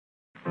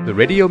The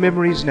Radio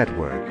Memories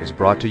Network is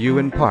brought to you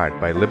in part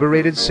by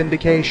Liberated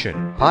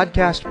Syndication,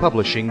 podcast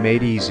publishing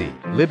made easy,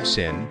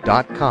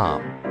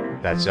 libsyn.com.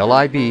 That's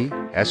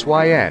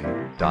libsyn.com.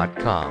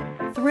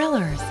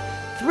 Thrillers,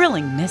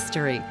 thrilling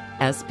mystery,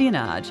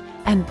 espionage,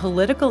 and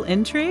political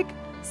intrigue?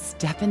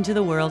 Step into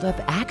the world of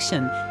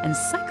action and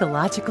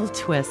psychological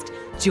twist.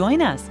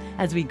 Join us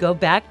as we go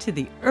back to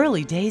the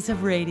early days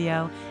of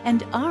radio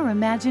and our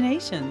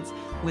imaginations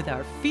with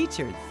our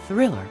featured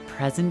thriller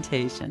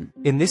presentation.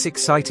 In this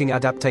exciting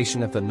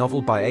adaptation of the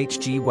novel by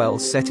H.G.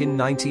 Wells set in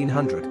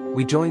 1900,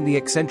 we join the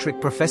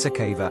eccentric Professor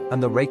Caver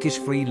and the rakish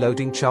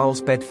free-loading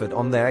Charles Bedford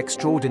on their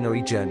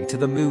extraordinary journey to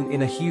the moon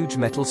in a huge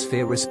metal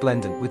sphere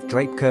resplendent with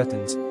draped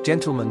curtains,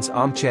 gentlemen's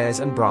armchairs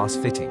and brass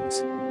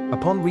fittings.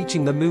 Upon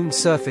reaching the moon's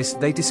surface,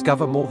 they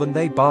discover more than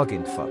they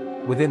bargained for.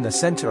 Within the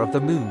center of the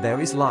moon there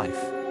is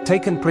life.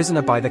 Taken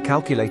prisoner by the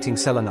calculating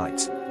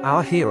Selenites,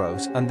 our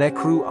heroes and their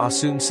crew are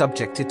soon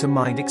subjected to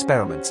mind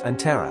experiments and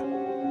terror.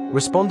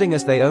 Responding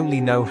as they only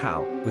know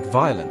how, with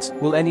violence,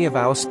 will any of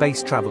our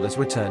space travelers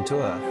return to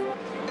Earth?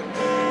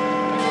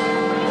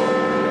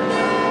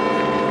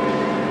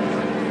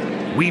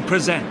 We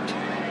present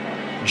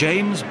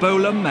James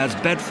Bolam as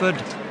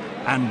Bedford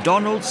and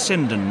Donald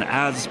Sinden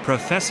as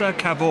Professor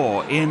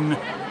Cavor in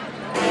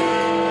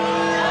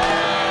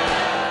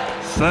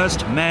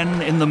First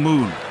Men in the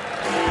Moon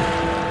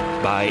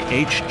by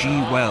H.G.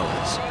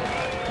 Wells.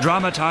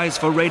 Dramatized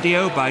for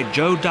radio by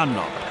Joe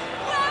Dunlop.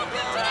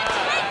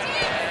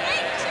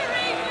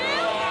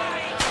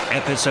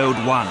 Episode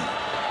 1.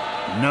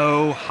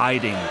 No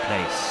Hiding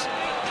Place.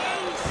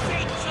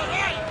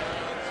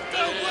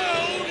 The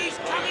world is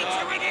coming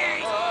to an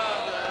end!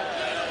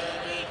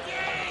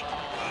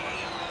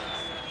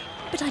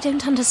 But I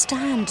don't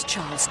understand,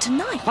 Charles,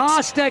 tonight.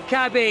 Faster,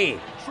 cabby!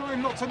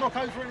 Trying not to knock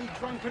over any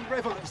drunken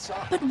revellers, sir.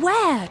 But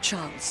where,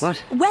 Charles? What?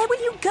 Where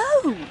will you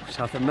go?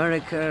 South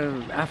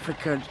America,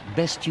 Africa,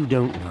 best you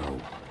don't know.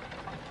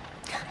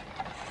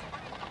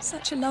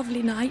 Such a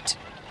lovely night.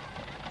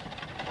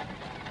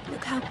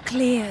 Look how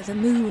clear the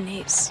moon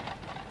is.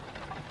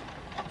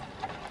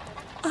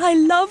 I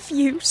love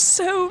you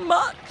so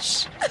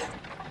much.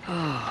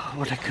 Oh,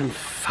 what a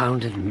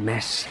confounded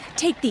mess.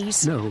 Take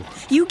these. No.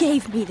 You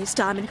gave me this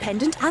diamond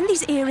pendant and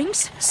these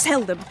earrings.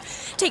 Sell them.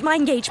 Take my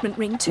engagement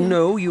ring too.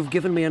 No, you've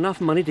given me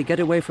enough money to get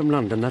away from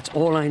London. That's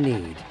all I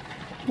need.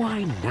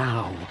 Why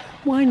now?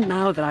 Why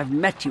now that I've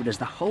met you does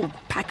the whole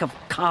pack of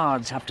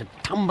cards have to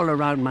tumble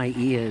around my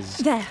ears?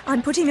 There,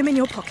 I'm putting them in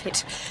your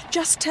pocket.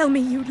 Just tell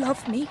me you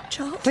love me,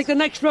 Charles. Take the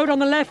next road on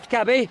the left,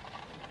 cabby.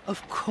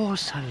 Of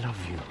course I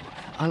love you.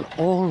 I'll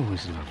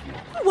always love you.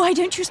 Why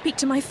don't you speak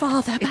to my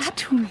father? It's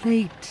too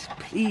late.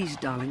 Please,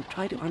 darling,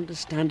 try to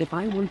understand. If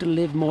I want to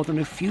live more than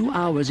a few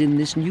hours in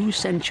this new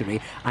century,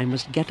 I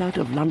must get out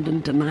of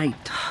London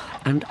tonight.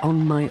 And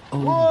on my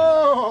own.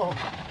 Whoa!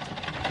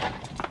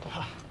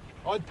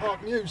 I'd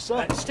park you,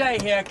 sir. Stay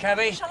here,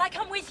 cabby. Shall I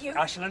come with you?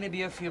 I shall only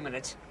be a few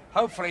minutes.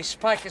 Hopefully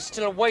Spike is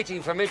still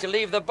waiting for me to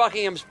leave the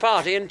Buckingham's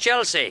party in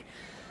Chelsea.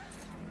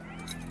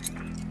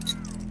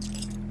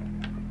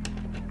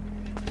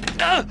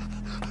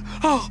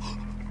 Oh!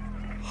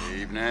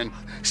 Evening.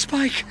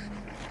 Spike!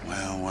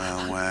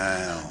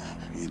 Well.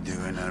 You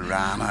doing a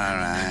runner,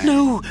 eh?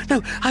 No,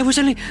 I was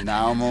only...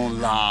 No more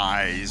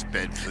lies,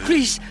 Bedford.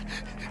 Please,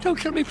 don't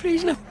kill me,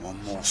 please, no.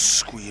 One more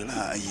squeal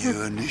out of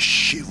you and this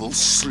shiv will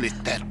slit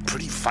that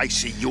pretty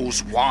face of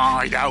yours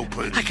wide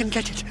open. I can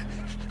get it.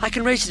 I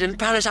can race it in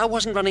Paris. I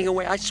wasn't running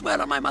away. I swear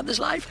on my mother's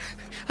life.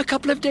 A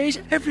couple of days,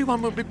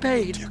 everyone will be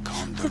paid. You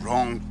conned the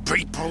wrong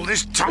people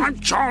this time,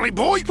 Charlie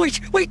boy.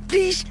 Wait,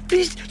 please.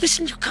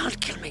 Listen, you can't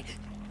kill me.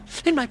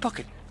 In my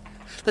pocket,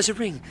 there's a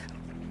ring,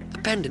 a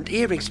pendant,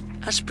 earrings,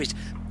 aspreys.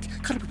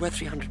 Gotta be worth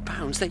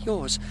 £300. They're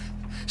yours.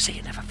 Say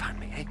you never found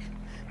me, eh?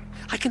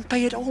 I can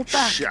pay it all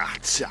back.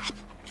 Shut up.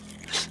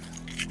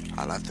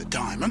 I'll have the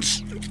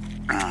diamonds.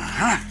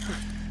 Uh-huh.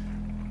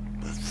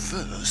 But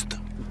first,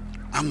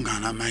 I'm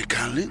gonna make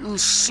a little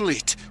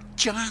slit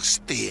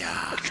just here.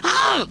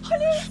 Oh!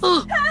 Police!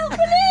 Oh. Help,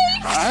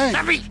 police! Hey?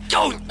 Let me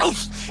go! Oh.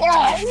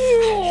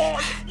 Oh,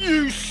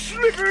 you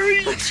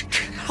slippery!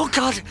 Oh,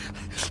 God!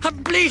 I'm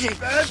bleeding!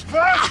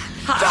 Bedford!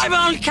 Drive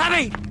on,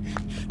 cabby!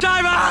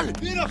 Drive on!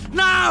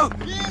 Now!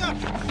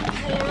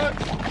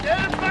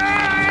 Get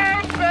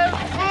back,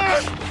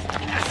 Bedford!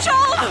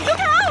 Charles, look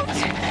out!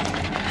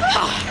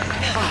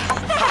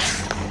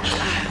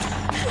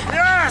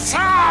 Yes!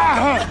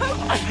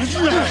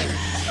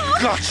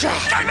 Gotcha!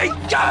 Let me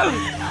go!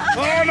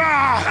 Oh, no!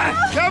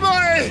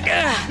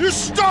 Cabby! You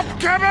stop,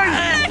 Cabby!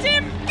 Let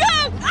him go!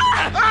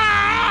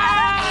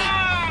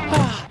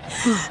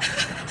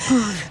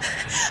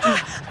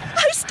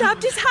 I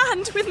stabbed his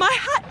hand with my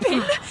hat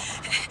pin.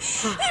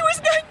 He was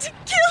going to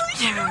kill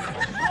you.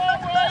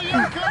 Where you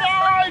can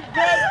hide,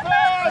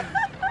 Bedford!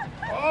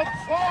 I'll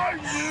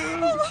find you!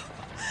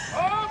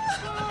 I'll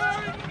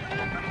find you!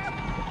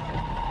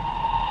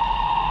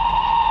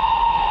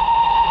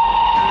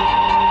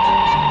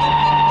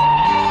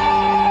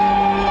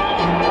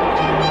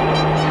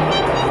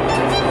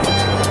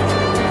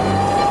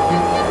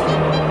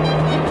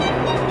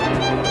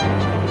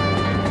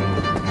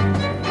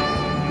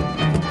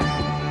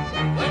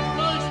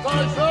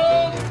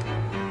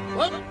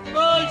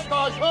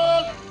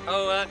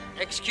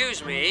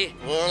 Excuse me.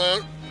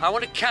 Well, I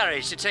want a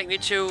carriage to take me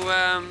to,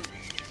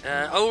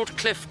 Old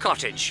Cliff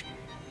Cottage.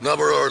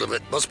 never heard of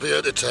it. Must be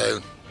out of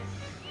town.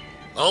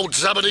 Old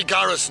Zebedee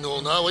Garrison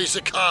will know. He's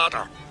a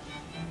carter.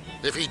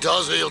 If he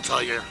does, he'll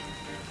tell you.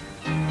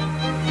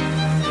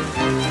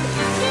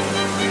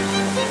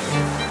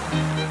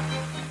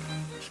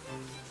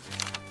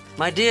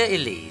 My dear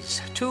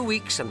Elise, 2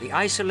 weeks and the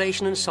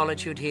isolation and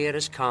solitude here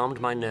has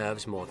calmed my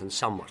nerves more than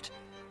somewhat.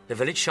 The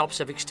village shops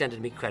have extended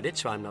me credit,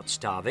 so I'm not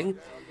starving.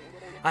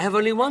 I have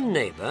only one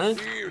neighbour,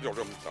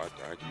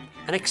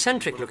 an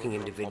eccentric-looking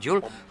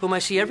individual whom I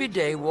see every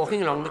day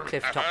walking along the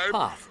cliff-top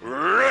path.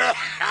 I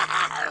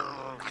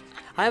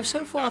have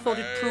so far thought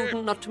it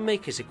prudent not to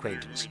make his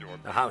acquaintance.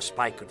 Though how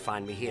Spike could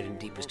find me here in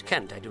deepest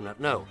Kent, I do not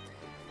know.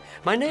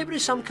 My neighbour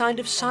is some kind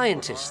of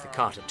scientist, the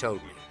carter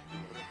told me.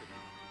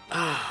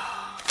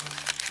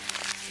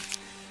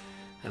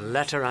 A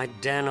letter I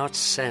dare not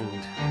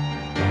send.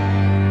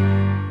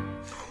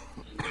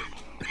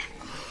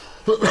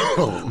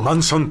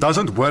 Manson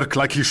doesn't work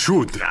like he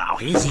should. Now,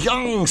 he's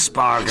young,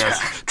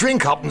 Spargus.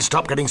 Drink up and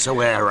stop getting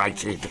so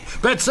aerated.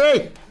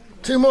 Betsy,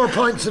 2 more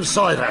pints of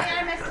cider.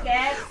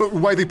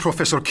 Why the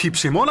professor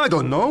keeps him on, I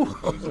don't know.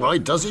 Why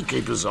does he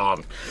keep us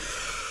on?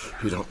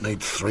 We don't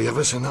need 3 of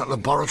us in that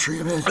laboratory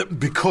of his.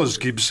 Because,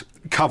 Gibbs,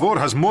 Cavour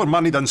has more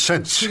money than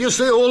sense. You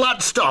see, all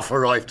that stuff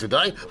arrived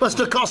today. Must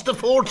have cost a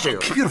fortune.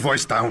 Keep your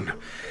voice down.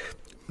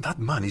 That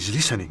man is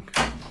listening.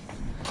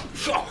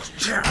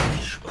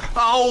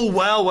 Oh,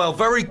 well,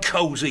 very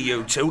cosy,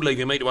 you two,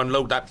 leaving me to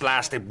unload that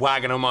blasted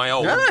wagon on my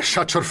own.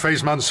 Shut your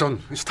face,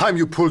 Manson. It's time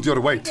you pulled your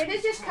weight.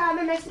 Dinner's just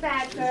coming, Mr.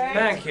 Bedford.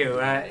 Thank you.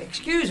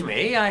 Excuse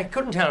me, I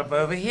couldn't help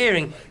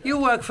overhearing. You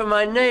work for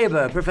my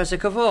neighbour, Professor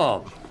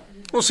Cavour.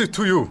 What's it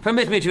to you?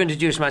 Permit me to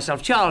introduce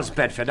myself, Charles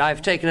Bedford.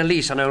 I've taken a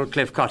lease on Old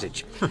Cliff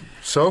Cottage.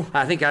 So?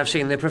 I think I've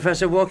seen the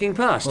Professor walking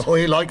past. Oh,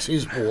 he likes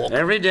his walk.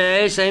 Every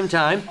day, same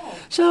time.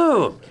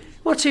 So,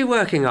 what's he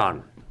working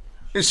on?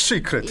 It's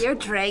secret. Your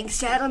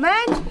drinks,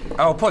 gentlemen.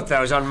 Oh, put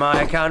those on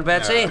my account,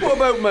 Betsy. What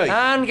about me?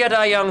 And get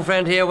our young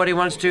friend here what he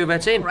wants to,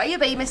 Betsy. Right you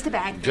be, Mr.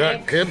 Bedford.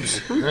 Jack Gibbs,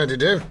 how do you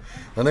do?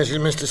 And this is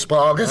Mr.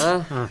 Spargus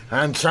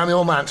and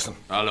Samuel Manson.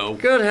 Hello.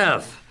 Good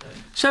health.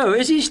 So,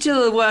 is he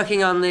still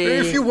working on the...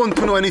 If you want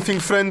to know anything,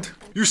 friend,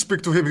 you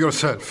speak to him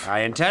yourself.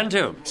 I intend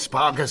to.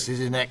 Spargus is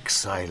an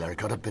ex-sailor.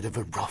 Got a bit of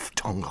a rough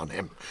tongue on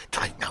him.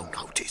 Take no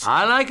notice.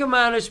 I like a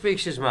man who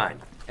speaks his mind.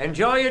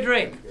 Enjoy your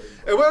drink.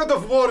 A word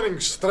of warning,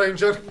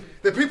 stranger.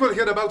 The people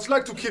hereabouts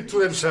like to keep to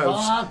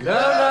themselves.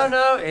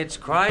 No. It's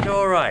quite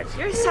all right.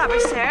 Your supper,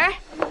 sir.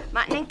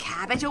 Mutton and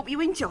cabbage. Hope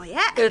you enjoy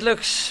it. It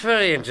looks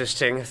very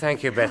interesting.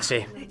 Thank you,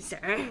 Betsy.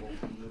 Sir.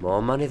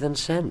 More money than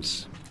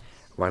sense.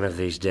 One of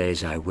these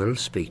days I will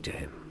speak to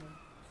him.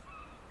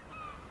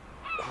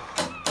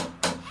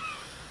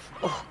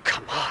 Oh,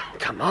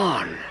 come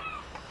on.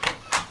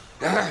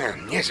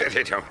 Yes.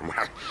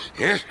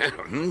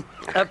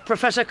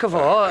 Professor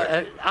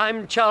Cavour,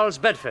 I'm Charles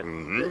Bedford.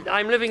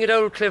 I'm living at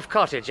Old Cliff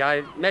Cottage.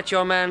 I met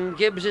your man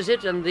Gibbs, is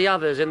it, and the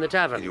others in the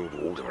tavern.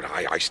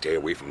 I stay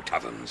away from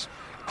taverns.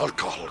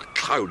 Alcohol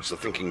clouds the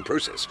thinking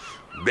process.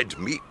 Red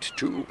meat,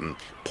 too,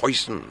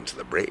 poison to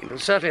the brain. And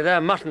certainly their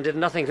mutton did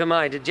nothing for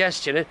my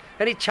digestion.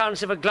 Any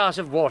chance of a glass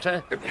of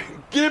water?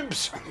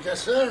 Gibbs!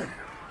 Yes, sir.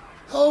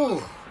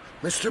 Oh,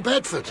 Mr.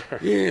 Bedford.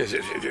 Yes,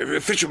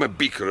 fetch him a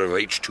beaker of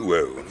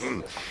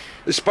H2O.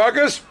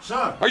 Spargus?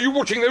 Sir. Are you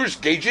watching those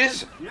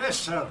gauges?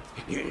 Yes, sir.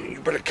 You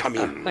better come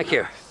in. Thank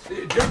you.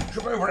 Don't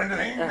trip over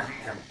anything.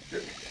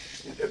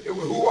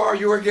 Who are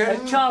you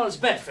again? Charles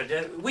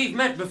Bedford. We've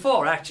met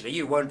before, actually.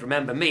 You won't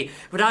remember me.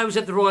 But I was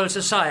at the Royal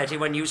Society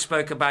when you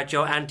spoke about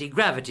your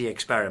anti-gravity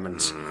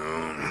experiments.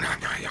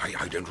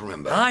 I don't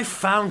remember. I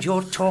found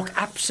your talk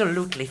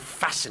absolutely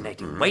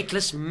fascinating.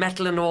 Weightless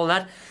metal and all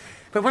that.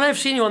 But when I've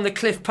seen you on the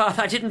cliff path,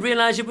 I didn't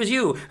realise it was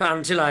you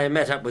until I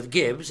met up with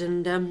Gibbs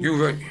and,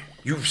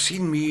 You've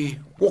seen me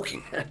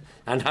walking.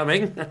 And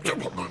humming?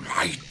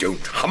 I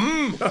don't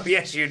hum. Oh,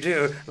 yes, you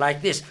do.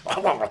 Like this.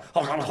 Do I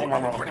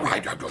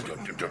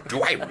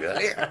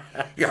really?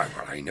 Yeah,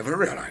 well, I never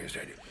realised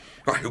it.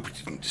 I hope it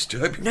didn't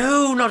disturb you.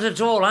 No, not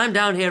at all. I'm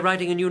down here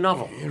writing a new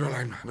novel. Well,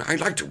 I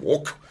like to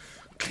walk.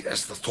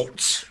 Clears the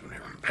thoughts.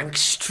 I'm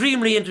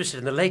extremely interested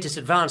in the latest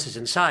advances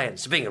in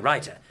science, being a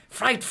writer.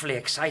 Frightfully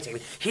exciting.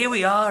 Here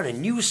we are, a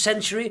new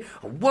century,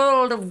 a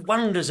world of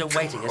wonders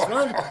awaiting us,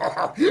 right?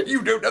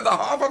 You don't know the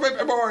half of it,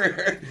 boy.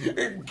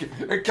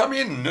 Come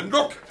in and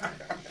look.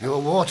 Your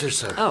water,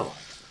 sir. Oh.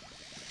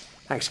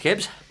 Thanks,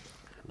 Gibbs.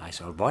 Nice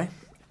old boy.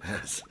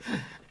 Yes.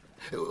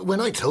 When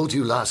I told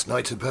you last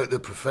night about the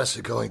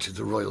professor going to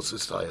the Royal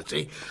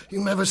Society,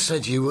 you never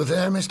said you were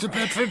there, Mr.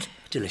 Bedford.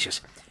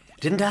 Delicious.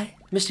 Didn't I,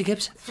 Mr.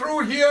 Gibbs?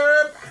 Through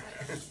here.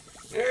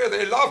 Yeah,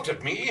 they laughed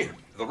at me.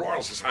 The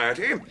Royal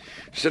Society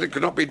said it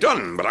could not be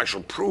done, but I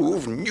shall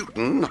prove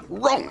Newton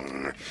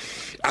wrong.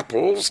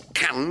 Apples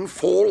can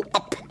fall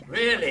up.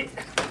 Really?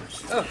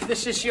 Oh,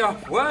 this is your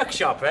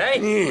workshop, eh?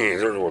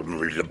 Yes,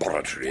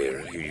 laboratory.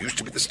 It used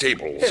to be the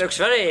stables. It looks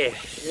very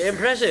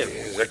impressive.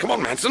 Yes, come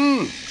on,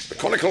 Manson. The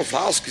conical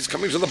flask is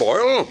coming to the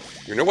boil.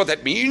 You know what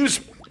that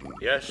means? Newton.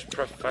 Yes,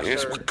 Professor.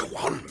 Yes, well, go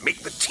on, make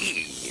the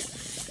tea.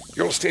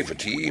 You'll stay for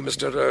tea,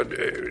 Mr.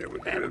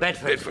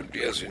 Bedford. Bedford,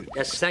 yes.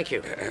 Yes, thank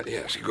you.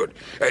 Yes, good.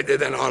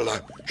 Then I'll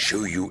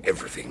show you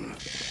everything.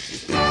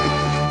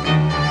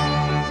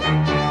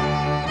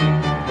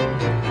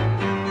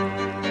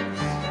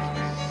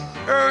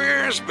 Oh,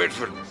 yes,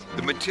 Bedford.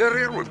 The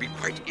material will be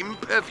quite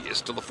impervious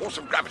to the force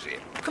of gravity.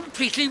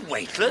 Completely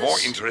weightless? More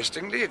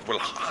interestingly, it will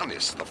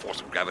harness the force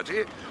of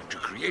gravity to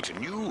create a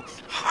new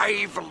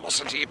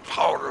high-velocity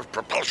power of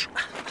propulsion.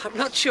 I'm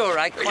not sure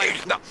I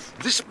quite... Now,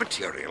 this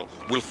material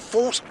will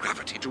force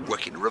gravity to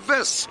work in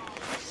reverse.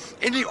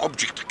 Any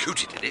object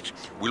coated in it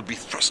will be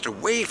thrust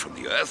away from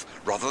the Earth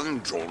rather than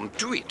drawn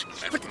to it.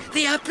 But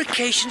the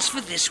applications for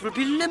this will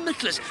be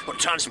limitless. Well,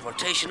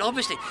 transportation,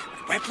 obviously.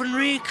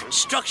 Weaponry,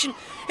 construction.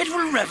 It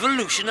will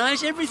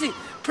revolutionize everything.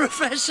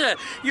 Professor,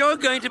 you're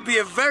going to be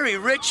a very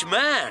rich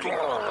man.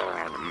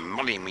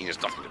 Money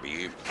means nothing to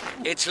me.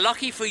 It's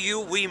lucky for you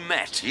we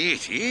met.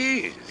 It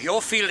is.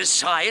 Your field is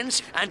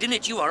science, and in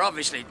it you are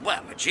obviously,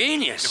 well, a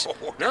genius.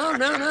 No.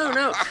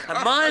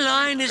 And my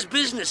line is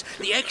business,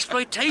 the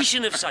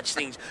exploitation of such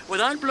things.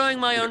 Without blowing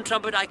my own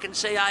trumpet, I can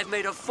say I've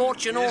made a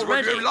fortune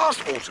already. Well,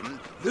 last autumn,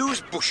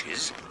 those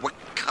bushes were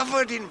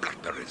covered in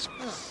blackberries.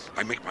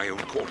 I make my own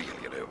cordial,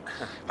 you know.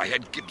 I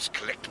had Gibbs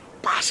collect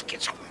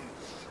baskets of them.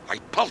 I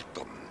pulped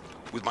them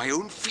with my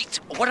own feet.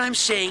 What I'm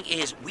saying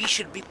is we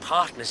should be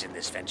partners in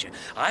this venture.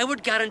 I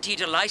would guarantee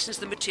to license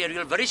the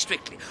material very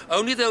strictly.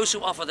 Only those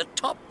who offer the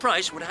top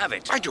price would have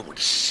it. I don't want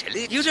to sell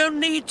it. You don't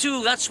need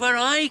to. That's where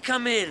I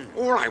come in.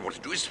 All I want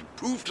to do is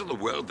prove to the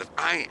world that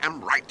I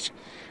am right.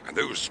 And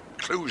those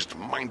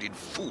closed-minded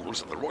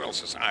fools of the Royal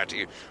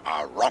Society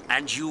are wrong.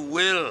 And you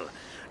will.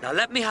 Now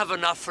let me have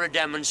enough for a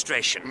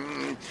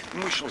demonstration.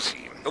 We shall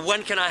see.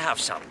 When can I have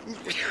some?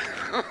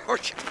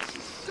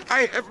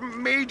 I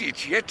haven't made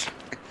it yet.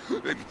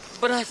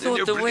 But I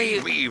thought the way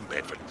you... Believe me,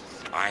 Bedford,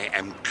 I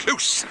am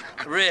close.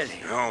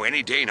 Really? Oh,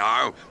 any day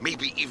now,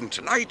 maybe even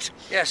tonight.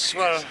 Yes,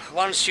 well,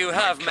 once you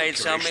have made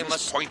some, we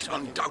must... point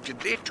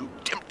undoubtedly to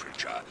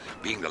temperature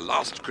being the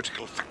last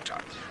critical factor.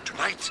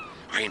 Tonight,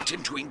 I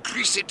intend to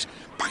increase it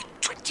by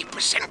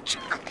 20%.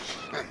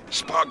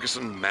 Spargus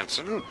and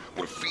Manson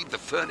will feed the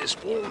furnace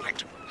all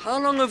night. How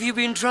long have you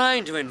been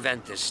trying to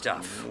invent this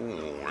stuff?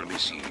 Oh, let me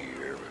see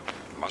here.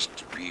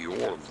 Must be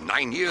all of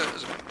 9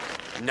 years.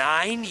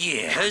 9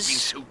 years? I've been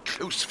so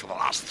close for the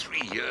last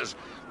 3 years,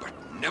 but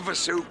never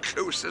so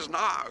close as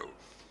now.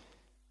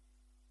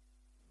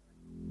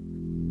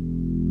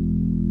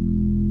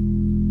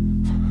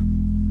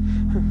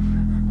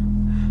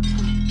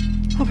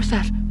 What was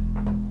that?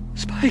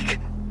 Spike!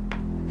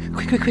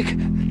 Quick!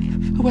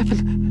 A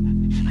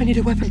weapon! I need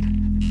a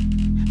weapon.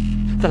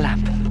 The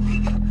lamp.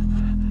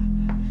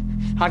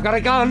 I've got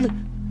a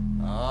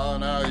gun! Oh,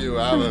 now you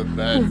have it,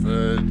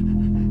 Bedford.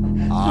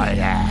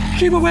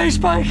 Keep away,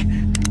 Spike!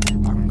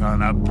 I'm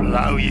gonna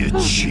blow your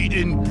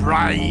cheating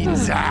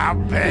brains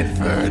out,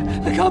 Bedford.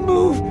 I can't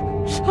move!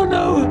 Oh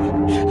no!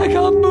 I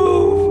can't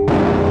move!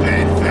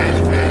 Bedford.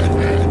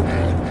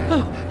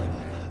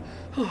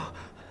 Oh.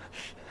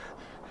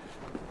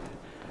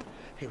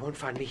 He won't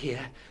find me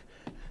here.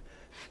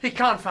 He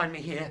can't find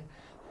me here.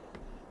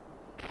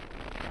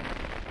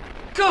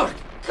 Good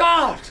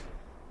God!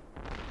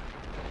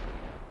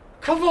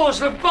 Cavor's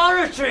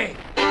laboratory!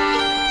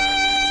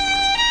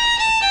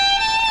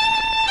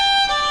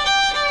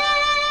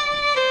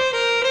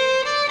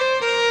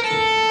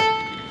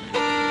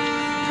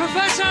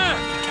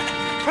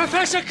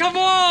 Professor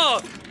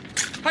Cavor!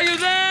 Are you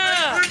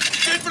there?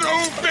 Bedford,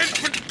 oh,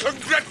 Bedford,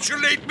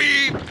 congratulate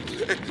me!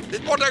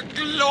 What a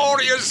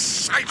glorious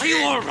sight! Are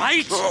you all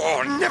right?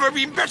 Oh, never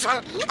been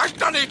better! I've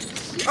done it!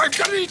 I've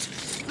done it!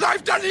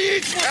 I've done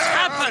it! What's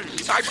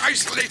happened? I've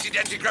isolated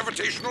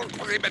anti-gravitational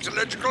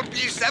quasi-metallurgical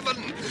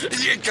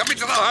B7. Come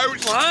into the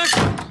house.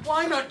 What?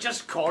 Why not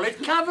just call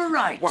it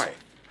Cavorite? Why?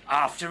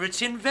 After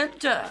its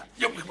inventor.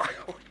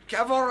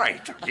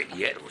 Cavorite?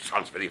 Yeah, it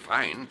sounds very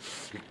fine.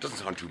 It doesn't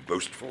sound too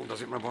boastful,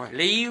 does it, my boy?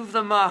 Leave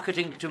the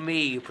marketing to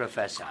me,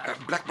 Professor.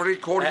 Blackberry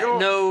cordial?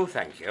 No,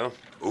 thank you.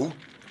 Oh,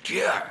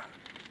 dear.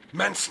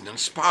 Manson and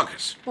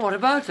Spargus. What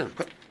about them?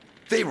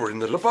 They were in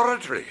the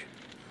laboratory.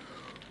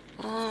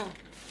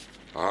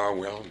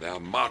 Well, they're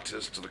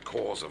martyrs to the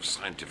cause of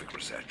scientific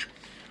research.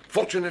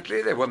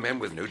 Fortunately, they were men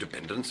with no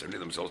dependents, only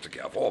themselves to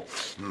care for.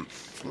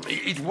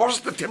 It was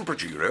the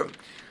temperature, you know.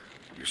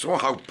 You saw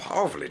how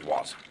powerful it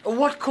was.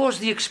 What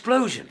caused the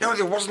explosion? No,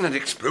 there wasn't an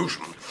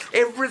explosion.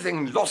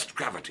 Everything lost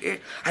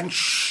gravity and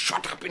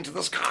shot up into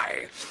the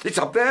sky. It's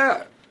up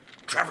there,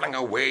 traveling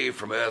away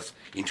from Earth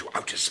into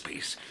outer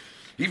space.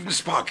 Even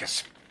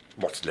Spargus,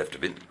 what's left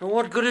of him.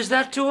 What good is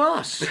that to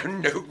us?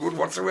 No good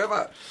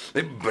whatsoever.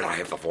 But I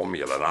have the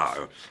formula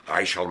now.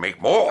 I shall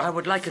make more. I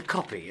would like a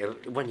copy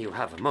when you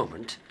have a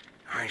moment.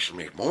 I shall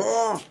make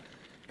more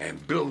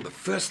and build the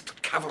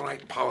first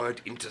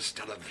Cavorite-powered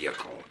interstellar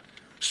vehicle.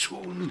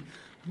 Soon,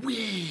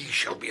 we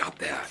shall be up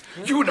there.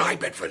 You and I,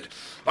 Bedford.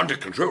 Under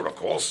control, of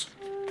course.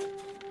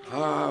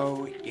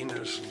 How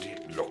innocent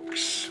it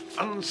looks.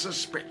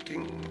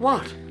 Unsuspecting.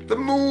 What? The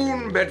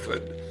moon,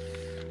 Bedford.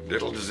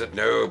 Little does it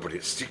know, but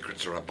its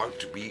secrets are about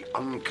to be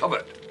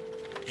uncovered.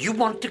 You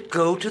want to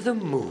go to the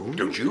moon?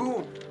 Don't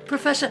you?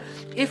 Professor,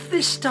 if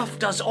this stuff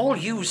does all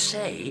you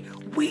say,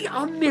 we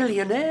are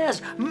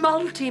millionaires,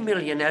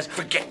 multi-millionaires.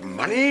 Forget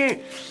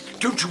money?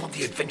 Don't you want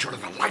the adventure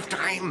of a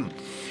lifetime?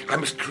 I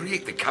must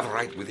create the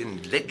Cavorite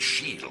within lead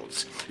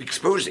shields,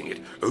 exposing it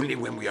only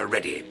when we are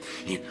ready.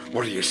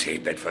 What do you say,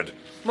 Bedford?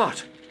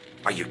 What?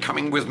 Are you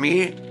coming with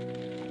me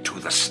to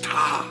the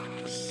stars?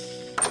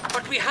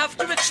 But we have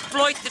to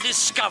exploit the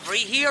discovery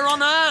here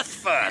on Earth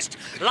first.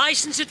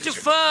 License it to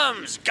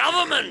firms,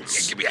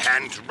 governments. Give me a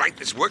hand to right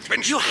this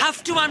workbench. You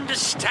have to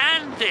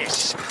understand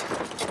this.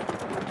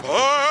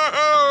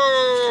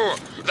 Oh!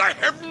 The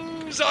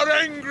heavens are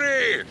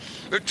angry!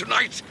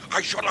 Tonight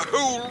I shot a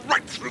hole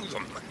right through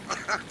them.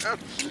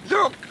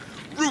 Look!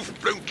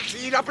 Roof blown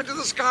clean up into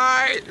the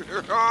sky.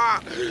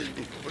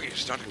 It's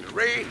starting to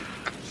rain.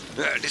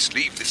 Let's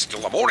leave this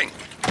till the morning.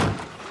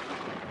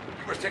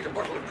 You must take a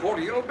bottle of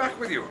cordial back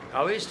with you.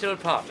 Are we still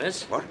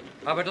partners? What?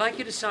 I would like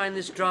you to sign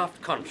this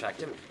draft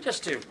contract,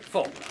 just to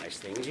formalise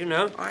things, you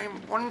know. I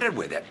wondered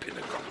where that pin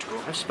had got to.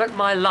 I've spent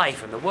my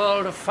life in the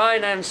world of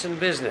finance and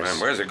business.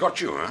 And where's it got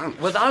you, huh?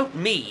 Without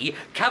me,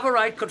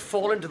 Cavorite could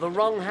fall into the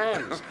wrong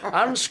hands.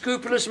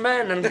 Unscrupulous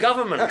men and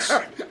governments.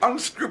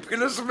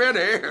 Unscrupulous men,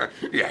 eh?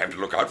 You have to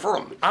look out for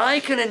them. I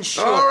can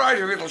ensure... All right,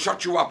 if it'll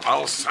shut you up,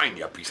 I'll sign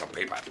your piece of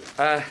paper.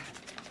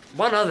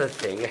 One other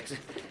thing.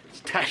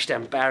 Dashed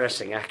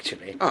embarrassing,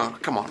 actually. Oh,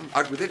 come on,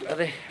 out with it.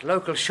 The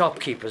local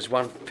shopkeepers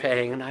want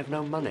paying and I've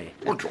no money.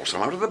 Well, draw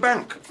some out of the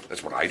bank.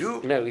 That's what I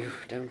do. No, you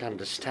don't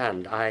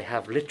understand. I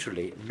have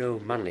literally no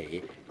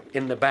money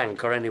in the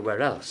bank or anywhere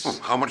else. Oh,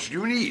 how much do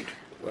you need?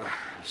 Well,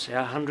 say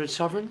 100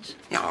 sovereigns?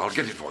 Yeah, I'll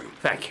get it for you.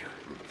 Thank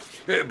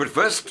you. But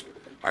first,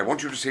 I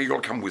want you to say you'll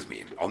come with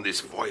me on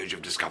this voyage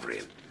of discovery.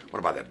 What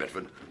about that,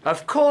 Bedford?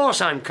 Of course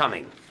I'm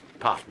coming,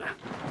 partner.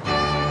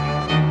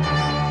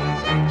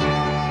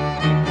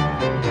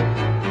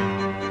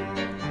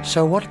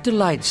 So what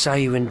delights are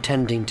you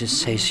intending to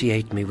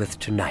satiate me with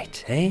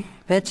tonight, eh,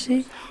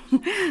 Betsy?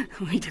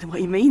 We don't know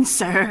what you mean,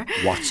 sir.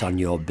 What's on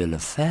your bill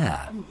of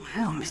fare?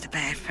 Well, Mr.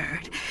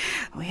 Bedford,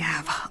 we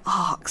have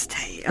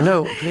oxtail.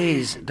 No,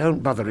 please,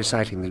 don't bother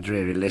reciting the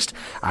dreary list.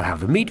 I'll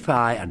have a meat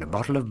pie and a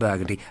bottle of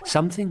Burgundy.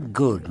 Something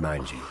good,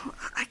 mind you.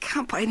 I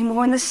can't put any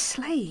more in the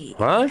slate.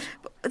 What?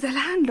 The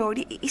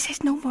landlord, he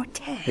says no more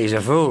tea. He's a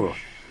fool.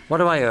 What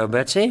do I owe,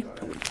 Betsy?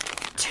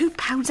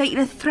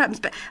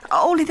 £2.80, but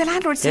only the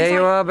landlord says... Here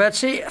you are,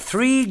 Betsy.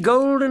 3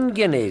 golden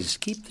guineas.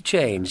 Keep the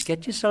change.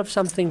 Get yourself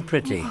something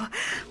pretty. Oh,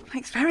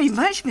 thanks very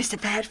much,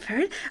 Mr.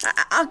 Bedford.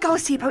 I'll go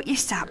see about your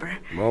supper.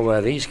 More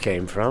where these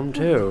came from,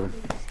 too.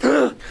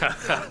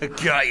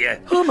 Got you.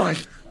 Oh, my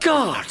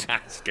God.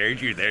 Scared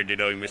you there,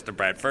 did I, Mr.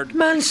 Bradford?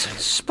 Manson,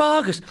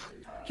 Spargus,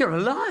 you're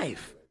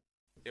alive.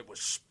 It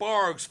was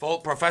Sparg's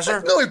fault,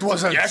 Professor. No, it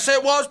wasn't. Yes,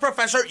 it was,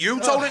 Professor. You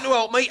told him to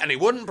help me, and he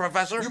wouldn't,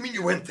 Professor. You mean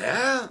you went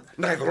there?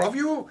 Neither of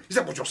you? Is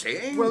that what you're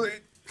saying? Well,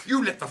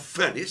 you let the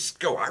furnace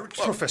go out.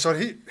 Professor,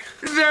 he...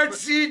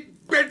 That's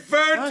it,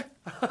 Bedford.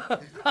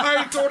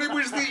 I thought it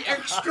was the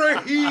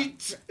extra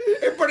heat,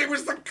 but it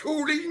was the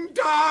cooling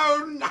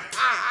down.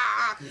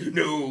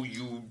 No,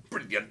 you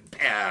brilliant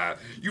pair.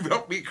 You've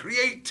helped me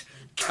create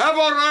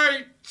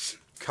Cavorite.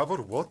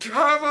 Cover what?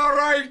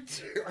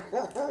 Cavorite!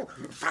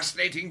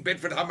 Fascinating,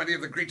 Bedford, how many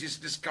of the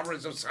greatest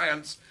discoveries of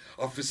science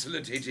are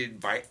facilitated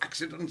by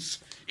accidents,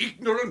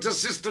 ignorant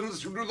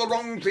assistants who do the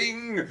wrong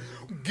thing.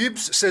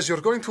 Gibbs says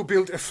you're going to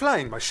build a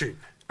flying machine.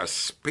 A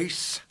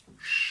space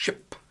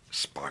ship,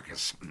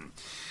 Spargus.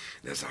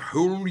 There's a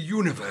whole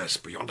universe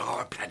beyond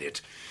our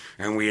planet,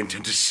 and we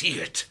intend to see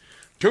it.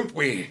 Don't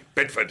we,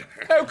 Bedford?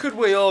 How could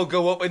we all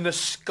go up in the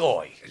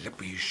sky? Let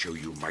me show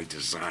you my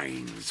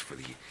designs for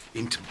the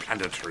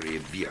interplanetary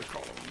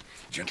vehicle.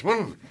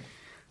 Gentlemen,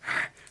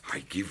 I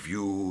give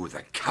you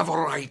the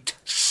Cavorite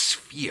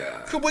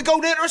sphere. Could we go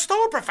near to a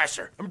star,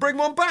 Professor, and bring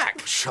one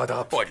back? Shut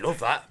up. Oh, I'd love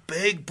that.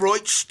 Big,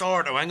 bright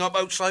star to hang up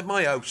outside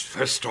my house.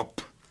 First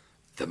stop,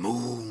 the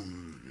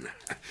moon.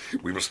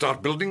 We will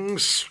start building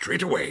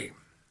straight away.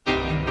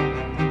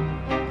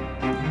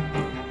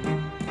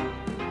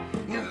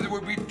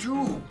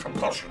 Two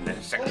propulsion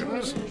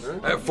sections,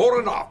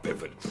 4.5,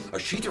 Bedford. A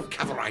sheet of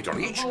Cavorite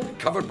on each,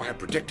 covered by a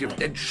protective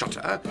lead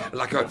shutter,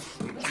 like a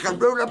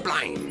roller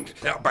blind.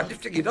 By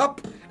lifting it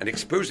up and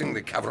exposing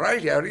the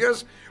Cavorite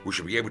areas, we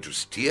shall be able to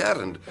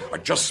steer and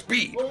adjust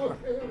speed.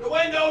 The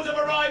windows have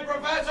arrived,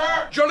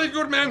 Professor! Jolly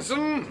good,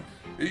 Manson.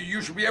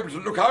 You should be able to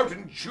look out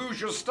and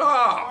choose your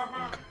star.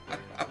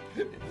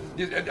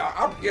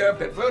 Up here,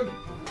 Bedford.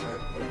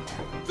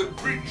 The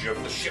bridge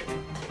of the ship,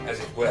 as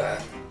it were.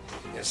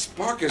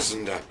 Sparkus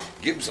and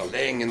Gibbs are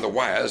laying in the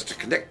wires to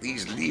connect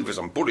these levers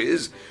and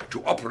pulleys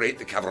to operate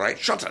the Cavorite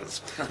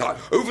shutters.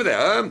 Over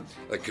there,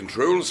 the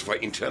controls for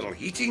internal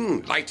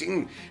heating,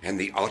 lighting, and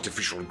the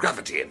artificial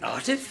gravity.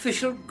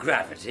 Artificial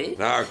gravity?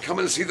 Now, come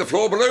and see the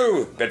floor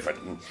below, Bedford.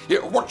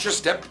 Here, watch your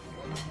step.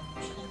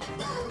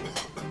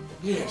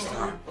 Yes,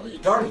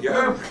 down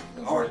here,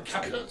 our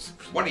cabins,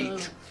 one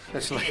each.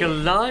 It's like a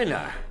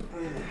liner.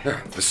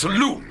 The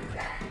saloon.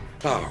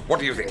 What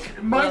do you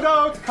think? Mind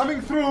out,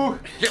 coming through.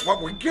 Yeah,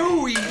 well,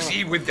 go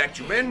easy with that,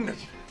 you men.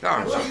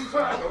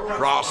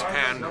 Brass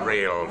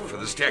handrail for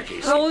the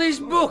staircase. All these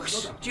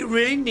books. Do you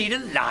really need a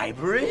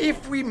library?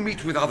 If we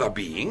meet with other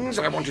beings,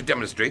 I want to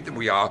demonstrate that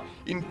we are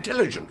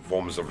intelligent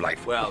forms of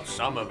life. Well,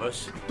 some of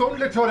us. Don't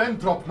let your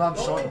end drop,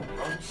 Manson.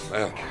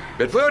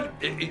 Bedford,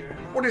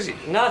 what is it?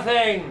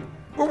 Nothing.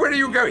 Well, where are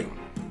you going?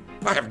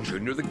 I haven't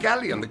shown you the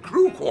galley and the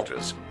crew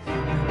quarters.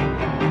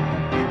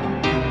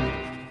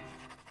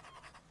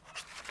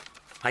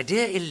 My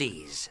dear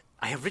Elise,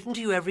 I have written to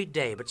you every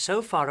day, but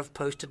so far have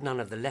posted none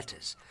of the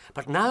letters.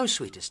 But now,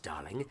 sweetest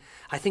darling,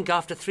 I think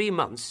after 3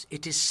 months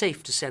it is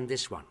safe to send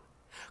this one.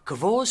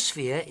 Cavor's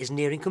sphere is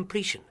nearing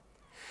completion.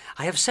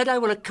 I have said I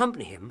will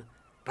accompany him,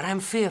 but I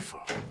am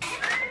fearful.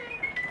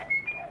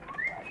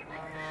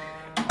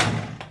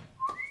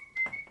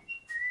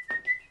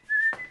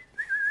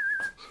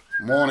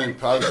 Morning,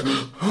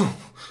 postman.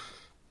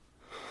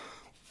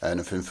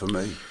 Anything for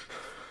me?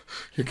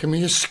 You give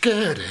me a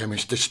scare there,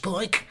 Mr.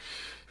 Spike.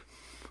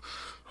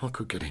 I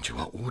could get into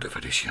hot water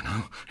for this, you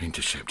know,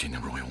 intercepting the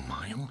Royal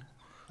Mail.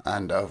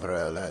 Hand over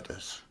her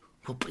letters.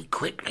 Well, be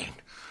quick then.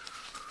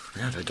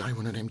 The other day,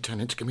 one of them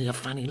tenants gave me a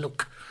funny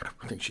look.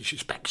 I think she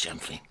suspects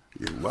something.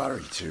 You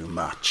worry too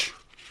much.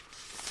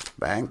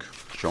 Bank,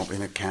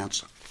 shopping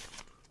accounts.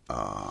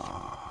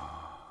 Yeah,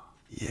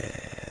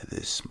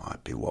 this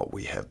might be what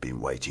we have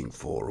been waiting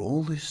for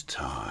all this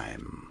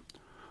time.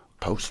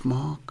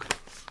 Postmark?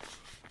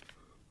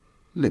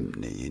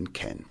 Limney in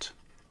Kent.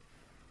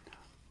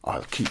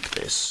 I'll keep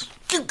this.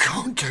 You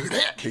can't do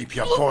that. Keep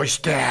your voice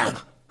down.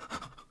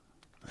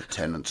 The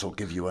tenants will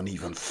give you an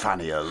even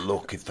funnier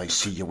look if they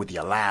see you with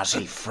your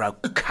lousy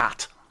throat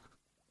cut.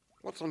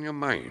 What's on your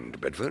mind,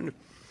 Bedford?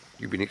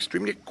 You've been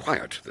extremely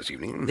quiet this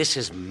evening. This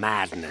is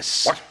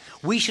madness. What?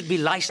 We should be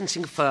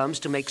licensing firms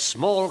to make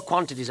small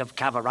quantities of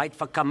cavorite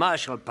for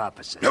commercial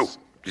purposes. No,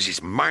 this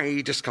is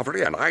my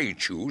discovery and I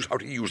choose how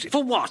to use it.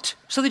 For what?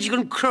 So that you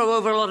can crow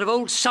over a lot of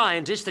old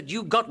scientists that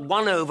you got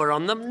one over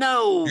on them?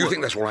 No! You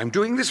think that's what I'm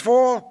doing this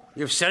for?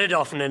 You've said it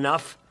often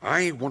enough.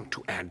 I want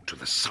to add to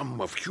the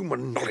sum of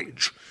human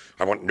knowledge.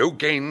 I want no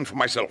gain for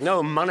myself.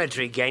 No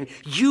monetary gain.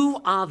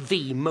 You are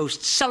the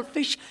most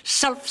selfish,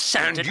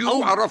 self-centered... And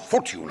you are a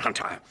fortune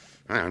hunter.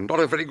 And not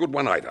a very good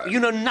one either. You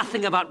know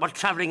nothing about what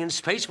travelling in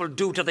space will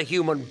do to the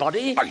human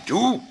body. I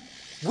do.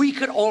 We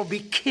could all be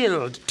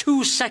killed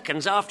 2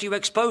 seconds after you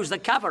expose the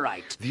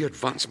cavorite. The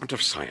advancement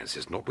of science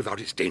is not without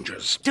its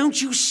dangers.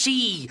 Don't you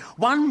see?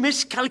 One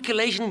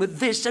miscalculation with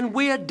this and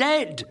we're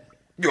dead.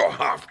 You're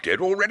half dead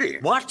already.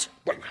 What?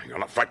 Well, you're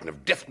not frightened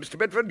of death, Mr.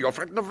 Bedford. You're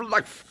frightened of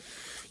life.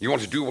 You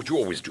want to do what you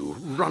always do,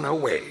 run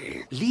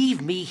away.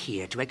 Leave me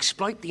here to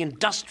exploit the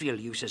industrial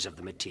uses of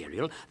the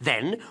material.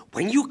 Then,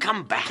 when you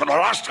come back... For the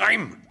last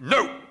time,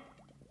 no.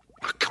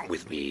 Now, come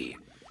with me.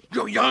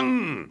 You're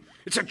young.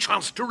 It's a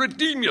chance to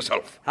redeem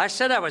yourself. I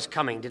said I was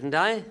coming, didn't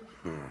I?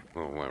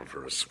 Oh, well,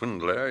 for a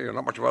swindler, you're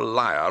not much of a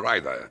liar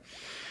either.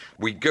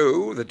 We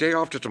go the day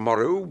after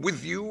tomorrow,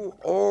 with you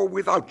or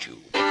without you.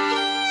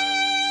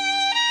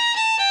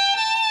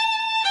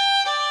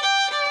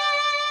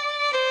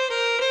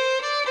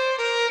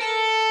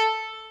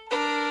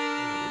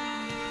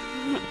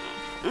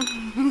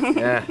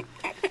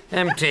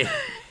 Empty.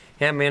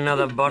 Get me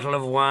another bottle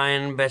of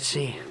wine,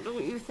 Betsy.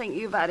 Don't you think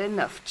you've had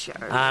enough,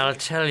 Charlie? I'll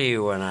tell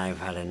you when I've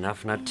had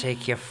enough. Now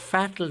take your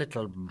fat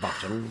little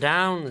bottom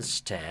down the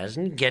stairs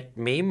and get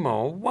me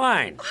more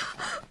wine.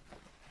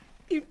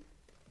 You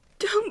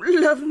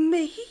don't love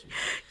me.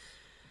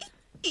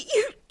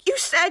 You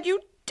said you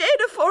did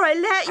before I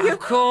let you. Of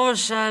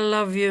course I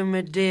love you,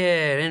 my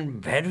dear. In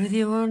bed with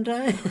you, won't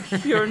I?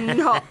 You're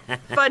not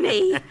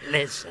funny.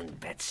 Listen,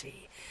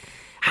 Betsy.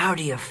 How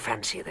do you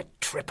fancy the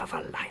trip of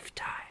a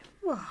lifetime?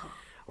 Whoa.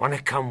 Want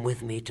to come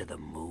with me to the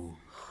moon?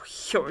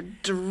 You're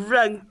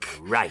drunk.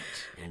 Right.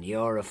 And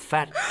you're a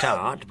fat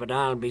tart, but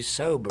I'll be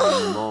sober in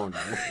the morning.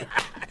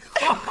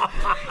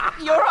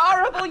 You're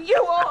horrible,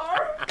 you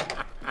are.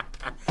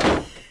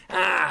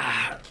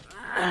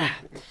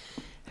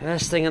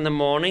 First thing in the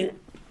morning,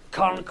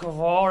 con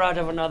Cavor out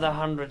of another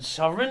 100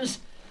 sovereigns.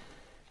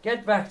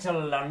 Get back to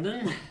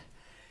London.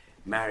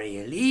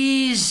 Marry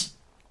Elise.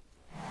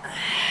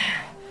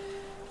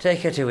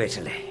 Take her to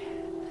Italy.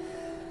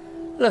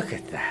 Look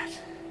at that.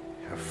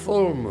 A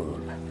full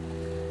moon.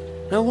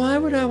 Now, why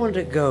would I want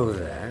to go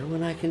there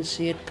when I can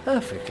see it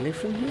perfectly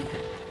from here?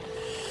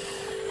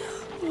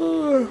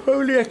 Oh, if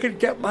only I could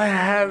get my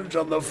hands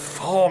on the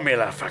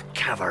formula for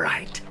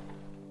cavorite.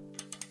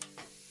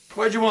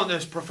 Where'd you want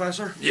this,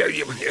 Professor? Yeah,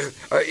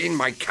 in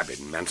my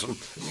cabin, Manson.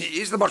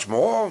 Is there much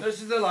more?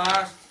 This is the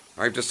last.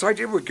 I've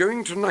decided we're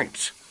going tonight.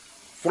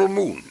 Full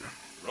moon.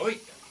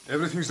 Right.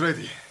 Everything's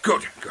ready.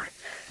 Good.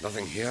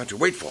 Nothing here to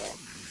wait for.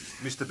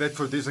 Mr.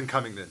 Bedford isn't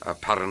coming then?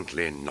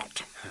 Apparently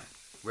not.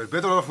 We're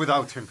better off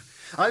without him.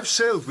 I've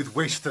sailed with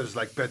wasters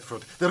like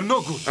Bedford. They're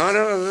no good.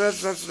 No,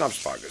 that's enough,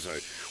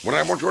 Spargus. When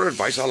I want your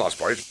advice, I'll ask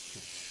for it.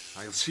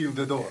 I'll seal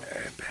the door.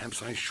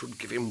 Perhaps I should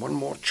give him one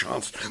more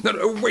chance.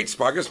 No, wait,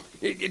 Spargus.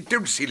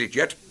 Don't seal it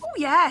yet.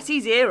 yes,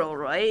 he's here all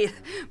right.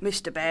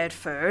 Mr.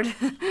 Bedford.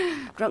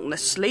 Drunk and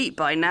asleep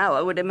by now,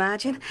 I would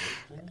imagine.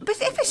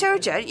 But if it's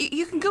urgent,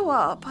 you can go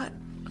up, I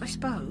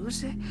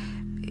suppose.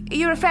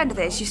 You're a friend of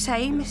theirs, you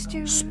say,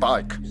 Mr...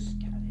 Spike.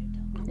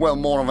 Well,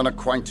 more of an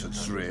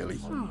acquaintance, really.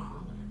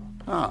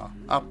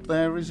 Up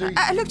there, is he?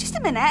 Look, just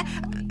a minute.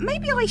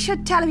 Maybe I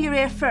should tell him you're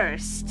here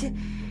first.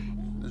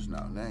 There's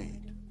no need.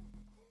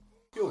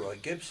 You're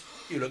right, Gibbs.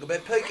 You look a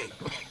bit peaky.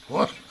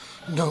 What?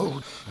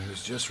 No, I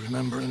was just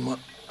remembering what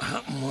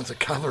happened with the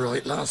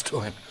Cavorite last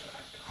time.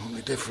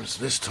 Only difference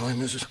this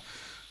time is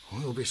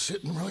we'll be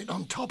sitting right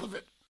on top of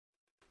it.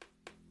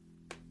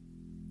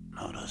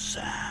 Not a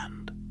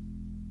sound.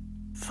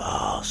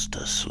 Fast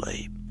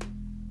asleep.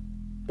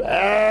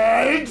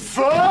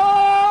 Bedford!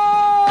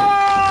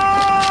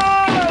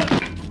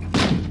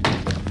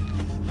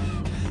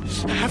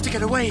 I have to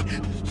get away.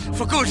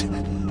 For good.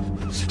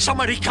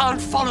 Somebody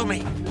can't follow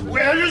me.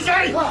 Where is he?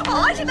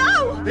 I don't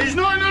know. He's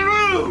not in the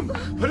room,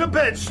 but the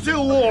bed's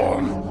still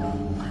warm.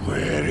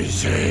 Where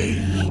is he?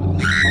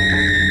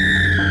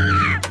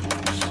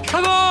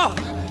 Come on!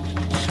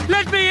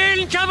 Let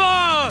me in, come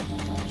on!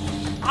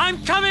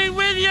 I'm coming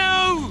with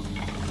you!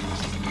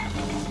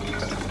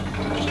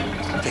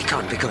 They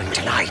can't be going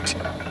tonight.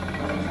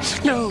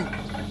 No.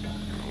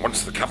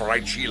 Once the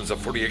Cavorite shields are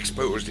fully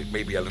exposed, it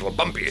may be a little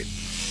bumpy.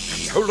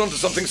 Hold on to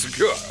something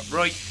secure.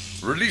 Right.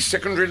 Release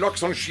secondary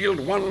locks on shield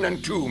 1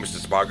 and 2, Mr.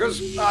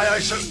 Sparkers. Aye,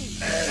 sir.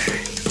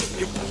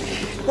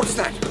 What's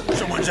that?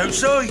 Someone's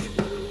outside.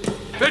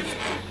 But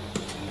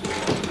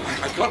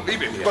I can't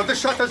leave him here. But the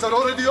shutters are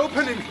already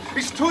opening.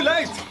 It's too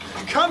late.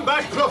 Come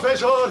back,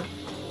 Professor.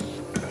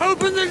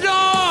 Open the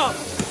door!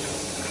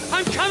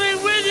 I'm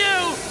coming with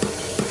you!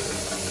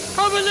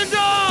 Open the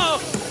door!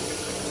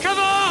 Come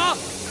on!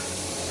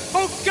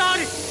 Oh, God,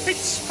 it's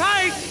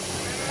Spike!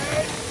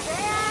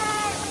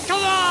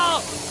 Come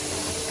on!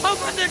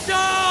 Open the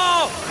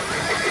door!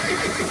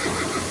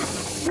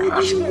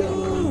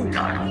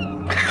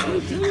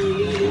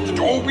 The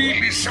door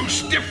wheel is so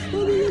stiff.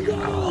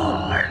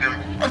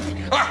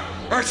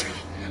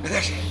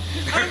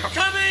 I'm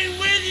coming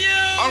with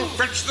you! I'll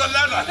fetch the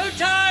ladder. No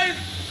time!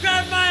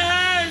 Grab my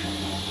hand!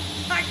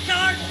 I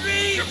can't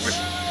reach!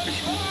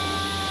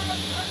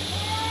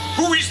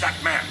 Who is that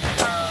man?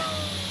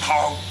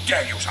 How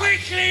dare you, sir?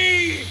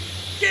 Quickly!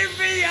 Give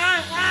me a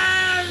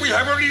hand! We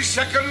have only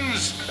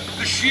seconds.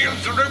 The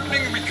shields are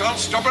opening and we can't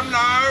stop them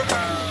now.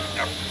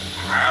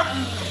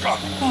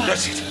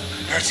 That's it.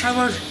 That's it. I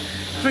won't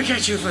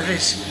forget you for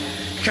this.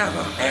 Come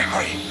on.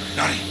 Hurry.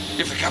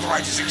 If the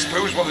Cavorite is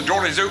exposed while the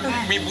door is open,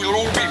 we will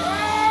all be...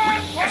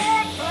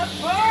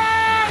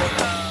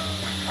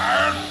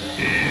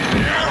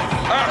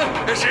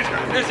 Is it?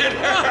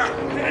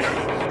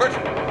 But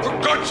for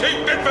God's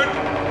sake, Bedford,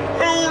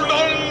 hold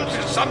on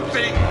to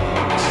something.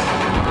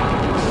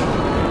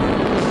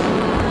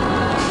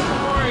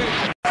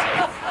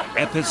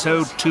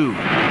 Episode 2,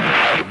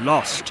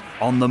 Lost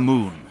on the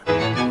Moon.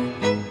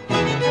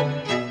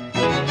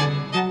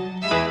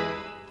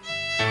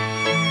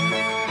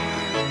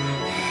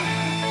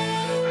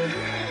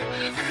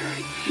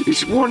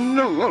 It's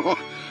wonderful.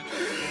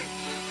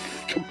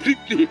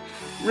 Completely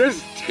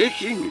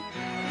breathtaking.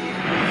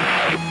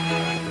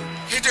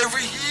 Head over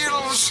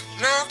heels,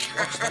 look.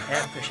 Watch the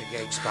air pressure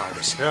gauge,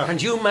 Spargus. Yeah.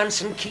 And you,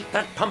 Manson, keep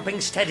that pumping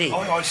steady.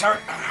 Aye, sir.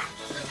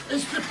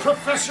 Is the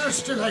professor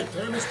still out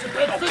there, Mr.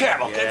 Bedford?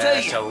 Careful,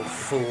 Yes, old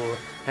fool.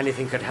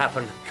 Anything could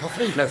happen.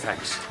 Coffee? No,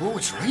 thanks. Oh,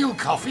 it's real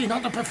coffee,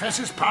 not the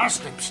professor's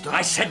parsnip stuff.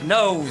 I said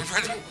no.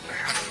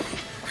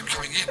 I'm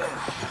coming in.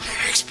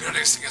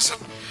 Experiencing a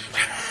sudden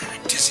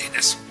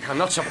dizziness. I'm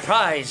not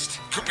surprised.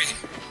 Could be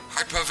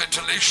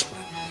hyperventilation.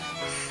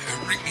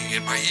 Ringing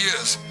in my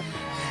ears.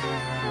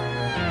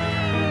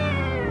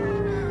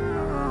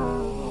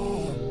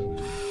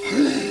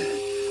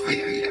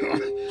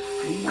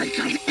 Why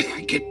can't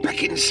I get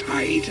back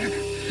inside?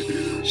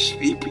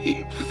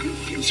 Sleepy. I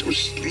feel so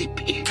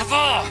sleepy.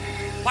 Kavor!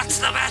 What's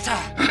the matter?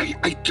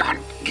 I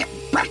can't get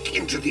back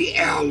into the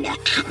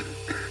airlock.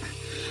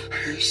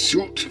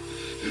 Suit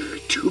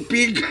too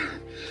big.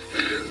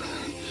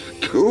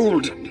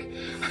 Cold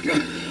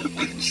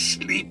and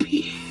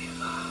sleepy.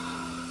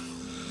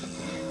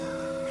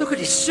 Look at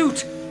his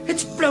suit.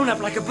 It's blown up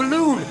like a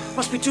balloon.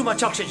 Must be too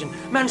much oxygen.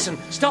 Manson,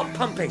 stop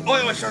pumping.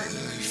 I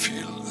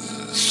feel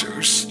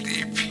so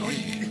sleepy.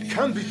 It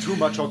can't be too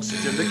much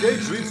oxygen. The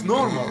gauge reads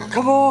normal.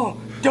 Kavor,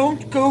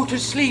 don't go to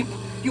sleep.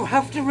 You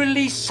have to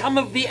release some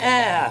of the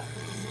air.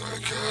 I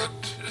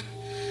can't.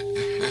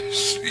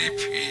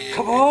 Sleepy.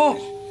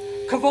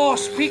 Kavor,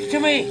 speak to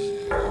me.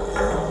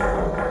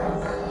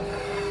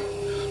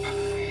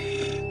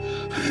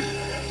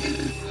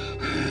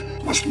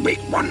 Must make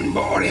one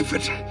more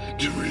effort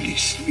to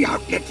release the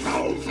outlet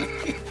valve.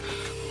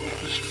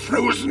 It's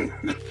frozen,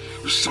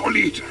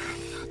 solid.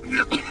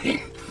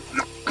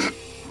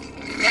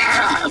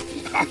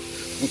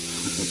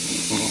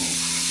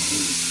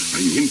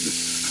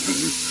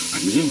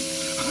 I'm in.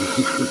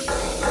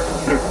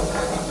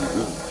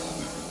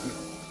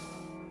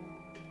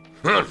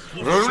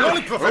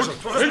 Surely, Professor.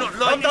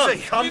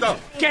 Calm down.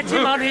 Get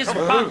him on his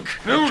bunk.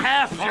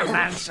 Careful,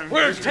 Manson.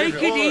 Take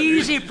it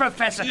easy,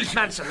 Professor.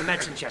 Manson, the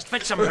medicine chest.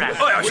 Fetch some brandy.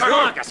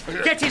 Marcus,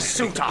 get his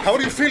suit off. How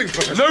are you feeling,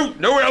 Professor?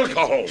 No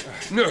alcohol.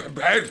 No,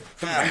 bad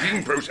for the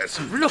breathing process.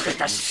 Look at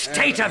the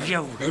state of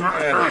you.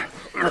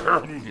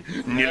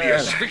 Nearly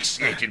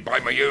asphyxiated by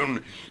my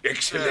own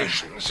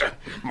exhalations.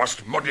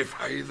 Must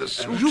modify the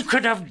suit. You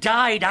could have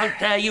died out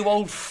there, you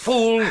old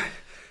fool.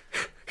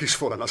 He's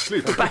fallen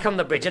asleep. Back on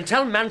the bridge and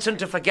tell Manson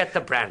to forget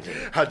the brandy.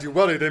 Had you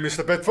worried,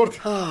 Mr. Bedford?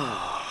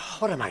 Oh,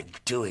 what am I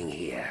doing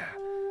here?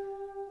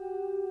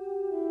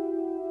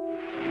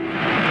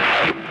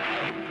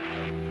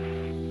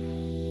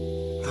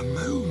 The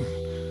moon.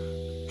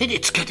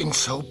 It's getting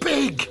so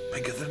big.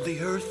 Bigger than the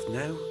Earth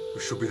now.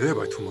 We should be there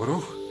by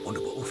tomorrow. Wonder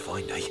what we'll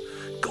find, eh?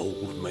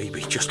 Gold,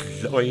 maybe, just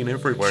lying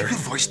everywhere. Keep your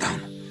voice down.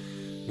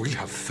 We'll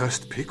have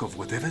first pick of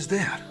whatever's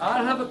there.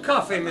 I'll have a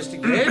coffee,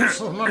 Mr. Gibbs.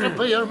 Not a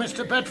beer,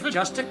 Mr. Bedford.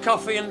 Just a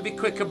coffee and be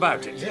quick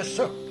about it. Yes,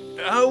 sir.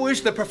 How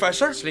is the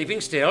Professor? Sleeping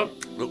still.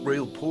 Look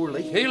real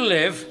poorly. He'll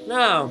live.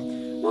 Now,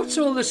 what's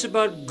all this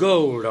about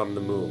gold on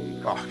the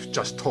moon? Oh,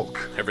 just talk.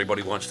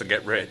 Everybody wants to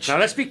get rich. Now,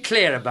 let's be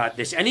clear about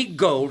this. Any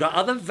gold or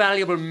other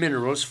valuable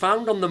minerals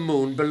found on the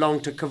moon belong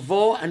to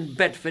Cavor and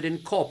Bedford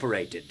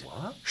Incorporated.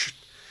 What? Shh.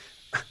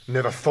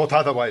 Never thought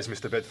otherwise,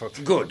 Mr.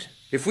 Bedford. Good.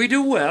 If we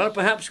do well,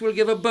 perhaps we'll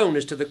give a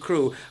bonus to the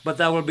crew, but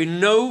there will be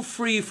no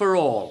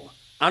free-for-all.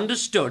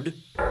 Understood?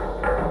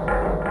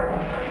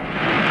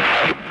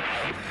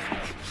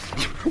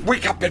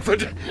 Wake up,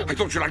 Bedford. I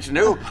thought you'd like to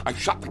know. I've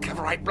shut the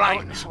Cavorite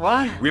blinds.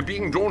 What? We're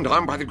being drawn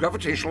down by the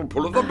gravitational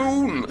pull of the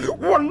moon.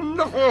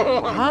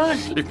 Wonderful! What?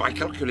 If my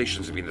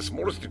calculations have been the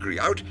smallest degree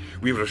out,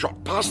 we would have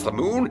shot past the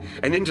moon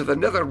and into the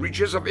nether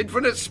reaches of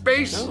infinite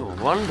space. Oh,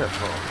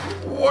 wonderful.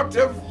 What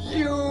a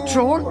view!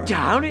 Drawn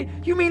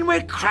down? You mean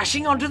we're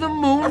crashing onto the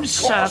moon's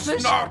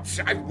surface? Of course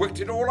not. I've worked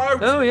it all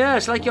out. Oh,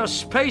 yes, like your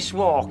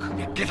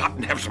spacewalk. Get up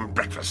and have some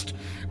breakfast.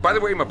 By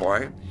the way, my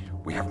boy,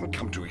 we haven't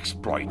come to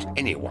exploit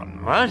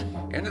anyone. What?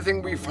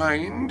 Anything we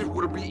find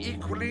will be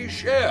equally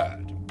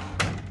shared.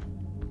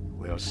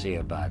 We'll see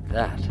about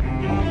that.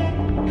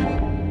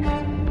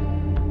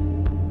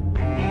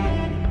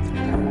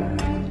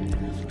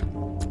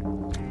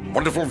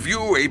 Wonderful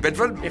view, eh,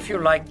 Bedford? If you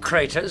like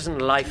craters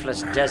and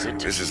lifeless desert.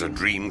 This is a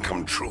dream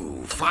come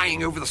true,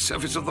 flying over the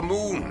surface of the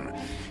moon.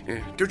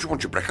 Don't you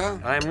want your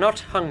brekker? I'm not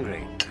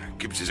hungry.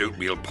 Gibbs's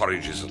oatmeal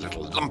porridge is a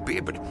little lumpy,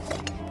 but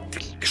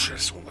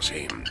delicious all the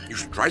same. You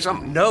should try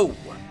some. No.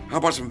 How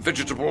about some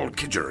vegetable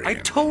kidgery? I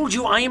told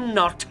you I am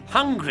not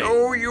hungry.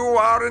 Oh, you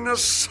are in a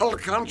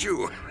sulk, aren't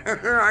you?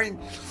 I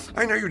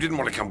know you didn't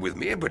want to come with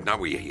me, but now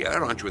we're here,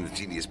 aren't you in the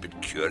teeniest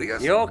bit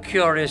curious? You're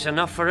curious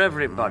enough for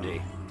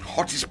everybody.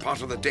 Hottest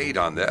part of the day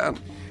down there,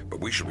 but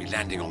we shall be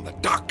landing on the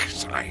dark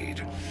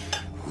side.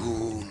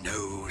 Who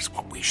knows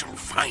what we shall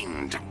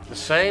find? The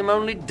same,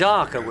 only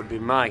darker would be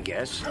my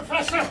guess.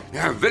 Professor!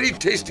 Yeah, very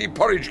tasty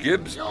porridge,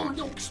 Gibbs. Young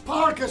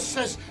Sparkus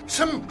says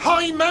some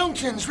high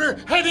mountains. We're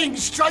heading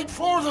straight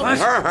for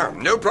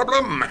them. No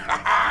problem.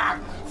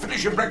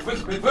 Finish your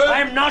breakfast, Bedford.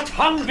 I'm not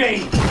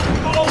hungry.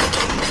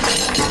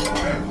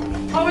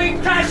 Are we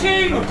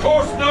crashing? Of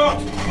course not.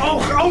 Oh,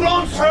 hold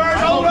on, sir,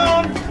 hold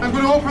on. I'm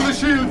going to open the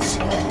shields.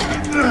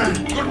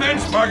 Good men,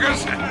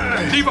 Sparkus.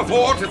 Leave a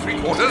 4 to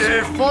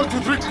 3/4. 4 to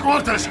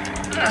 3/4.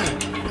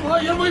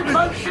 Why are we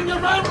bouncing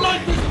around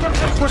like this,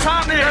 Professor? What's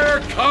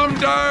happening? Calm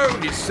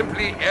down. It's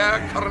simply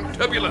air current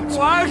turbulence.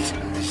 What?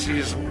 This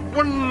is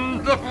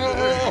wonderful.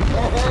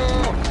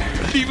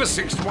 Leave a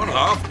 6 to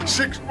 1/2.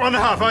 6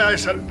 1/2, aye,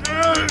 sir.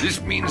 This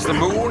means the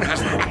moon has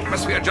the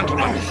atmosphere,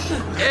 gentlemen.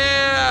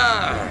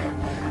 Air.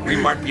 We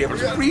might be able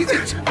to breathe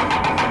it.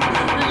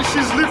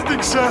 She's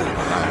lifting, sir.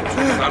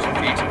 20,000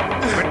 feet.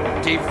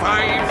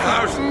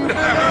 25,000.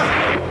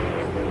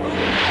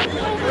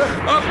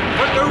 Up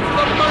and over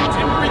the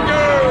mountain we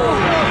go.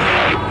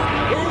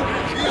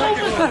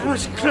 That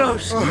was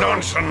close.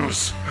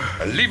 Nonsense.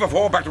 Leave a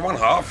 4 back to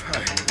 1/2.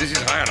 This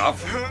is high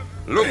enough.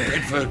 Look,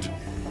 Bedford.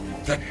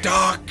 The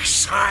dark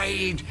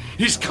side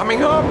is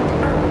coming up.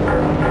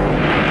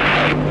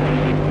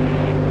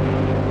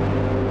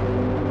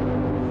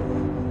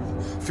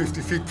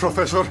 "50 feet,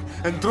 Professor,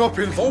 and drop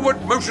in.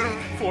 Forward motion.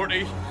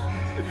 40,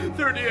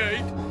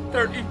 38,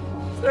 36.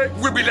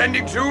 We'll be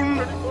landing soon.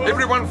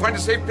 Everyone find a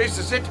safe place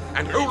to sit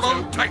and hold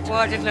on tight.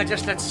 Why didn't I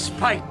just let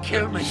Spike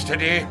kill me?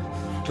 Steady.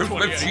 Close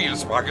both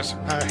shields, Sparkus.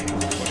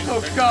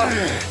 Oh, God.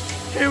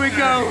 Here we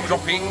go.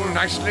 Dropping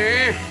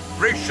nicely.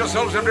 Brace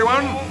yourselves,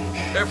 everyone.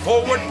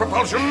 Forward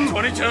propulsion.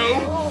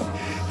 22,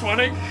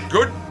 20.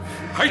 Good.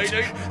 Height.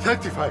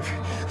 35,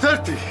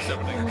 30,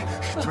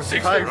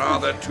 25,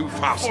 Rather too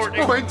fast.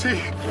 20,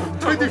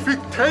 20 feet,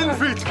 10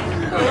 feet.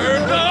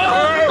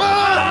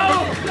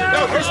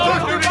 No, he's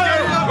stuck. Do it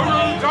again.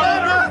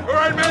 All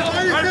right, men.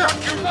 I've got you.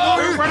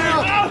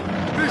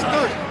 He's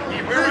not.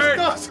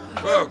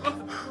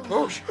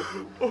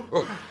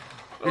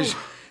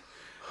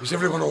 Is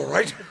everyone all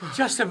right?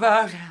 Just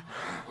about.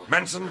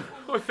 Manson,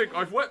 I think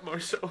I've wet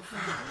myself.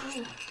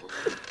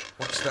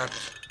 what's that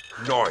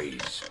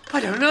noise? I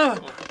don't know.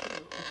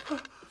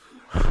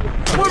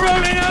 We're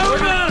rolling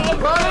over!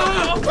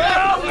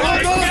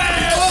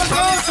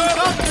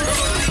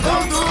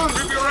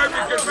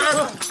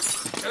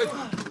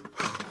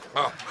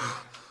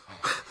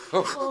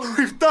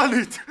 We've done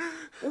it!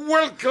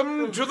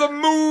 Welcome to the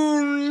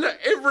moon,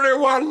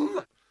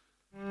 everyone!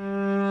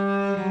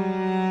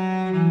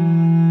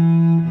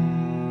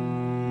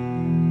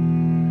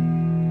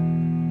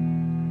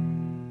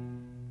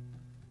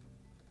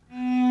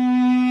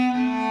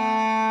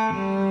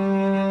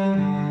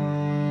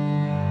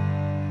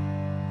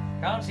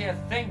 Can't see a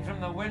thing from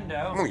the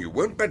window. Oh, you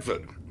won't,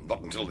 Bedford.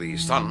 Not until the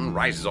sun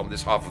rises on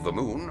this half of the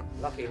moon.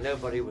 Lucky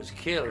nobody was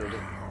killed.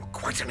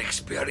 Quite an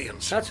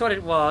experience. That's what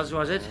it was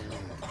it?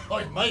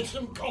 I've made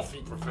some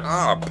coffee, Professor.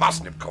 Ah,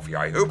 parsnip coffee,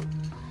 I hope.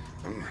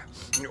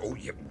 Oh,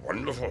 yeah,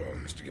 wonderful,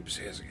 Mr. Gibbs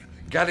says.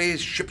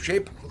 Gary's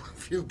shipshape? A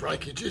few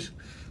breakages.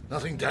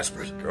 Nothing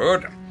desperate.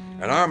 Good.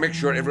 And I'll make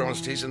sure everyone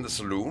stays in the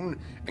saloon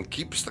and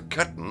keeps the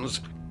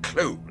curtains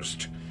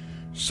closed.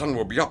 Sun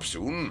will be up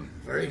soon.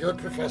 Very good,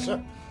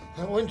 Professor.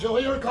 Now enjoy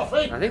your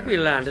coffee. I think we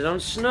landed on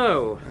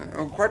snow.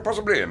 Quite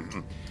possibly.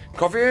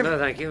 Coffee? No,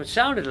 thank you. It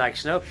sounded like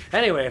snow.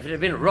 Anyway, if it had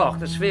been rock,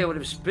 the sphere would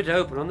have split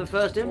open on the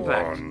first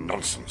impact. Oh,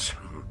 nonsense.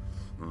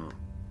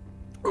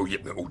 Oh, yeah,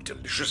 oh,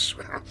 delicious.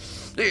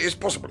 It's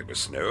possible it was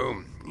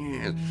snow.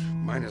 Yes,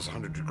 minus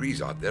 100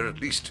 degrees out there, at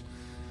least.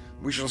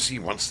 We shall see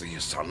once the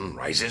sun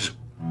rises.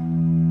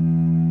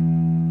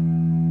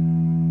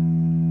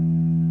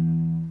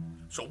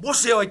 So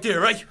what's the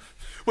idea, eh?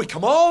 We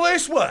come all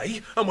this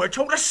way, and we're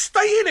told to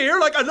stay in here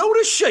like a load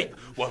of sheep.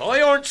 Well,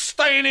 I aren't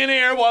staying in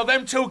here while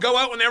them two go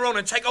out on their own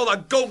and take all the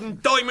golden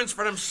diamonds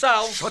for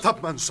themselves. Shut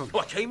up, Manson.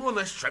 I came on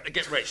this trip to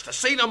get rich, to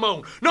see the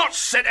moon, not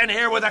sitting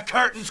here with the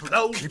curtains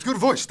closed. Keep your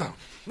voice down.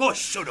 Why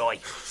should I?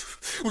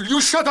 Will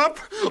you shut up,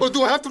 or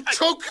do I have to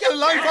choke the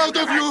life out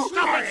of you?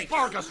 Stop it,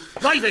 Spargus!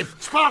 Leave him,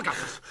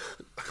 Spargus!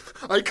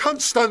 I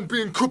can't stand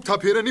being cooped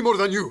up here any more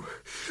than you.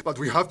 But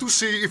we have to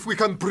see if we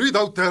can breathe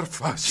out there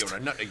fast. You're a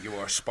nutter, you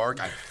are, Spark.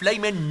 A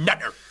flaming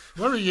nutter.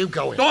 Where are you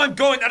going? I'm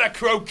going to the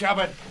crow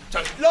cabin to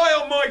lie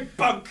on my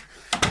bunk.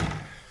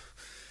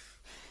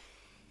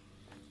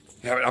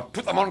 Yeah, but I'll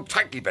put them on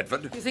tightly,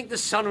 Bedford. Do you think the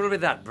sun will be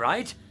that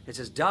bright? It's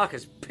as dark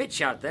as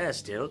pitch out there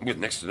still. With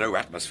next to no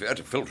atmosphere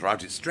to filter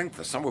out its strength,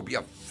 the sun will be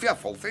a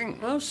fearful thing.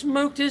 How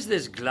smoked is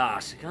this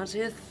glass? I can't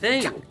see a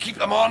thing. Keep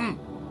them on.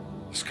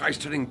 The sky's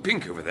turning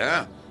pink over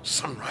there.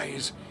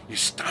 Sunrise is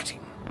starting.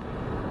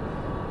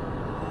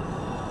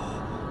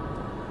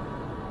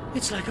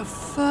 It's like a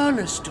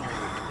furnace, Dog.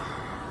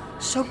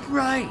 So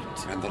bright.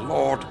 And the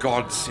Lord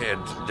God said,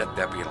 let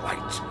there be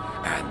light.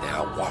 And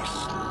there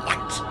was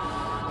light.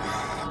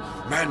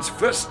 Man's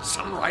first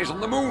sunrise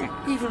on the moon.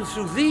 Even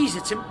through these,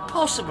 it's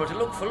impossible to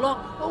look for long.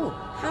 Oh,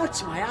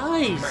 hurts my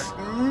eyes.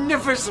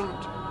 Magnificent.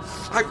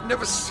 I've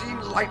never seen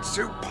light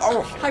so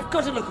powerful. I've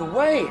got to look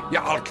away.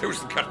 Yeah, I'll close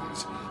the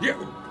curtains. Yeah,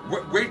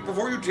 wait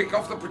before you take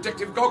off the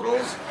protective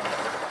goggles.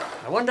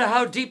 I wonder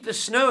how deep the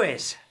snow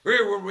is.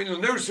 We'll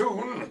know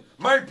soon.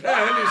 My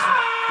plan is...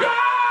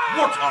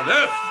 What on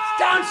earth?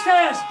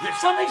 Downstairs!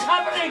 Something's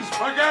happening!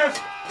 I guess.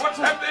 What's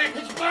happening?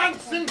 It's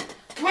Manson!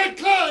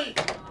 Quickly!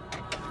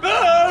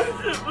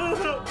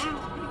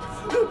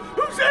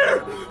 Who's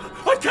there?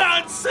 I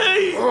can't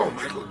see! Oh,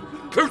 Michael.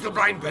 Close the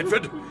blind,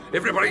 Bedford.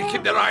 Everybody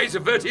keep their eyes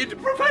averted.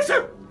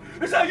 Professor!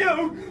 Is that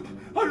you?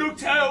 I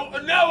looked out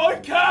and now I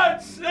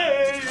can't see!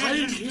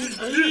 Take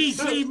it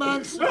easy,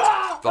 Manson.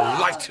 The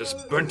light has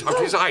burnt out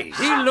his eyes.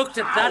 He looked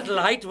at that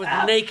light with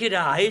naked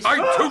eyes.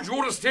 I told you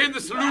all to stay in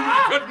the saloon with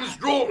the curtains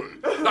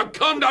drawn. Now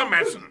calm down,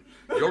 Manson.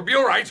 You'll be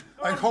all right.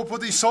 I hope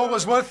what he saw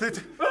was worth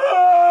it.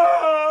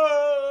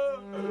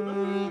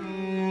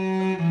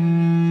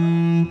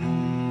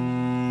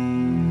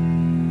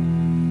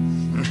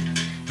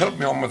 Help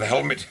me on with the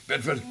helmet,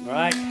 Bedford.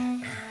 Right.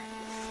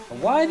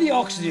 Why the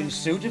oxygen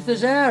suit if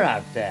there's air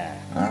out there?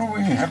 Well,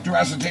 we have to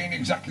ascertain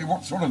exactly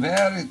what sort of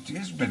air it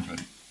is,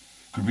 Bedford.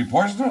 Could be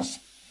poisonous.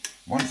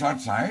 Once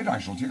outside, I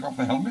shall take off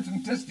the helmet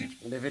and test it.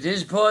 And if it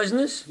is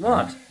poisonous,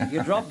 what?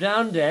 You drop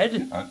down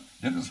dead?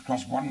 Let us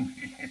cross one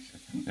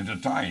at a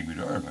time, you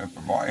know,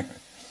 boy.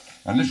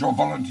 Unless you're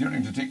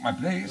volunteering to take my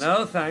place.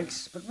 No,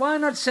 thanks. But why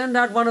not send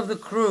out one of the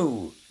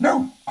crew?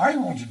 No, I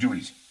want to do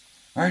it.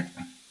 Right.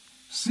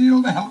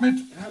 Seal the helmet.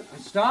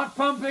 Start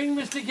pumping,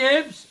 Mr.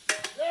 Gibbs.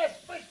 Yes,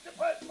 Mr.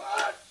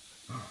 Bedford.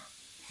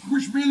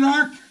 Wish me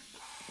luck.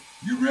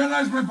 You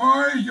realize, my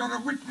boy, you're a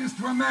witness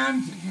to a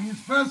man taking his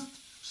first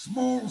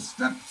small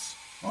steps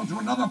onto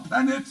another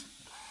planet.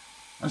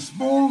 A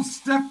small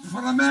step for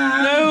a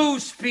man. No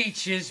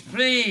speeches,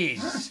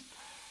 please.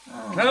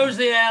 Close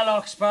the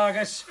airlock,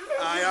 Spargus.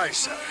 Aye, aye,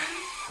 sir.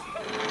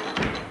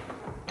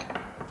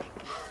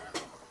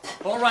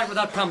 All right with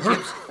that pump,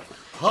 Gibbs.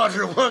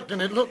 Harder work than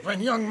it looked when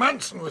young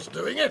Manson was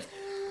doing it.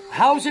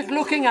 How's it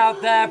looking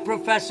out there,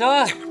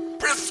 Professor?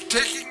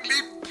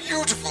 Breathtakingly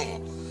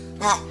beautiful.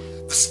 Oh,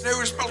 the snow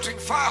is melting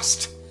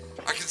fast.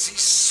 I can see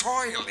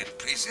soil in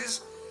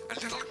places,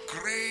 and little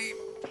grey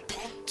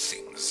pod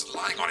things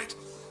lying on it.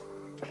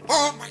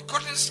 Oh, my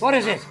goodness. What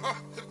is it?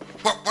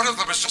 Well, one of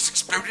them has just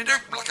exploded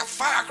open like a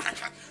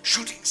firecracker,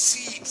 shooting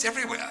seeds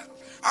everywhere.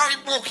 I'm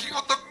walking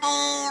on the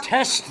moon!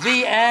 Test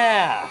the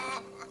air!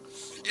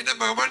 In a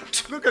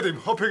moment. Look at him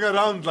hopping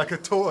around like a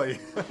toy.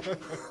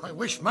 I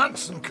wish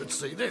Manson could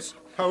see this.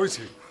 How is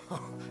he?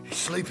 Oh, he's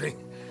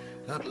sleeping.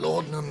 That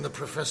laudanum the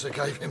professor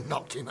gave him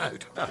knocked him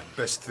out.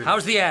 Best thing.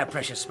 How's the air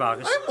pressure,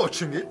 Spargus? I'm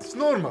watching it. It's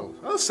normal.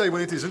 I'll say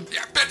when it isn't.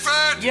 Yeah,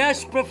 Bedford!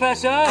 Yes,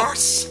 Professor? Oh,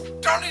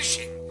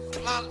 astonishing!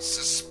 Plants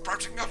are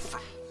sprouting up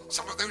from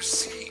some of those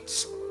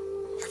seeds.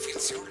 I feel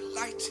so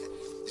light.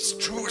 It's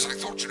true as I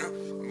thought,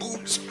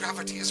 Moon's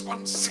gravity is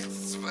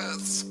 1/6 of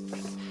Earth's.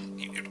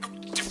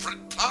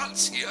 Different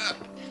plants here.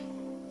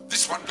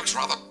 This one looks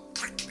rather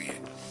prickly.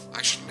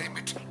 I shall name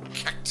it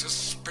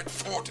Cactus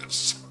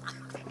Bedfordus.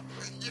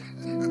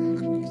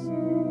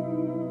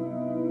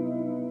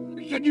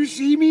 Can you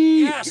see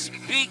me? Yes,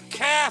 be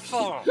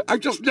careful. I've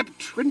just leapt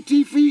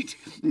 20 feet.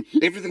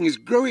 Everything is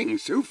growing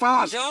so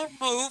fast. Don't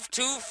move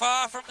too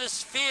far from the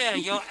sphere.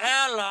 Your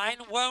airline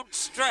won't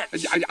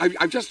stretch.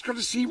 I've just got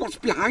to see what's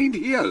behind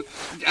here.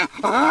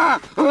 I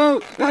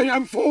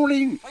am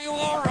falling. Are you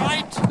all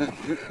right?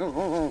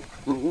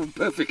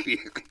 Perfectly.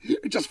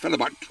 It just fell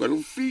about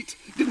 12 feet.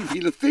 Didn't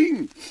feel a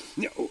thing.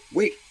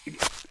 Wait.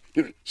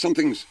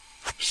 Something's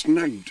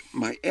snagged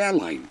my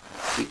airline.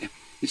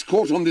 It's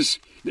caught on this...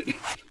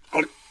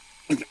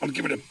 I'll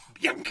give it a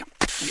yank. A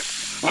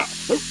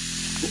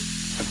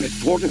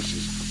Bedfordus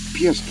has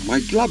pierced my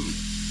glove.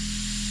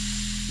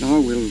 Now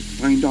we'll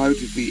find out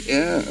if the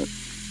air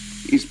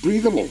is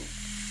breathable.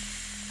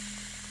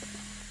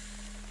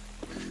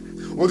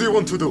 What do you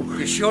want to do?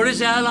 You sure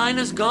his airline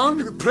is gone?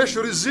 The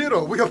pressure is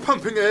 0. We are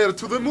pumping air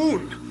to the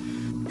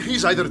moon.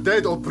 He's either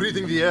dead or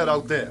breathing the air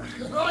out there.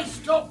 Can I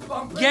stop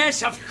pumping?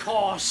 Yes, of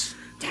course.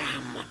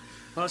 Damn.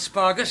 Well,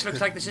 Spargus, looks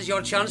like this is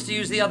your chance to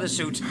use the other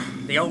suit.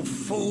 The old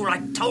fool,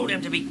 I told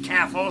him to be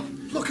careful.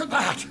 Look at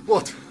that.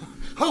 What?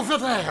 Over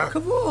there.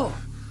 Come on.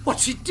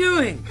 What's he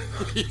doing?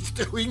 He's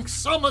doing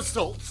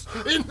somersaults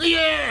in the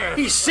air.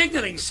 He's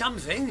signalling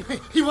something.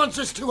 He wants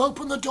us to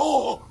open the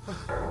door.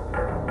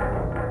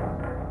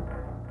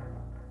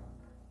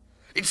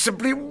 It's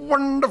simply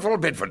wonderful,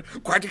 Bedford.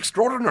 Quite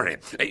extraordinary.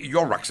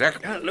 Your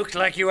rucksack. It looked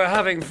like you were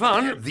having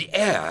fun. The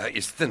air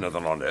is thinner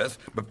than on Earth,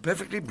 but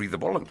perfectly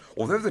breathable, and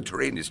although the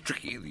terrain is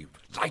tricky, the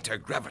lighter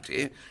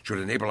gravity should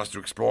enable us to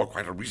explore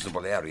quite a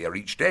reasonable area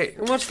each day.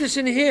 What's this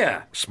in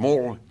here?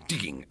 Small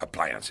digging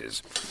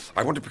appliances.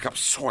 I want to pick up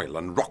soil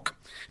and rock.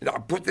 Now,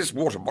 put this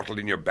water bottle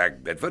in your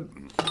bag, Bedford.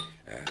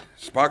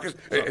 Sparkus,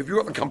 have you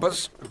got the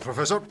compass?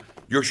 Professor?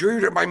 You're sure you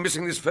don't mind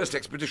missing this first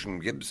expedition,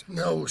 Gibbs?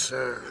 No,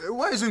 sir.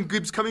 Why isn't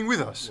Gibbs coming with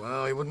us?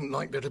 Well, I wouldn't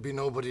like there to be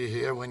nobody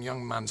here when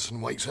young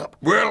Manson wakes up.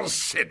 Well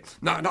said.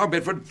 Now,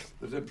 Bedford,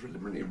 there's a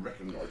preliminary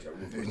reconnoitre.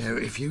 Now,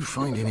 if you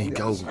find any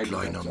gold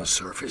lying on the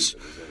surface,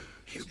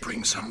 you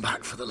bring some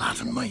back for the lad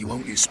and me,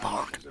 won't you,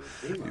 Spark?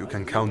 You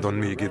can count on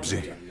me,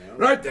 Gibbsy.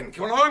 Right then,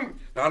 come along.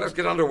 Now let's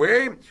get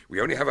underway.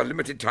 We only have a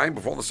limited time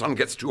before the sun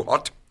gets too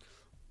hot.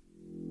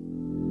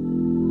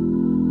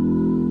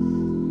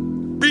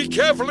 Be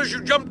careful as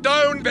you jump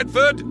down,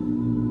 Bedford.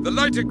 The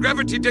lighter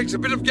gravity takes a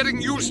bit of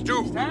getting used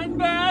to. Stand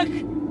back.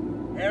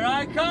 Here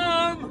I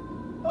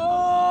come.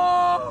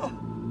 Oh,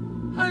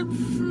 I'm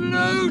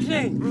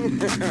floating.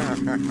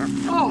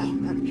 Oh,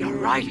 you're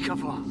right,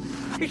 Caval.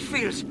 It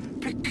feels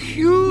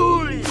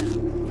peculiar.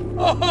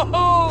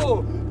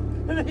 Oh,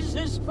 this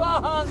is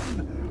fun.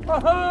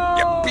 Oh.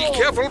 Yeah, be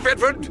careful,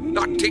 Bedford.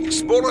 Not take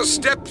smaller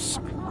steps.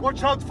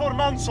 Watch out for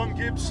Manson,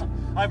 Gibbs.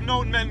 I've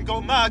known men go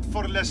mad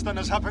for less than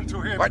has happened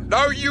to him. But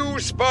now you,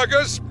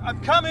 Spargus.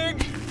 I'm coming.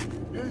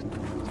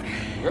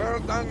 Well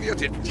done, you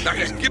did. Now,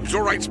 is Gibbs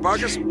all right,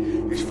 Spargus?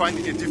 He's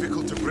finding it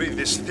difficult to breathe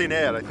this thin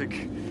air, I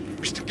think.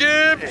 Mr.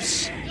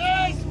 Gibbs!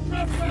 Yes,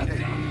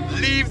 Professor!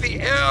 Leave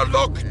the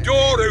airlock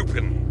door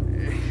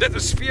open. Let the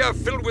sphere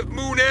fill with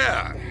moon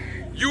air.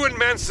 You and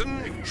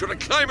Manson should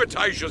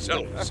acclimatise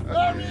yourselves.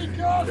 Very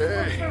good,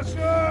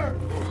 Professor!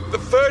 The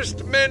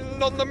first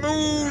men on the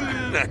moon!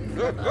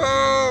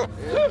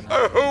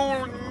 A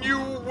whole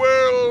new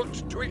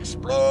world to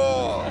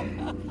explore!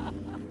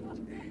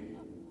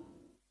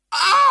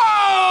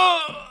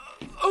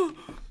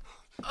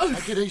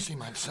 Take it easy,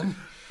 Manson.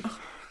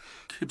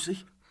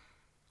 Gibbsy,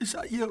 is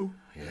that you?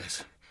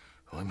 Yes,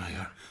 I'm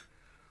here.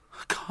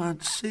 I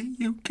can't see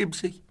you,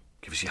 Gibbsy.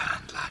 Give us your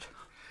hand, lad.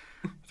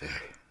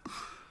 There.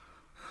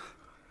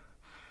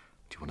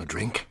 Do you want a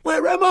drink?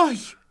 Where am I?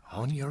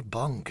 On your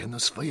bunk in the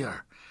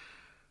sphere.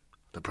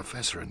 The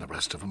professor and the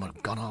rest of them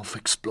have gone off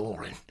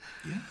exploring.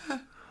 Yeah?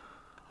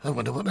 I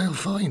wonder what they'll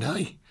find,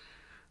 eh?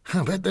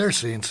 I bet they're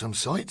seeing some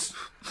sights.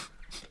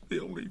 The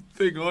only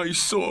thing I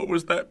saw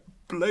was that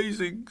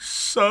blazing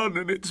sun,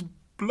 and it's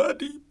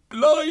bloody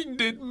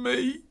blinded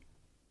me.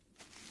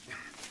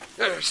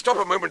 Stop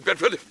a moment,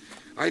 Bedford.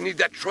 I need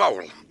that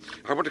trowel.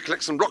 I want to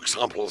collect some rock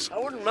samples. I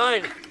wouldn't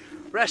mind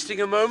resting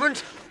a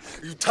moment.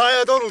 You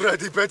tired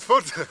already,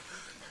 Bedford?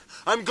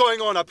 I'm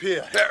going on up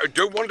here.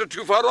 Don't wander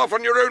too far off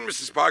on your own,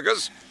 Mr.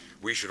 Spargus.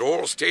 We should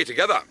all stay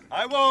together.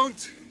 I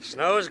won't.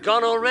 Snow's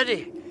gone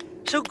already.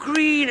 So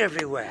green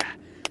everywhere.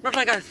 Not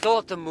like I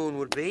thought the moon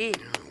would be.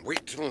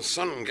 Wait till the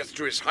sun gets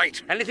to its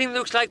height. Anything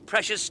looks like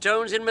precious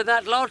stones in with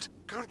that lot?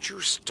 Can't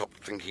you stop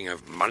thinking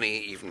of money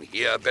even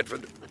here,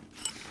 Bedford?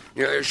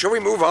 Shall we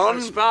move on?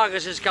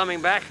 Spargus is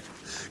coming back.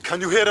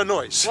 Can you hear a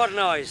noise? What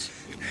noise?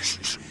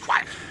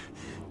 Quiet.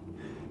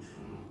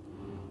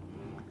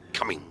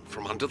 Coming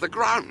from under the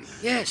ground.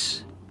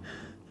 Yes.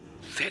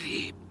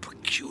 Very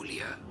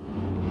peculiar.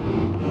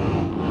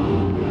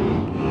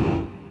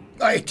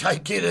 Hey,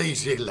 take it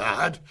easy,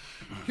 lad.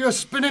 You're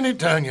spinning it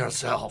down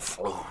yourself.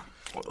 Oh,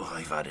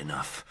 I've had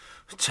enough.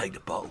 Take the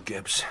bottle,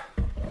 Gibbs.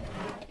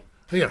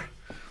 Here,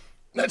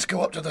 let's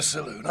go up to the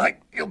saloon, eh?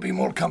 You'll be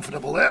more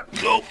comfortable there.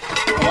 Oh.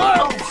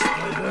 Whoa,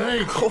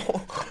 steady.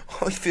 Oh,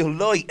 I feel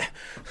light.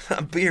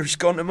 That beer's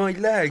gone to my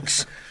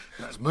legs.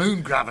 That's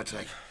moon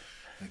gravity.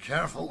 Be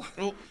careful.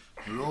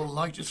 We're all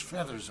light as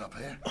feathers up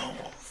here. Oh,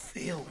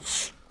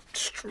 feels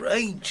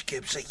strange,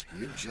 Gibbsy.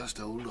 You just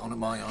hold on to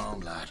my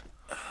arm, lad.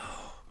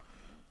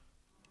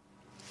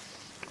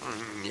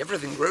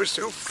 Everything grows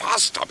so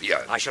fast up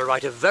here. I shall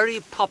write a very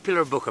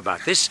popular book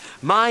about this.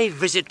 My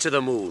visit to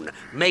the moon.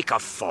 Make a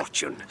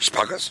fortune.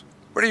 Spargus,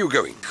 where are you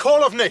going?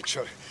 Call of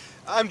nature.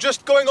 I'm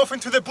just going off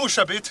into the bush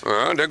a bit.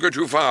 Don't go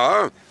too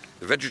far.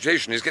 The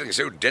vegetation is getting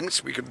so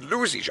dense we could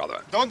lose each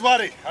other. Don't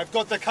worry, I've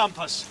got the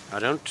compass. I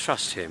don't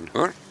trust him.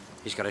 What?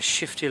 He's got a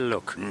shifty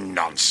look.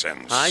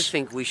 Nonsense. I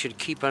think we should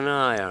keep an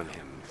eye on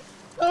him.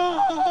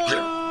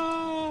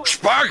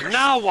 Spargus!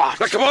 Now what?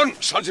 Now, come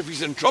on, sounds if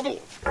he's in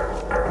trouble.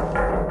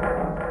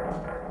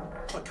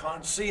 I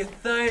can't see a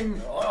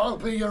thing. I'll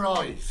be your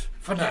eyes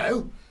for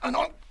now, and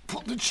I'll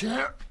put the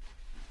chair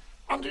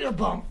under your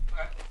bum.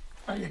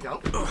 There you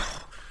go.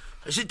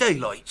 Is it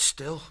daylight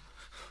still?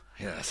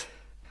 Yes.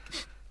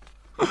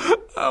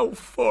 How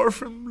far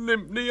from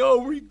Limpney are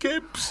we,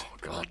 Gibbs? Oh,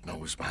 God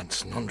knows, man.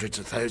 It's hundreds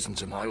of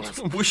thousands of miles.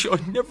 I wish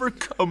I'd never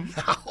come.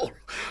 Oh,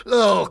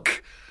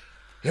 look.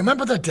 You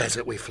remember the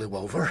desert we flew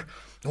over?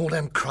 All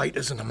them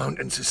craters and the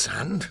mountains of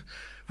sand?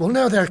 Well,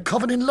 now they're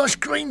covered in lush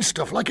green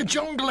stuff, like a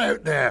jungle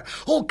out there.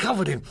 All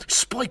covered in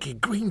spiky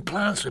green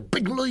plants with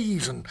big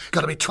leaves and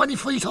got to be 20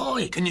 feet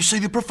high. Can you see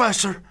the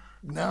professor?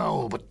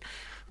 No, but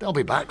they'll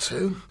be back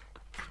soon.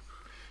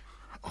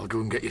 I'll go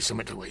and get you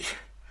something to eat.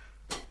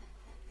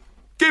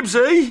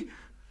 Gibbsy?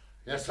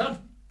 Yes, son?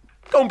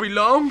 Don't be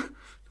long.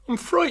 I'm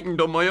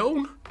frightened on my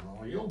own.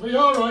 Oh, you'll be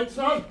all right,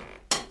 son.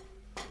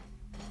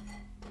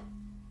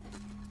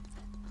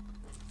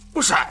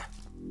 What's that?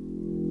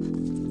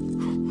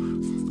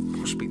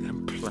 Must be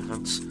them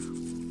plants.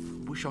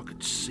 Wish I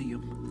could see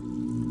them.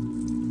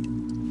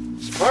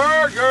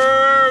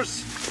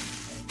 Spargus!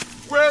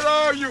 Where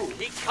are you?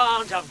 He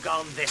can't have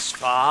gone this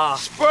far.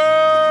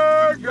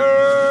 Spargus!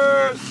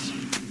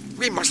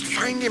 We must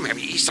find him. I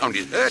mean, he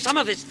sounded hurt. Some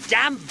of this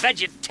damn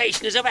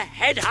vegetation is over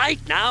head height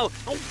now.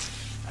 Oh,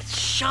 that's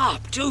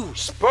sharp, too.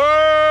 Spargus!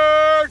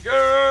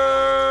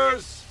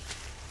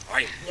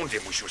 I warned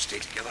him we should stay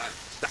together.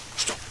 Now,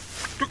 stop.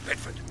 Look,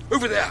 Bedford.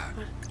 Over there.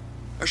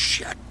 A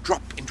sheer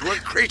drop into a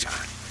crater.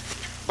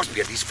 Must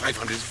be at least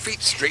 500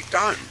 feet straight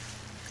down.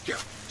 Here.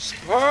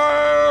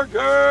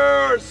 Spargus!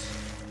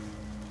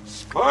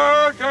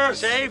 Spargus!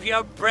 Save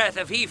your breath.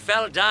 If he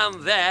fell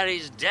down there,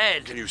 he's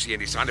dead. Can you see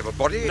any sign of a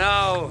body?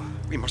 No.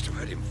 We must have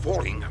heard him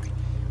falling. I mean,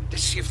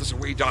 let's see if there's a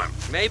way down.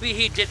 Maybe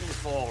he didn't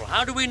fall.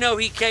 How do we know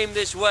he came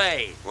this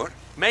way? What?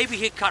 Maybe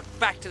he cut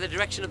back to the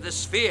direction of the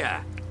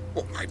sphere.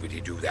 Well, why would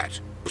he do that?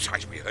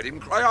 Besides, we heard him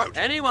cry out.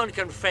 Anyone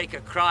can fake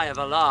a cry of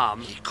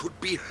alarm. He could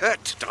be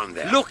hurt down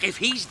there. Look, if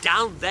he's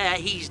down there,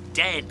 he's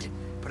dead.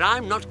 But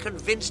I'm not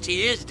convinced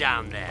he is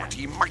down there. But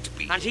he might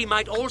be. And he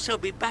might also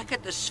be back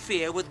at the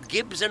sphere with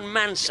Gibbs and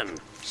Manson.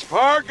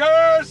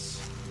 Spargus!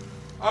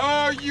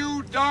 Are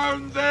you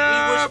down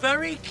there? He was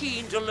very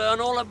keen to learn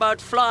all about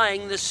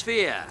flying the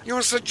sphere.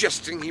 You're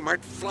suggesting he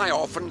might fly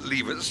off and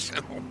leave us?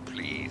 Oh,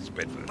 please,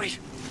 Bedford. Wait.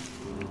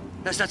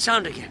 There's that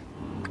sound again.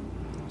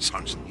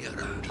 Sounds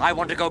nearer. I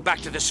want to go back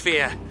to the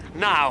sphere.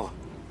 Now.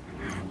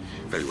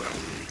 Very well.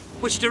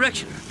 Which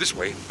direction? This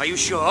way. Are you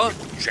sure?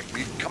 Check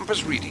the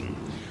compass reading.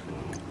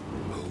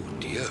 Oh,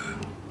 dear.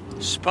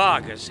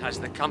 Spargus has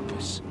the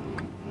compass.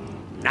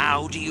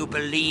 Now do you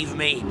believe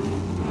me?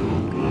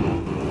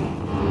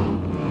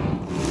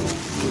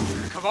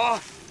 Come on.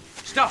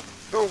 Stop.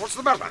 Oh, what's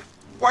the matter?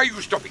 Why are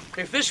you stopping?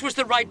 If this was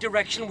the right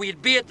direction,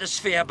 we'd be at the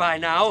sphere by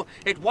now.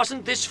 It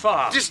wasn't this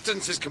far.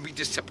 Distances can be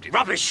deceptive.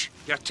 Rubbish!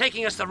 You're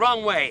taking us the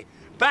wrong way.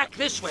 Back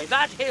this way,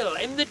 that hill,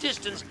 in the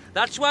distance.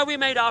 That's where we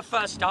made our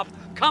first stop.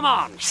 Come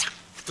on.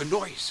 The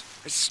noise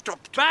has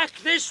stopped. Back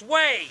this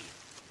way.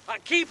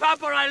 Keep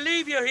up or I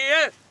leave you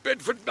here.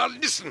 Bedford, now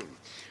listen.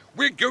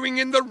 We're going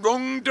in the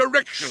wrong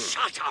direction.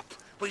 Shut up.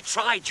 We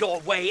tried your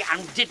way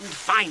and didn't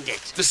find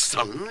it. The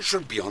sun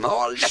should be on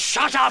our left.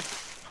 Shut up!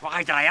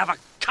 Why did I ever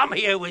come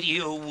here with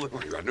you?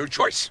 Well, you had no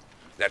choice.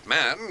 That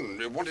man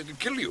wanted to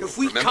kill you. If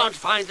we remember? can't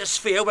find the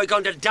sphere, we're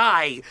going to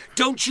die.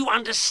 Don't you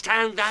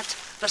understand that?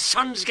 The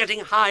sun's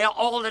getting higher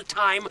all the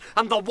time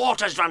and the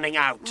water's running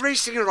out.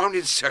 Racing around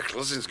in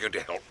circles isn't going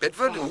to help,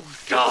 Bedford. Oh,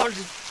 God!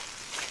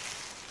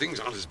 Things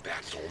aren't as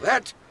bad as all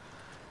that.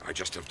 I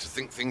just have to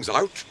think things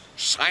out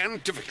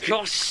scientifically.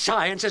 Your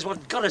science is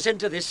what got us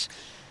into this.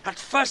 That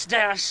first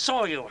day I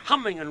saw you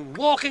humming and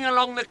walking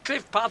along the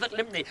cliff path at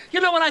Limney, you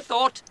know what I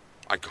thought?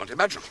 I can't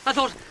imagine. I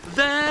thought,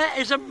 there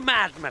is a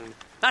madman.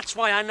 That's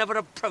why I never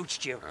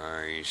approached you.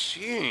 I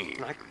see.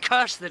 I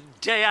cursed the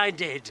day I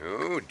did.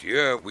 Oh,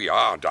 dear, we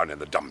are down in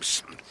the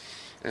dumps.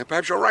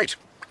 Perhaps you're right.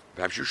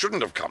 Perhaps you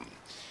shouldn't have come.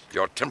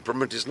 Your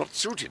temperament is not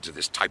suited to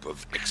this type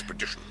of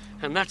expedition.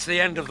 And that's the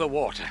end of the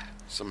water.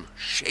 Some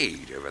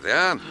shade over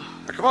there.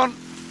 Now, come on.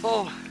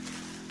 Oh,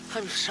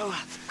 I'm so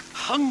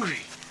hungry.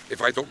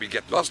 If I thought we'd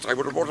get lost, I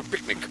would have brought a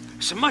picnic.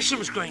 Some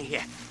mushrooms growing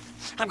here.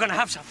 I'm going to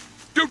have some.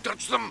 Don't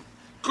touch them.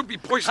 Could be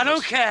poisonous. I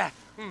don't care.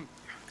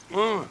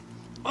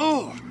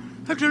 Oh,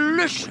 they're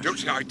delicious. Don't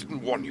say I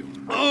didn't warn you.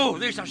 Oh,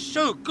 these are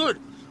so good.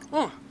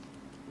 Oh,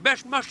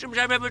 best mushrooms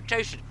I've ever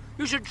tasted.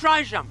 You should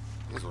try some.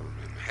 I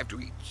have to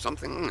eat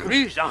something.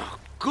 These are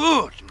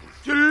good.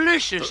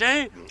 Delicious,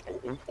 eh?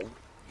 Oh,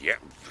 yeah,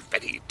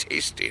 very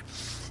tasty.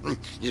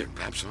 Yeah,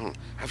 perhaps I'll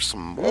have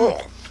some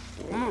more.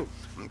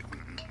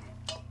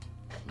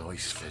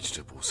 Nice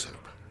vegetable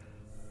soup.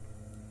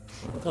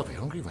 They'll be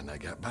hungry when they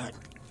get back.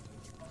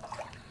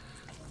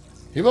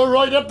 You all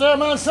right up there,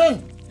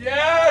 Manson?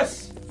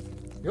 Yes!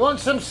 You want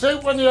some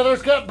soup when the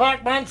others get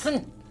back,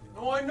 Manson?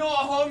 No, I'm not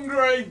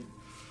hungry.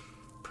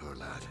 Poor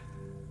lad.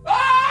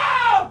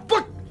 Ah!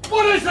 But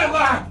what is it,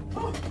 lad?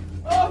 No,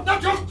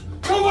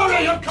 don't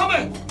worry, I'm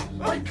coming.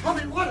 I'm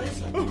coming. What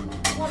is it?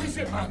 What is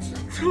it,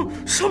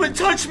 Manson? Something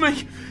touched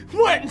me.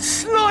 Wet and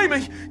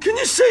slimy. Can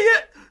you see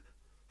it?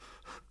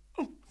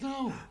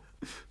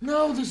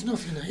 No, there's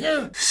nothing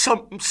here.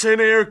 Something's in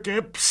here,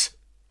 Gibbs.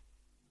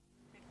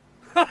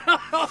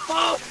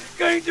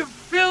 Going to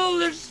fill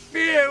the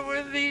sphere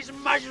with these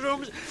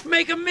mushrooms.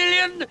 Make 1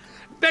 million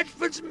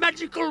Bedford's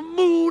magical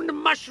moon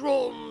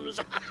mushrooms.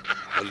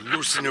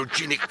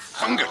 Hallucinogenic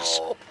fungus.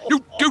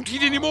 You don't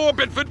eat any more,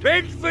 Bedford.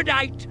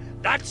 Bedfordite.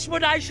 That's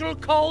what I shall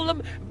call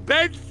them.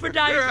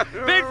 Bedfordite.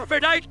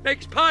 Bedfordite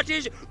makes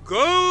parties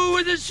go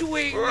with the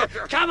swing.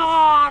 Come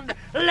on,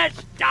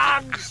 let's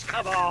dance.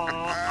 Come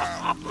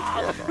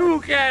on.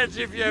 Who cares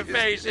if your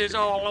face is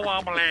all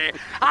wobbly?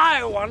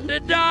 I want to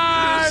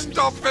dance.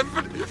 Stop,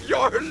 Bedford.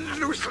 You're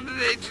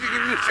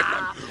hallucinating.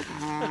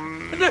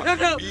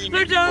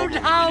 No, don't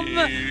hum.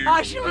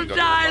 I shall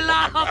die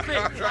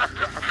laughing.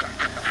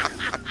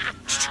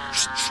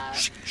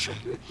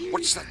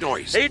 What's that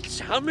noise? It's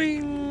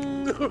humming.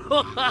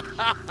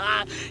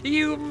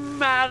 You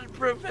mad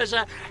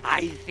professor.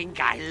 I think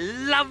I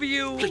love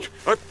you.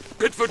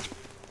 Bedford,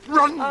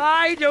 run.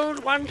 I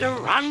don't want to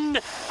run.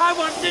 I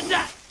want to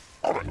die.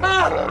 Run!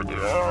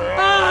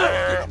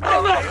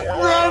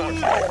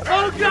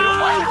 Oh,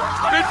 God!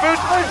 Bedford!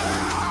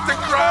 The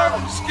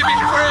ground's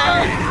giving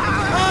way!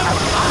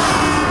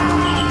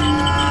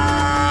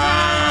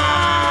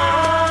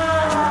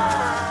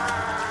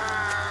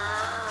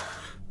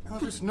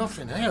 There's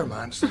nothing here,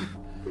 Manson.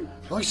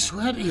 I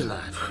swear to you,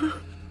 lad.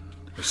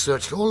 I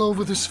searched all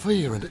over the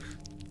sphere and...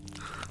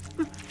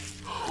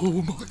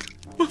 Oh, my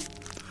God.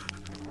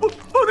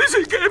 What is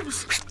it,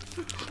 Gibbs?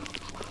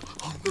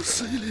 On the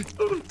ceiling.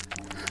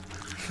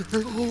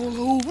 They're all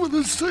over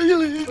the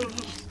ceiling.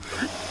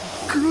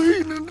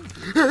 Green and...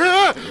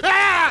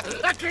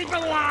 Keep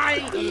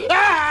alive! Hey,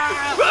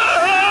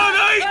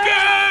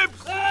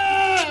 Gibbs!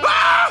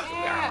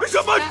 It's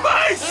on my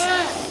face!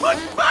 My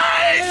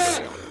face!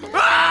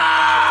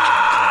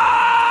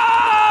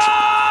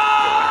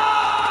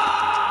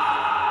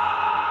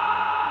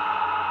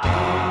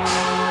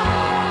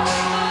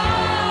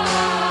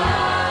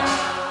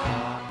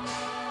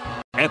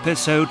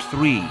 Episode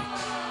 3,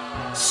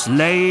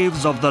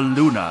 Slaves of the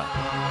Luna.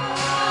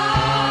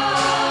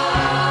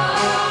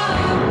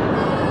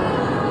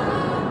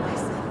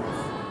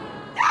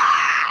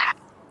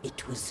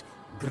 It was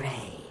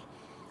grey,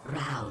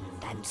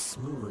 round and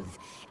smooth,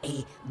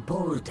 a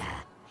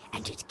boulder,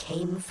 and it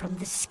came from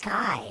the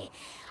sky.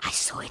 I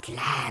saw it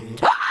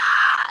land,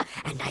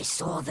 and I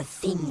saw the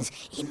things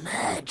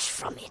emerge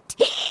from it.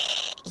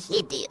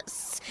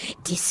 Hideous,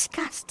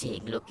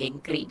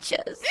 disgusting-looking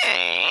creatures.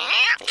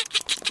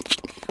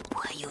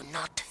 Were you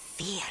not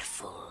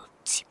fearful,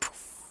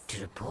 Zipoof?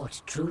 To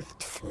report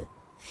truth,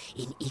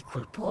 in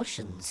equal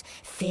portions,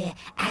 fear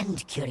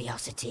and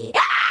curiosity.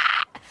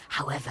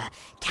 However,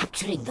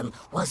 capturing them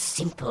was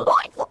simple.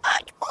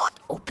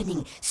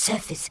 Opening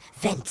surface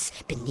vents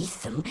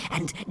beneath them,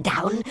 and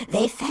down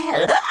they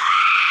fell.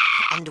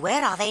 And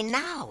where are they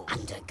now?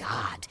 Under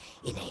guard,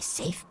 in a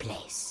safe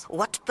place.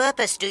 What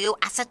purpose do you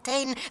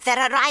ascertain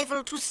their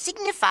arrival to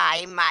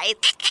signify, my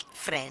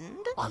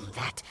friend? On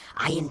that,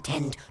 I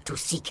intend to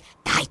seek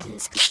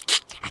guidance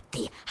at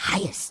the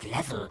highest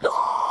level.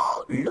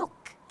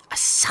 Look. A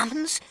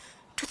summons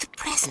to the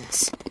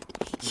presence.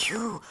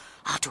 You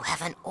are to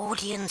have an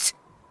audience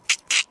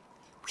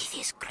with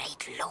his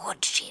great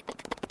lordship.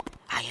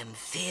 I am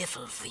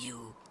fearful for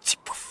you,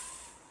 Zipoof.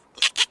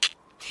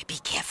 Be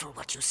careful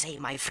what you say,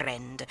 my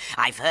friend.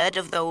 I've heard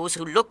of those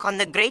who look on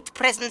the great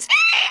presence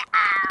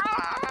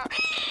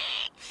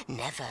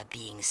never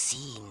being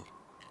seen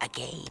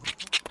again.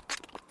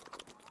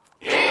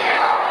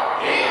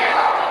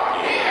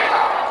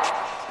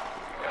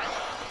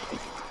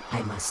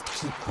 I must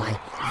keep my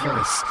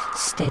voice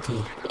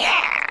steady.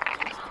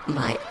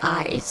 My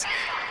eyes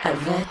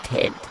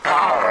averted.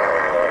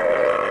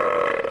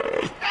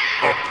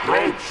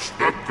 Approach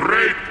the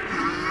great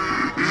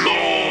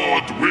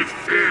Lord with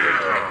fear.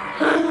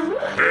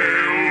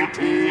 Hail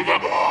to the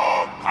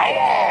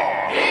power.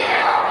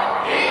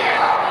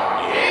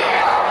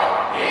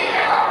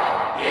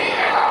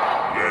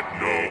 Let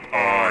no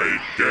eye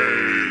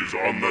gaze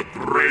on the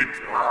great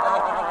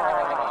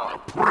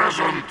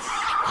presence. I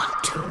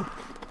want to,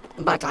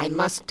 but I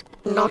must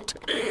not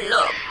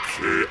look.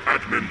 The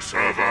admin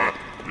server,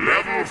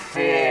 level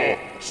 4,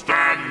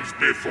 stands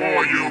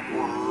before you.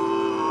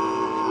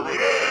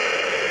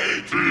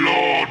 Great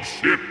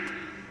Lordship,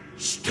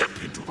 step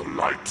into the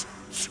light.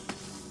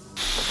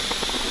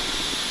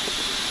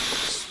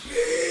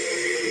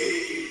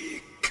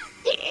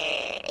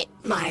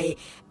 My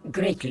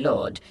great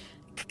lord,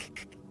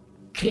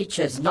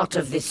 creatures not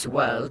of this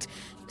world,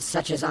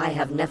 such as I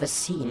have never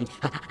seen,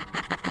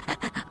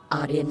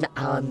 are in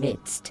our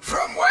midst.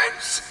 From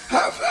whence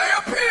have they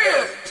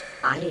appeared?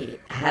 I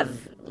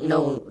have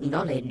no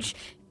knowledge,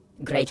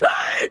 great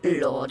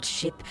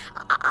lordship.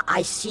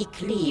 I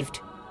seek leave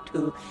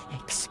to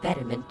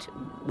experiment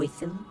with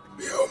them.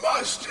 You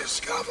must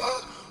discover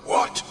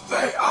what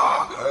they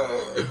are,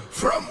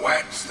 from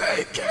whence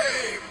they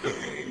came,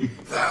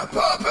 their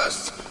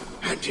purpose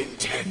and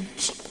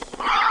intent.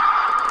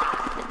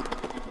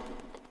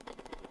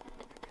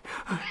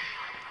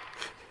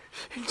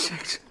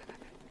 Insects.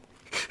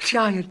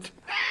 Giant,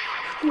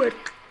 wet,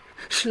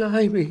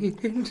 slimy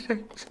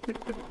insects.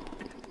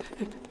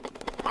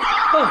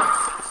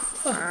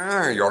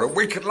 You're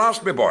awake at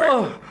last, my boy.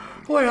 Oh,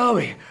 where are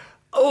we?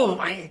 Oh,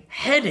 my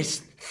head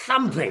is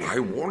thumping. I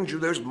warned you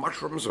those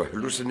mushrooms are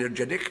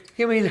hallucinogenic.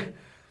 You mean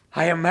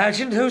I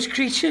imagined those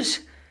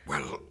creatures?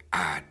 Well,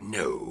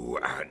 no,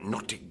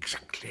 not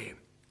exactly.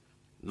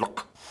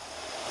 Look.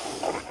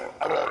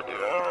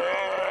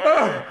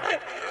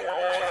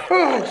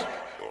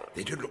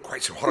 They don't look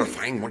quite so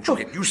horrifying once you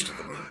get used to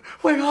them.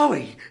 Where are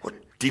we? Well,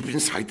 deep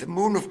inside the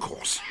moon, of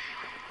course.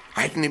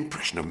 I had an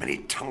impression of many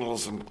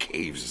tunnels and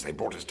caves as they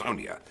brought us down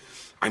here.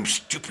 I'm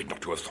stupid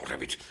not to have thought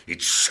of it.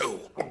 It's so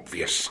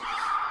obvious.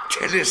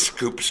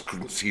 Telescopes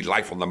couldn't see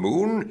life on the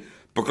moon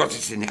because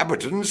its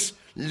inhabitants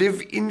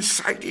live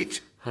inside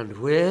it. And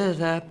we're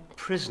their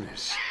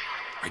prisoners.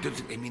 I don't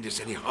think they mean us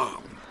any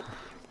harm.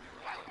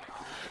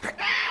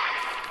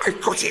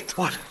 I've got it.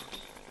 What?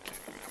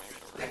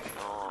 That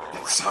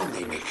sound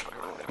they make.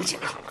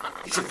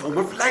 It's a form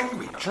of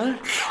language. Huh?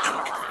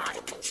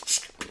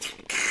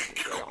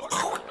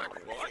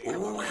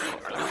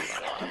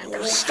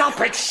 Stop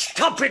it!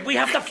 Stop it! We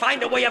have to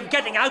find a way of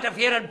getting out of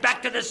here and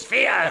back to the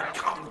sphere!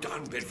 Calm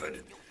down,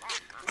 Bedford.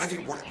 I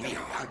think what we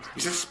are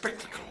is a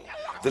spectacle.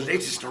 The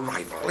latest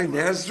arrival in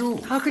their zoo.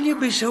 How can you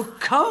be so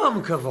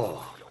calm, Cavor?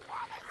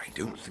 I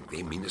don't think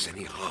they mean us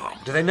any harm.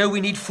 Do they know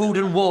we need food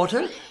and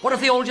water? What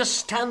if they all just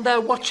stand there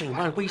watching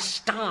while we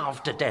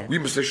starve to death? We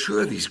must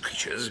assure these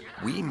creatures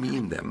we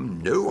mean them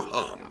no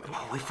harm.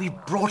 Oh, if we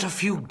brought a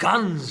few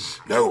guns.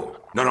 No.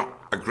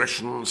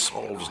 Aggression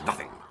solves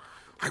nothing.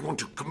 I want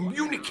to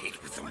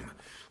communicate with them.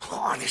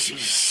 Oh, this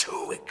is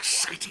so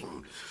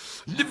exciting.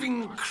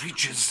 Living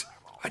creatures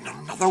in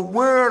another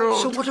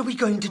world. So what are we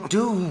going to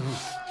do?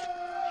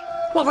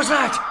 What was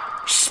that?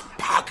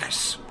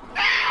 Sparkus.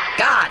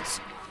 Guards!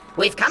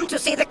 We've come to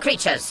see the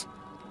creatures.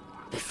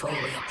 Before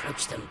we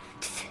approach them,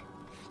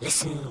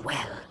 listen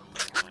well.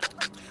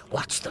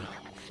 Watch them.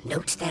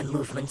 Note their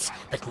movements,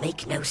 but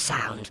make no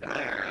sound.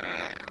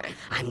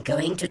 I'm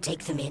going to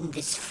take them in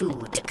this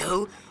food. To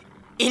go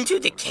into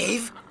the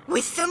cave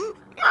with them?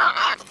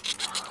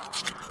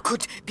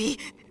 Could be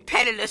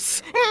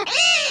perilous.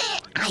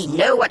 I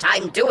know what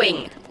I'm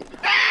doing.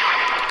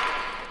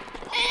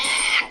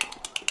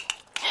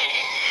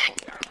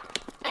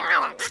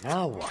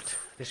 Now what?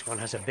 This one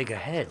has a bigger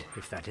head,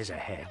 if that is a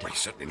head. Well, he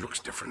certainly looks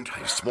different.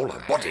 A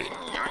smaller body.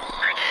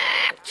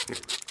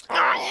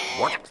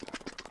 What?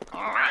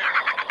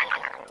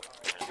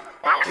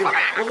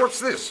 Well, what's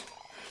this?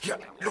 Here,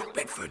 look,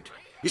 Bedford.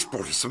 He's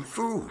brought us some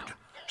food.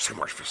 So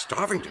much for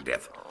starving to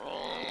death.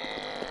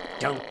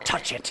 Don't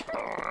touch it.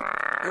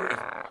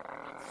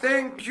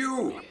 Thank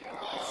you.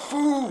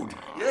 Food.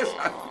 Yes,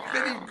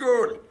 very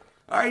good.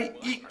 I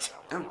eat.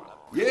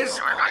 Yes.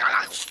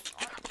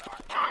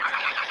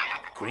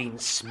 Green,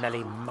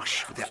 smelly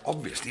mush. They're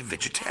obviously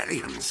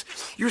vegetarians.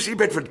 You see,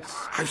 Bedford,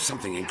 I've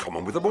something in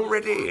common with them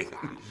already.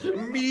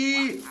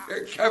 Me,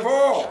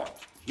 Cavor.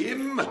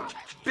 Him,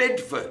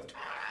 Bedford.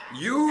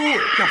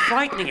 You're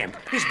frightening him.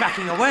 He's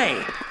backing away.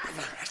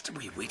 There has to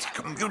be a way to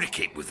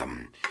communicate with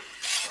them.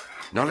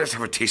 Now let's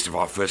have a taste of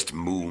our first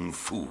moon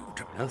food.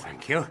 No,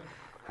 thank you.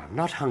 I'm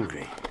not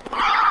hungry.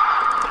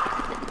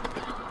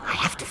 I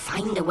have to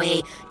find a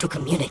way to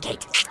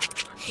communicate.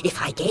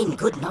 If I gain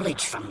good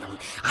knowledge from them,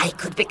 I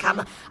could become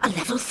a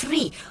level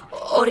 3,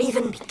 or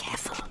even... Be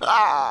careful.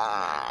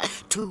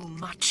 Too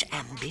much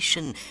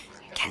ambition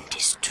can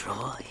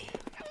destroy.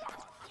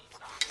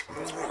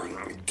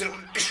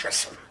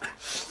 Delicious.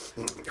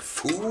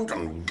 Food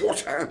and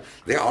water.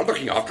 They are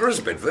looking after us,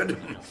 Bedford.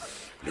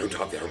 No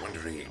doubt they're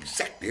wondering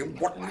exactly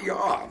what we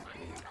are.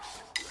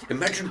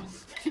 Imagine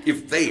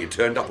if they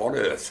turned up on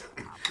Earth.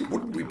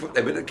 Wouldn't we put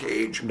them in a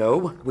cage?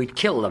 No, we'd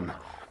kill them.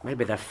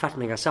 Maybe they're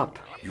fattening us up.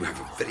 You have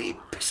a very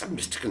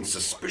pessimistic and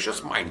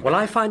suspicious mind. Well,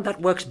 I find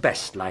that works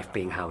best, life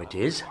being how it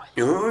is.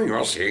 Oh,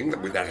 you're saying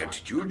that with that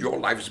attitude, your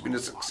life's been a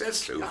success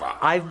so far.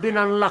 I've been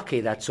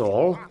unlucky, that's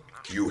all.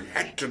 You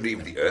had to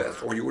leave the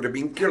Earth, or you would have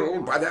been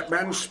killed by that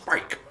man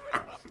Spike.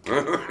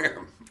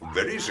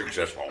 Very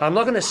successful. I'm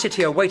not going to sit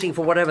here waiting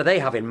for whatever they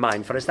have in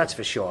mind for us, that's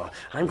for sure.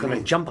 I'm going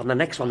to jump on the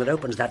next one that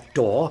opens that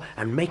door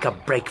and make a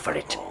break for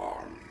it.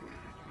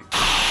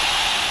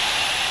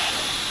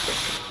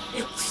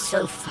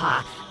 So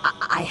far,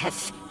 I have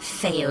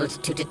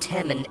failed to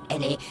determine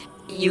any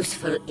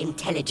useful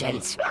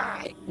intelligence.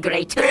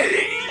 Great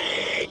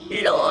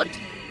Lord.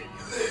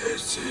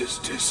 This is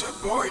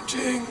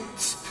disappointing.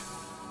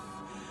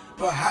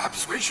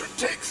 Perhaps we should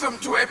take them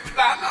to a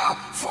planner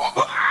for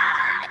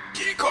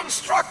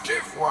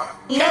deconstructive work.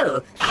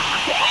 No!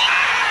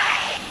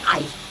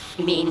 I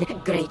mean,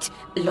 Great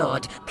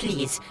Lord,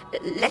 please,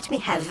 let me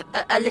have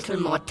a little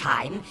more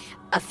time,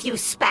 a few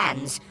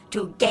spans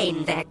to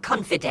gain their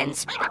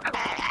confidence.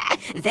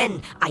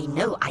 Then I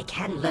know I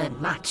can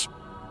learn much.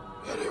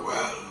 Very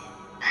well.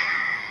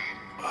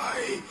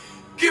 I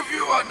give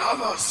you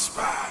another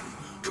span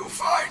to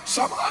find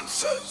some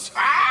answers.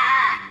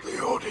 The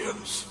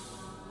audience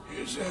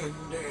is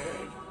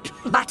ended.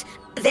 But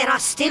there are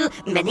still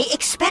many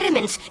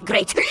experiments,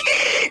 Great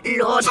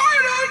Lord.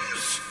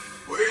 Silence!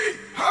 We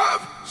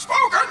have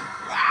spoken!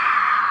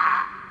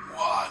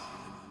 One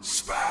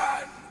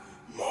span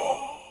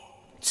more.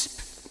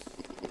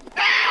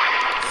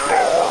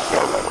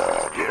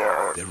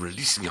 They're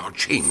releasing our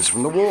chains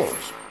from the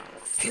walls.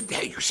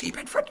 There, you see,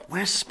 Bedford?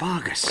 Where's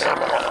Spargus?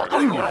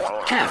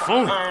 Oh,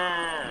 careful.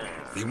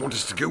 They want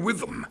us to go with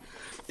them.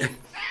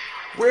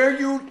 Where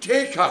you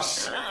take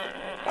us?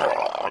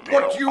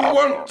 What do you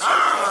want?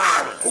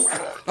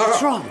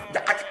 What's wrong?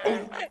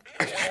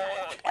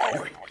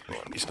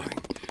 It's nothing.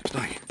 It's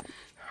nothing.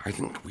 I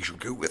think we should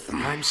go with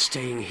them. I'm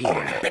staying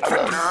here.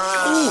 Bedford!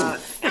 Ooh,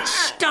 it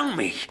stung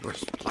me.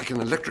 It's like an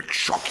electric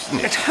shock, isn't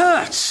it? It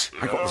hurts.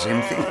 I got the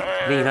same thing.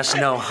 Mean us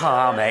no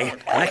harm, eh?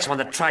 The next one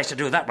that tries to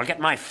do that will get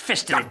my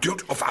fist in it.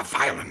 Don't offer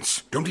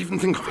violence. Don't even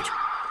think of it.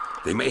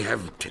 They may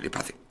have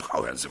telepathic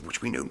powers of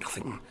which we know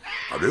nothing.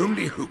 Our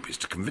only hope is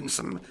to convince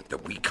them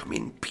that we come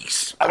in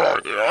peace.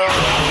 Look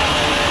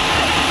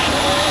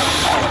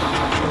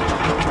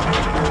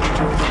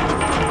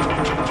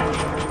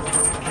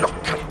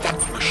at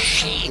that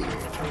machine.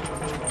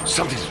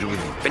 Something to do with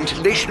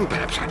ventilation,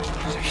 perhaps.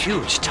 It's a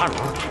huge tunnel.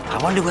 I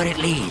wonder where it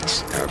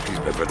leads. Now, please,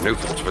 Bedford, no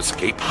thoughts of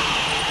escape.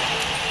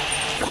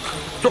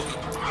 Look,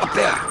 up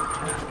there,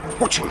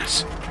 watching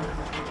us.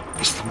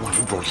 It's the one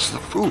who brought us the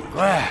food.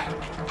 Where?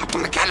 Up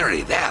on the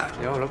gallery, there.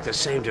 They all look the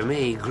same to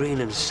me,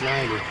 green and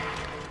slimy.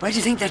 Where do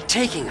you think they're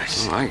taking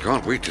us? Oh, I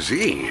can't wait to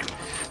see.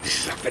 This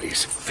is a very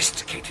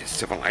sophisticated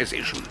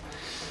civilization.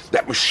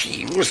 That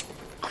machine was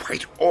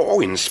quite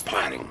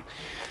awe-inspiring.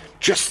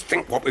 Just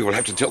think what we will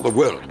have to tell the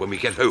world when we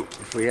get home.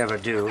 If we ever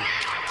do.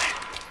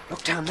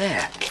 Look down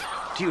there.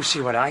 Do you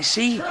see what I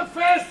see? It's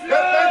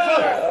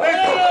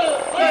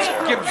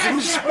Gibbs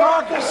and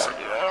Sparkus.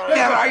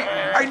 There,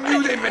 I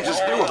knew they meant us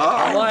no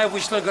harm. Why have we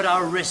still got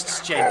our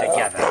wrists chained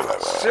together?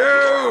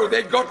 So,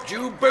 they got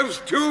you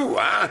both too,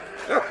 huh?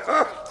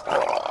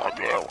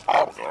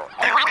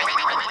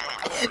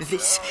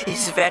 This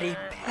is very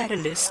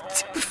perilous.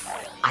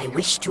 I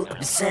wish to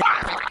observe.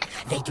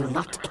 They do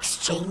not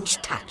exchange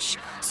touch.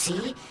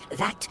 See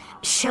that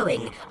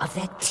showing of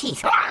their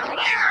teeth?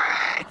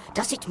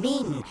 Does it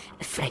mean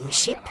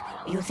friendship,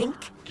 you think?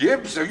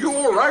 Gibbs, are you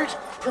all right?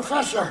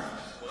 Professor,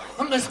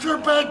 Mr.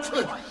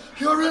 Bedford,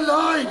 you're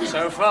alive.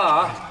 So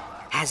far.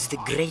 Has the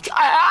great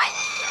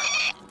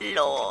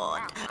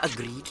Lord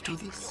agreed to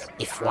this?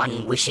 If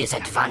one wishes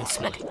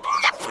advancement,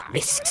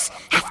 risks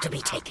have to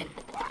be taken.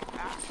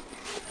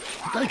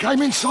 They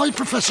came inside,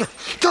 Professor.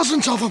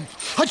 Dozens of them.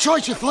 I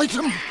tried to fight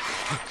them.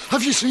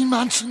 Have you seen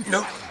Manson?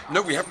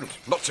 No, we haven't.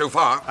 Not so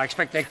far. I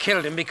expect they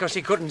killed him because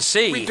he couldn't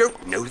see. We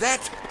don't know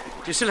that.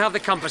 Do you still have the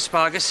compass,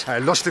 Spargus? I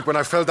lost it when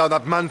I fell down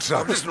that man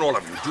trap. Listen, all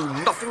of you, do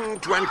nothing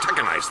to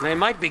antagonize them. They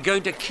might be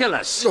going to kill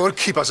us. Or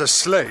keep us as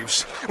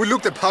slaves. We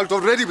looked apart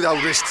already with our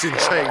wrists in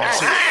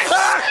chains.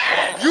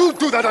 You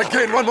do that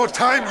again one more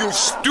time, you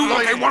do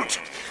what they want.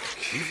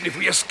 Even if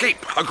we escape,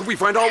 how could we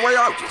find our way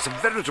out? It's a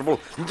veritable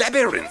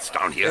labyrinth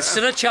down here. There's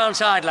still a chance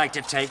I'd like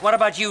to take. What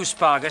about you,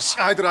 Spargus?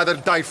 I'd rather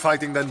die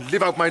fighting than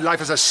live out my life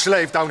as a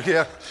slave down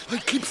here. I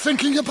keep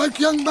thinking about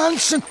young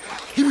Manson.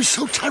 He was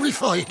so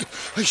terrified.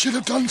 I should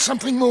have done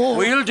something more.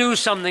 We'll do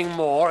something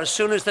more as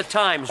soon as the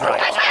time's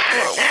right.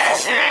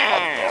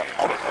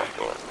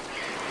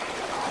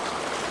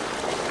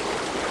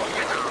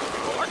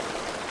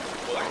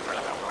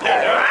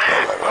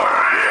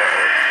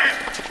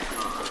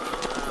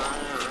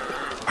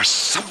 A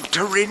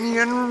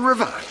subterranean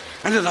river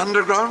and an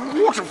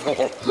underground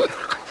waterfall.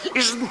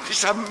 Isn't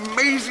this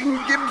amazing,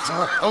 Gibbs?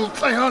 I hope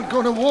they aren't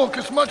going to walk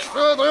us much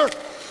further.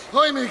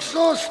 I'm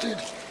exhausted.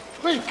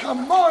 We've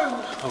come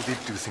miles. How deep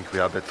do you think we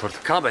are, Bedford?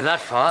 Can't be that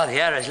far. The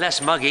air is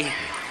less muggy.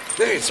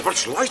 It's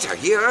much lighter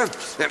here.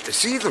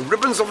 See the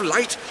ribbons of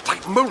light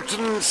like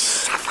molten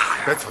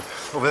sapphire.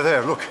 Bedford, over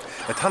there, look.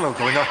 A tunnel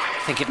going up.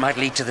 Think it might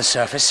lead to the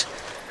surface?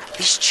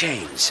 These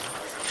chains,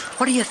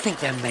 what do you think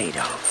they're made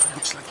of?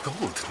 Looks like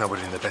gold. Now we're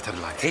in a better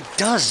light. It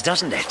does,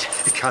 doesn't it?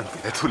 It can't be.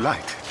 They're too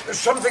light.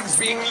 Something's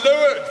being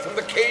lowered from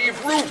the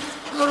cave roof.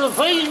 The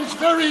ravine's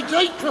very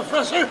deep,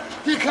 Professor.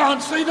 You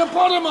can't see the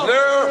bottom of it.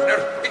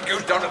 No, it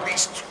goes down at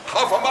least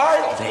half a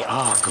mile. They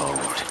are gold.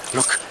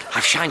 Look,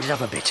 I've shined it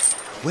up a bit.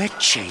 We're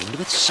chained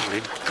with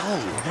solid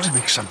gold. Why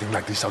make something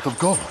like this out of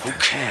gold? Who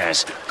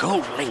cares?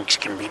 Gold links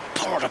can be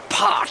pulled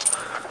apart.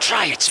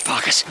 Try it,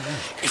 Sparkus.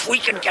 If we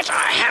can get our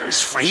hands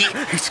free...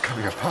 It's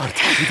coming apart.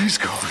 It is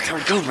gold.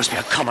 Gold must be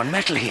a common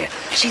metal here.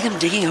 See them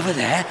digging over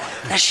there?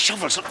 Their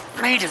shovels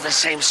are made of the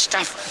same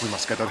stuff. We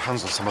must get our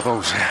hands on some of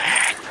those.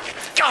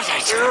 Got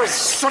it!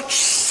 Such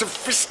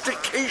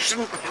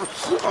sophistication.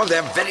 Oh,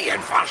 they're very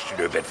advanced, you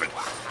know, Bedford.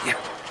 Yeah.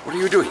 What are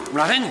you doing?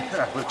 Nothing.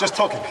 Yeah, we're just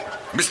talking.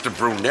 Mr.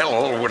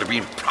 Brunel would have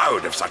been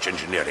proud of such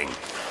engineering.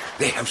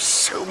 They have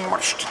so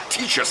much to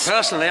teach us.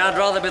 Personally, I'd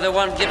rather be the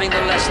one giving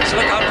the lessons.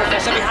 Look out,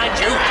 Professor, behind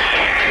you.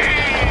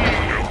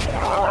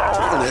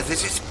 What on earth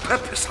is its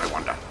purpose, I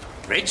wonder?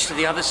 Bridge to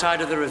the other side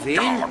of the ravine?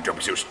 Oh, don't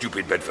be so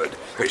stupid, Bedford.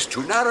 It's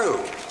too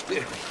narrow.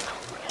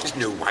 It's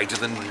no wider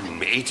than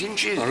 8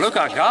 inches. Oh, look,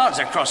 our guards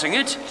are crossing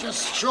it.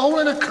 Just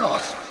strolling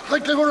across,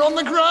 like they were on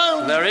the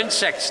ground. They're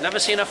insects. Never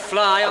seen a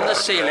fly on the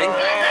ceiling.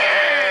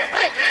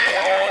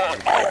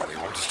 They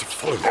want us to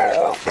follow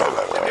them.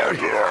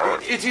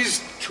 It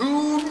is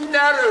too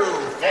narrow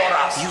for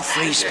us. You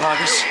free,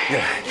 Sparkus?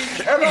 Yeah.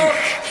 Hello.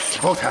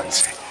 Both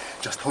hands.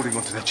 Just holding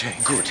onto the chain.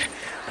 Good.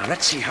 Now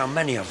let's see how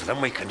many of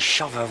them we can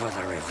shove over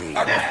the ravine.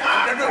 No,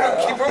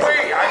 keep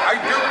away. I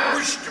don't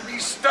wish to be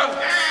stung.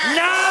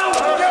 No!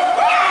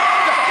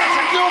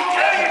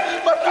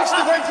 But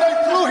Mr. Went right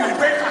through him.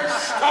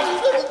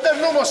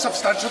 They're no more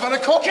substantial than a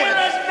cobweb. Kill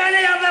as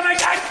many of them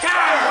as I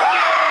can!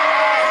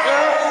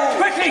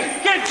 Quickly,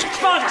 Gibbs,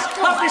 Sparkus,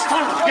 up this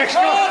tunnel. Yes,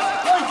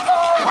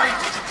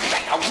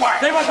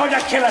 They were going to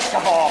kill us,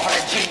 Cavor, for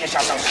a genius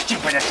of so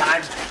stupid at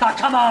times. Now,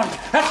 come on,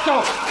 let's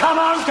go. Come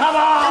on, come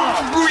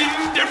on!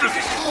 Ruined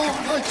everything.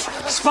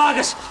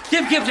 Sparkus,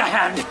 give Gibbs a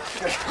hand.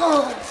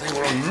 They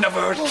will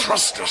never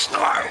trust us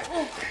now.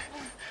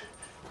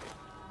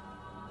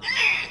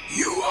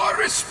 You are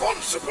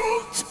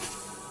responsible.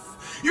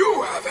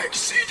 You have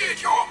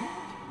exceeded your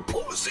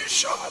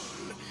position.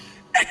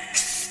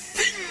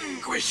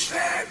 Extinguish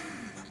them.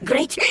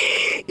 Great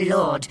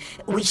Lord,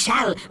 we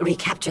shall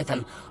recapture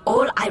them.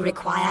 All I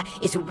require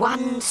is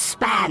one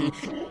span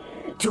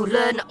to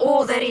learn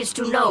all there is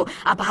to know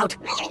about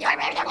man.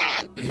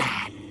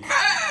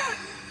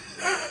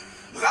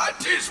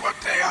 That is what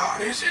they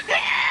are, is it?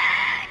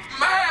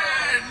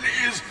 Man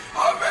is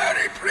a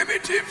very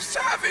primitive,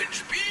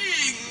 savage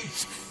being.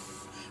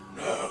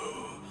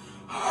 No,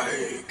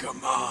 I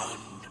command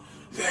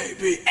they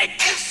be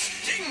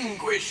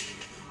extinguished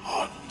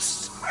on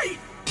sight.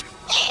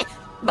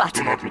 But...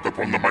 Do not look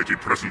upon the mighty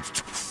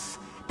presence.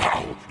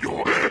 Bow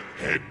your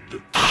head.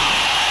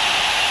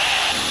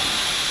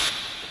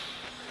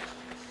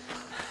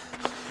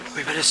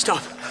 We better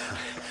stop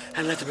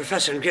and let the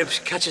Professor and Gibbs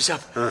catch us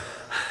up.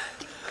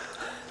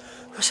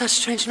 What's that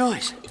strange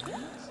noise?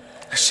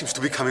 It seems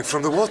to be coming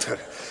from the water.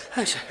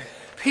 It's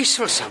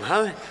peaceful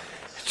somehow.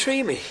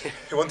 Dreamy.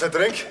 You want a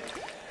drink?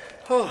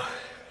 Oh,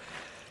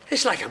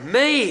 it's like a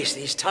maze,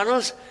 these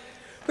tunnels.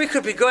 We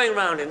could be going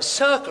round in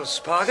circles,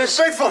 Sparkus.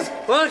 Bedford!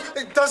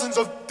 What? Dozens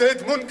of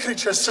dead moon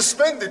creatures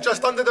suspended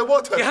just under the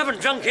water. You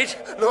haven't drunk it?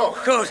 No.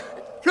 Good.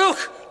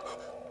 Look!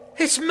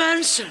 It's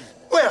Manson.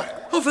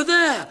 Where? Over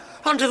there,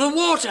 under the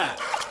water.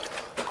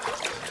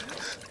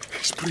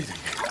 He's breathing.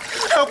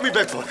 Help me,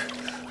 Bedford.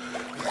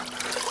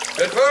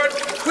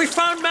 Bedford? We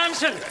found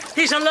Manson.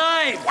 He's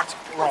alive.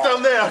 What?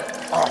 Down there.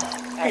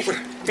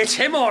 It's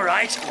him, all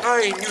right.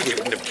 I knew they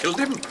wouldn't have killed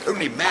him.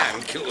 Only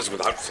man kills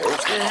without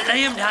fault.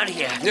 Lay him down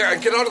here. Yeah,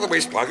 get out of the way,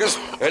 Sparkus.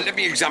 Let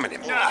me examine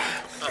him.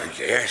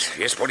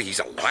 Yes, well, he's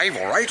alive,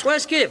 all right.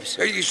 Where's Gibbs?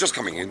 He's just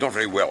coming in, not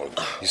very well.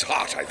 His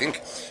heart, I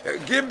think.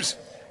 Gibbs,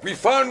 we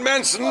found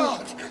Manson.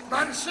 What?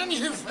 Manson?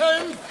 You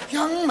found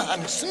young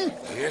Manson?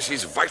 Yes,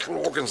 his vital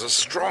organs are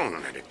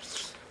strong.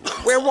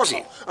 Where was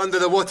he? Under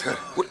the water.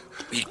 Well,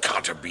 he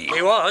can't have been.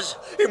 He was.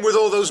 Him with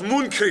all those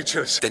moon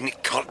creatures. Then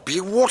it can't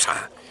be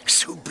water.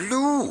 So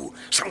blue.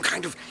 Some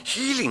kind of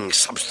healing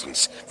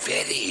substance.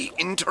 Very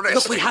interesting.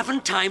 Look, we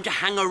haven't time to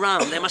hang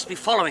around. They must be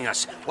following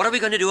us. What are we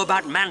going to do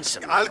about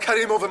Manson? I'll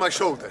carry him over my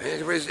shoulder.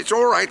 It's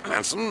all right,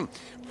 Manson.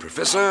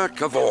 Professor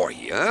Cavor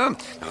here.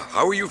 Now,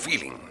 how are you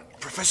feeling?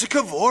 Professor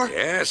Cavor?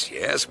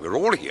 Yes, we're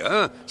all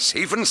here.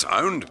 Safe and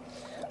sound.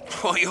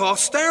 What are you all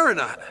staring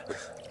at?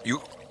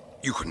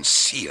 You can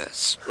see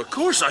us. Of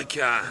course I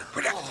can.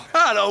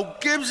 Hello,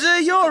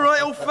 Gibbsy. You all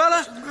right, old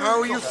fella? How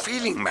are you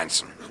feeling,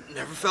 Manson?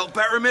 Never felt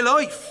better in my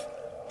life.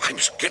 I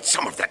must get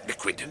some of that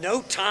liquid.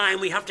 No time.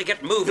 We have to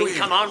get moving.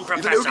 Come on,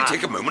 Professor. It'll only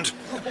take a moment.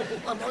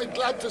 Am I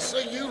glad to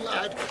see you,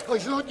 lad? I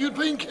thought you'd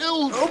been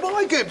killed. Oh,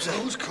 my Gibbs.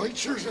 Those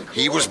creatures are...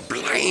 He was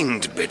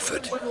blind,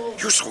 Bedford.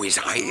 You saw his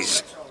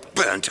eyes.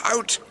 Burnt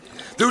out.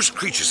 Those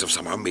creatures have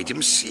somehow made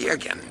him see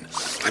again.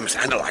 I must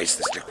analyze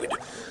this liquid.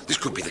 This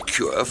could be the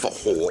cure for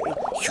all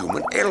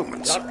human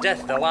ailments. Not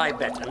death, though, I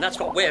bet. And that's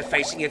what we're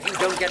facing if you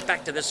don't get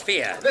back to the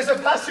sphere. There's a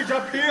passage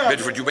up here.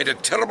 Bedford, you made a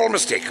terrible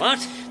mistake.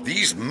 What?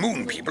 These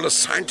moon people are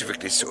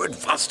scientifically so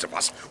advanced of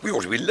us. We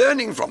ought to be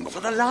learning from them. For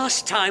the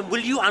last time,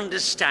 will you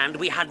understand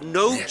we had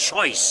no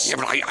choice? Yeah,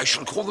 but I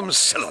shall call them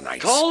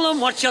selenites. Call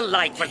them what you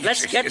like, but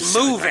let's get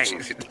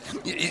moving.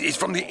 It's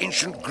from the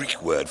ancient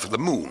Greek word for the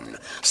moon,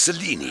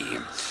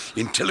 selene.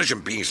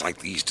 Intelligent beings like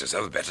these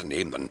deserve a better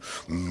name than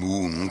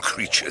moon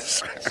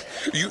creatures.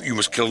 You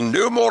must kill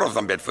no more of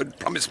them, Bedford.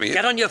 Promise me.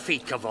 Get on your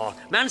feet, Cavor.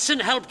 Manson,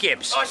 help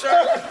Gibbs. Oh,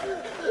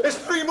 sir. There's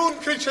 3 moon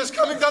creatures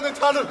coming down the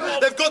tunnel.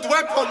 They've got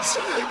weapons.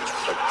 Look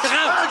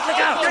out! Look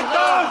out! Get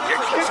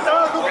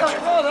down! Look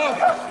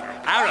out!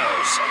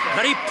 Arrows.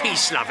 Very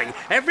peace-loving.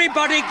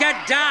 Everybody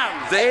get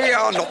down. They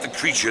are not the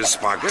creatures,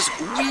 Sparkus.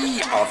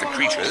 We are the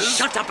creatures.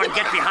 Shut up and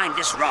get behind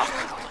this rock.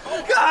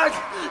 God!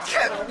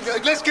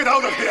 Let's get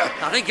out of here.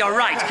 I think you're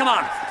right. Come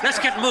on. Let's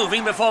get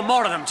moving before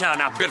more of them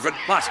turn up. Bedford.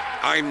 What?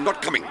 I'm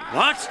not coming.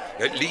 What?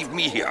 Leave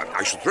me here.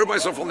 I shall throw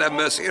myself on their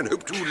mercy and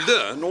hope to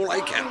learn all I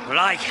can.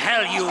 Like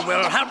hell you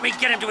will. Help me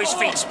get him to his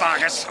feet,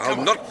 Sparkus.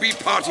 I'll not be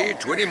party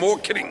to any more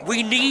killing.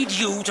 We need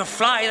you to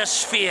fly the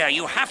sphere.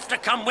 You have to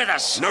come with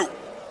us. No.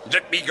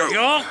 Let me go.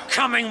 You're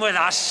coming with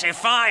us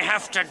if I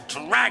have to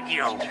drag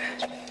you.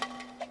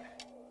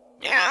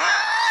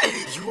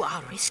 You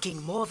are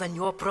risking more than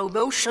your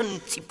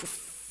promotion.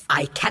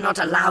 I cannot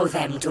allow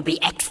them to be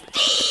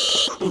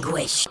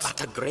extinguished. But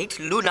the great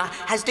Luna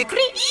has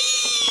decreed.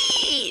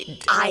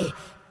 I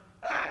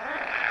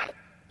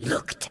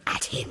looked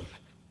at him.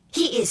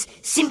 He is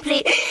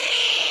simply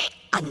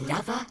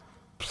another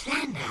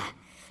planner.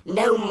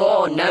 No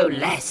more, no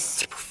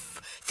less.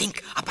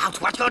 Think about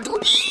what you're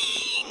doing.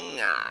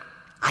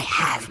 I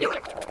have.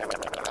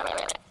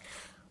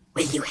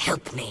 Will you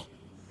help me?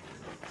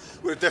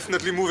 We're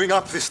definitely moving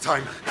up this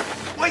time.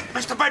 Wait,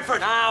 Mr.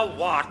 Bedford! Now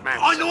what, man?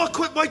 I know a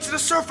quick way to the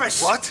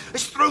surface. What?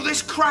 It's through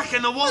this crack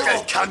in the wall.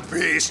 It can't be,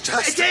 it's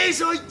just... It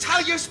is, I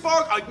tell you,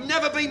 Spark. I've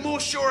never been more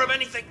sure of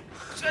anything.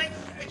 See,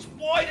 it's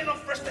wide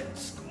enough for us to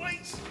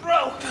squeeze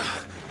through.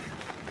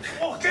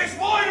 Oh, it gets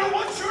wider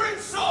once you're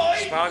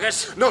inside.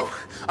 Sparkus? No,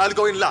 I'll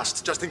go in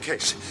last, just in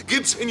case.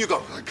 Gibbs, in you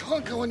go. I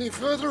can't go any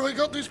further. I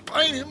got this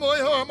pain in my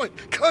arm. I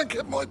can't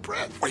get my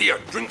breath. Well, here,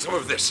 drink some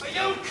of this. Are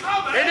you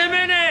coming? In a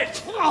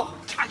minute! Oh,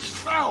 catch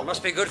fell.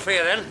 Must be good for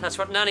you then. That's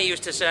what Nanny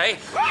used to say.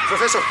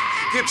 Professor,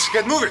 Gibbs,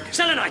 get moving.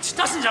 Selenites,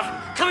 dozens of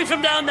them, coming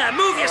from down there.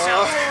 Move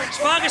yourself.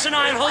 Sparkus and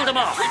I'll hold them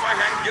off. Take my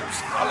hand,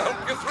 Gibbs. I'll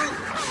help you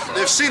through.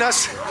 They've seen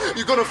us.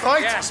 You gonna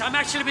fight? Yes, I'm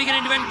actually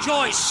beginning to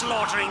enjoy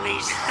slaughtering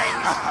these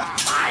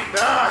things.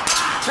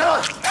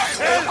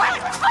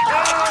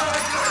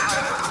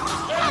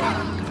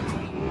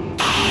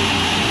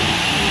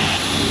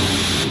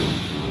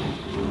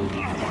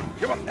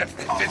 Come on, that's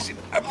it.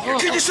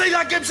 Can you see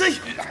that, Gibbsy?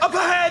 Up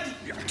ahead.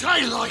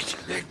 Daylight.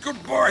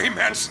 Good boy,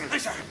 Manson.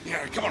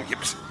 Yeah, come on,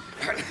 Gibbs.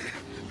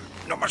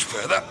 Not much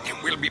further.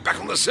 We'll be back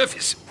on the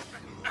surface.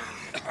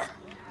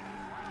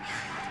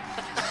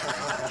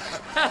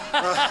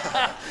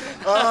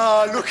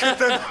 Look at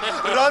them,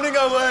 running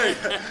away.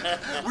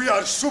 We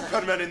are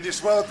supermen in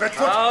this world,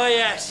 Bedford. Oh,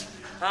 yes.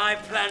 I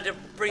plan to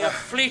bring a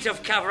fleet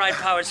of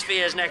cavalry-powered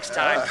spheres next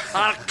time.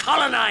 I'll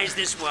colonize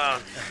this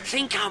world.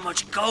 Think how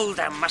much gold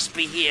there must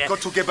be here.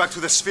 Got to get back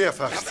to the sphere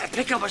first.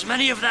 Pick up as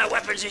many of their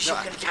weapons as you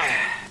can carry.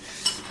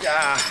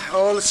 Yeah,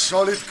 all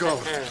solid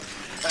gold.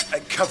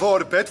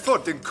 Cavor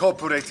Bedford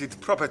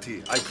Incorporated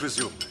property, I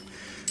presume.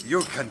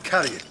 You can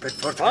carry it,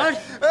 Bedford. What?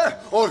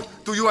 Or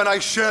do you and I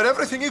share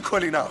everything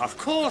equally now? Of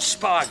course,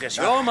 Sparkus.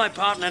 You're my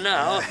partner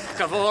now.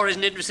 Cavor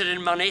isn't interested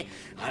in money.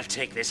 I'll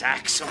take this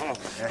axe. Oh.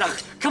 Now,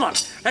 come on.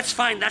 Let's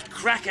find that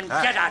crack and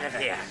get out of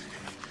here.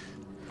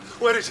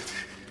 Where is it?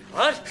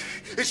 What?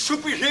 It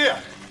should be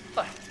here.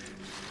 What?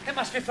 It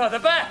must be further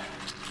back.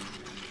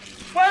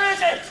 Where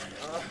is it?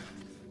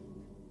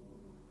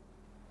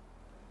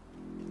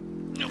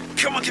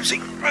 Come on, Gibbsy.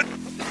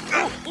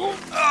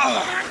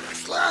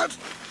 Lad.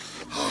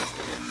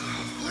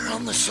 We're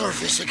on the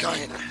surface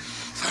again.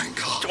 Thank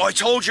God. I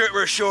told you it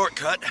were a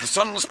shortcut. The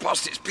sun's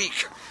past its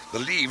peak. The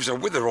leaves are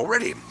withered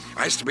already.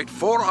 I estimate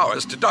 4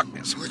 hours to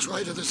darkness. Which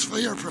way to the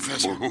sphere,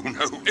 Professor? Who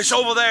knows? It's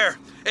over there,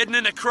 hidden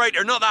in a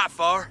crater, not that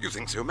far. You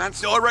think so,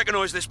 Manson? No, I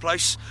recognise this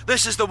place.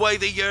 This is the way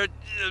the,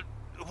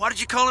 what did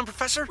you call them,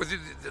 Professor? Well,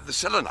 the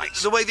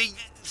selenites. The way the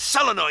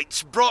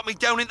selenites brought me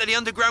down into the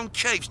underground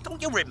caves.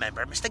 Don't you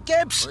remember, Mr.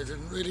 Gibbs? I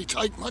didn't really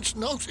take much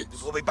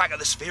notice. We'll be back at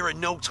the sphere in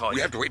no time.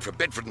 We have to wait for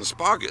Bedford and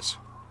Spargus.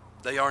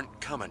 They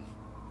aren't coming.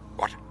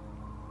 What?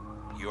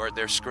 You heard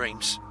their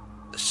screams.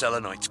 The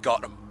selenites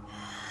got them.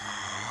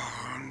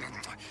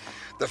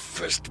 The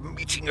first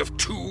meeting of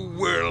two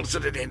worlds,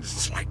 and it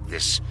ends like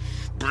this.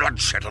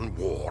 Bloodshed and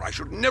war. I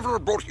should never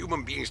have brought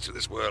human beings to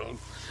this world.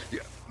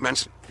 Yeah,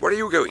 Manson, where are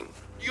you going?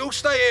 You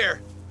stay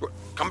here.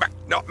 Come back.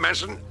 No,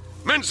 Manson.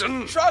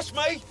 Manson! Trust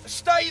me.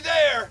 Stay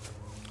there.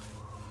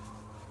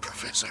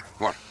 Professor.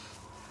 What?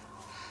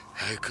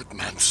 How could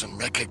Manson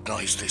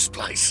recognize this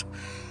place?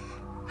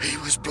 He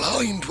was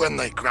blind when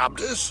they grabbed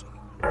us.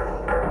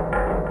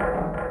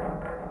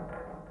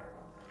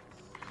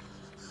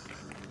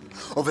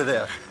 Over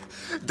there.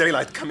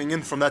 Daylight coming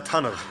in from that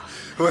tunnel.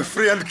 We're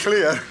free and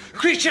clear.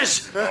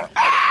 Creatures!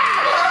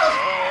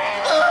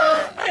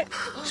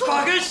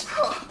 Spargus!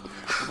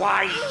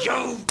 Why,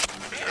 you...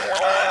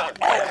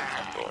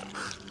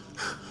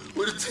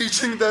 We're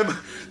teaching them.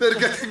 They're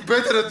getting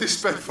better at this,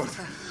 Bedford.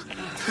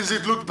 Does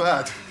it look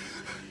bad?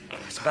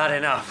 It's bad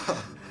enough.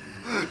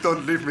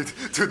 Don't leave me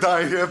to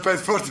die here,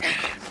 Bedford.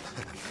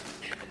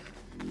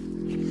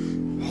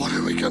 What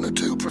are we going to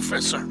do,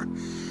 Professor?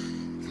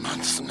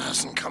 Manson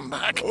hasn't come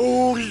back.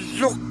 Oh,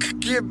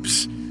 look,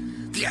 Gibbs.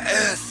 The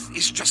Earth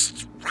is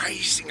just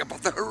rising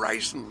above the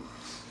horizon.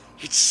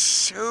 It's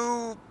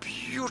so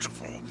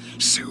beautiful,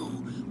 so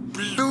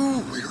blue.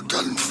 We're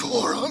done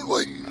for, aren't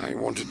we? I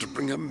wanted to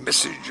bring a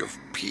message of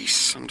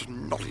peace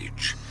and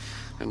knowledge.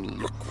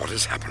 And look what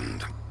has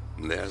happened.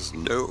 There's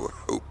no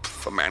hope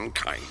for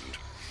mankind.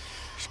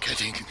 It's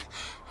getting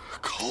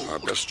cold. Our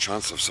best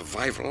chance of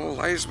survival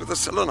lies with the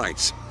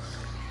Selenites.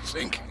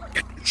 Think.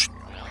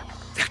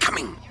 They're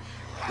coming.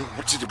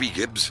 What's it to be,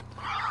 Gibbs?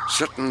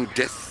 Certain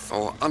death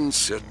or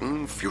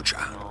uncertain future?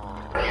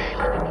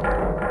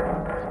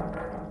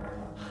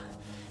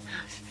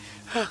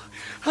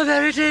 Oh,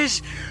 there it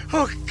is.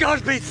 Oh,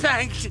 God be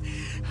thanked.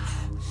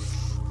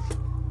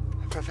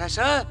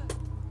 Professor?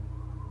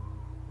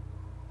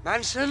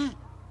 Manson?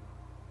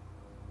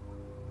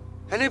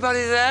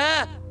 Anybody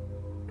there?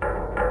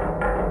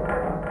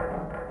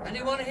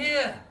 Anyone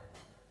here?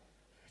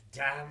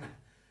 Damn.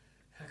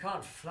 I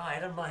can't fly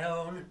it on my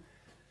own.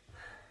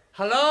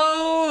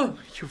 Hello?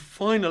 You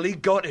finally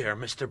got here,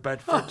 Mr.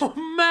 Bedford. Oh,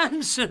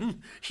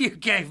 Manson! You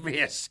gave me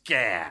a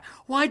scare.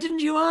 Why didn't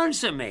you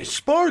answer me? Is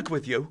Spark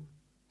with you?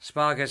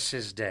 Spargus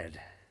is dead.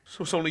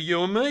 So it's only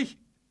you and me?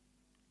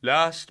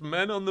 Last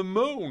men on the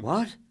moon.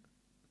 What?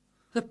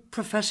 The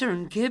Professor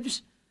and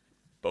Gibbs?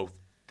 Both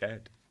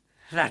dead.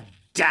 That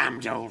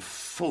damned old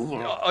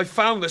fool. I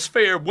found the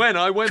sphere when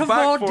I went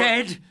back for...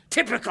 dead.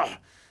 Typical.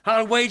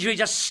 I'll wager he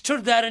just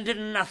stood there and did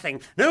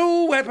nothing.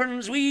 No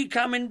weapons, we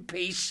come in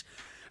peace.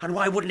 And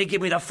why wouldn't he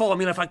give me the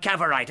formula for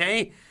Cavorite,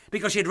 eh?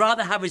 Because he'd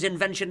rather have his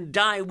invention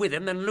die with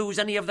him than lose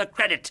any of the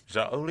credit. Is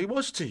that all he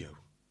was to you?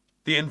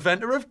 The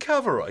inventor of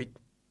Cavorite?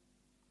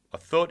 I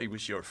thought he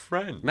was your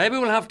friend. Maybe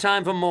we'll have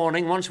time for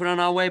morning once we're on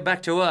our way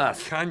back to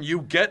Earth. Can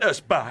you get us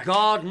back?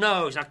 God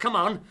knows. Now, come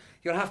on.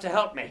 You'll have to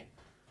help me.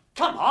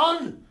 Come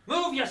on!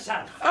 Move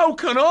yourself! How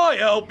can I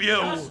help you?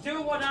 Just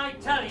do what I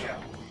tell you.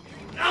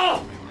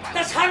 Oh!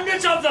 There's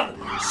hundreds of them!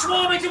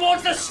 Swarming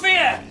towards the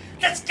sphere!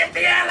 Let's get the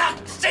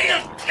airlock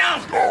sealed!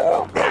 Go!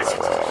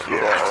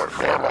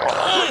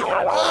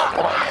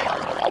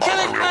 Kill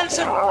it,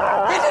 Manson!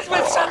 Hit it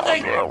with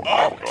something!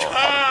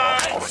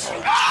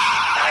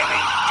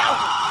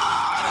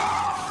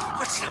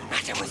 What's the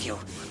matter with you?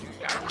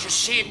 Can't you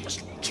see it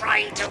was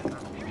trying to...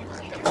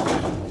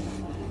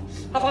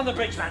 Up on the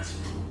bridge, Manson.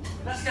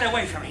 Let's get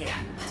away from here.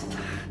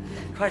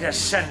 Quite a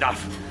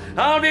send-off.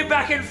 I'll be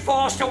back in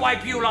force to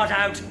wipe you lot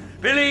out.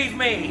 Believe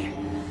me.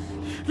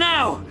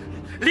 Now,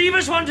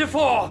 levers 1 to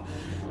 4.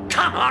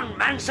 Come on,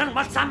 Manson.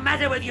 What's the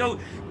matter with you?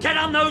 Get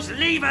on those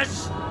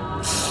levers.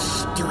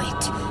 Do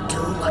it.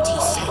 Do what he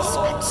says,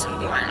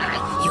 Manson. You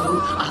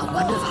are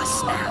one of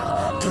us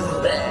now. Do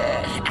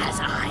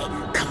as I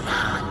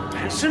command.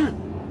 Manson?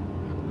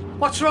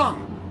 What's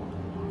wrong?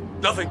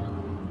 Nothing.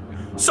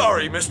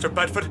 Sorry, Mr.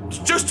 Bedford.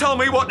 Just tell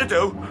me what to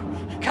do.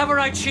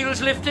 Cavorite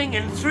shields lifting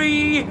in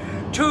 3,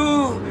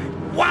 2,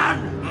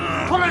 1.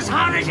 Pull as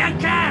hard as you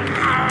can.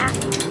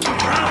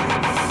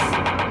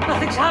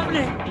 Nothing's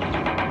happening.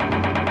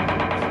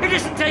 It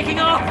isn't taking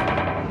off.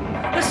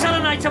 The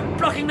Selenites are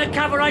blocking the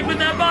Cavorite with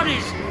their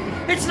bodies.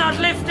 It's not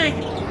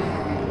lifting.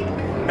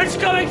 It's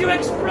going to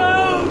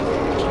explode.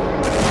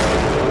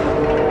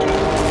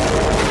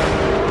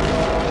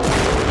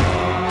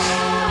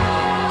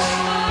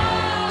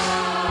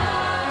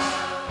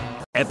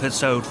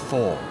 Episode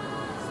 4.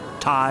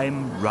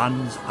 Time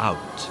runs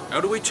out.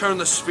 How do we turn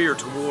the sphere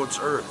towards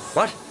Earth?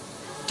 What?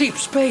 Deep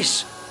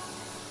space.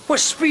 We're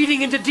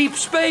speeding into deep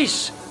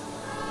space.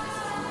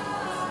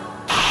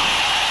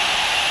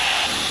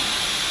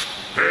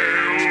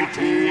 Hail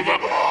to the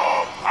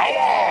power!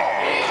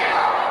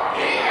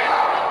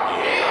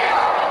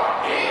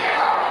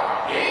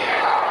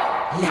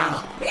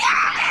 Now,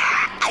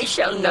 I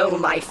shall know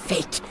my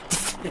fate.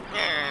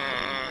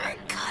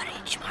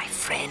 Courage, my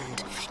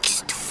friend.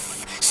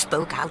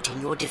 Spoke out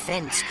in your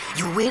defense.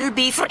 You will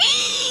be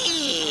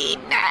free!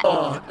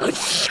 Or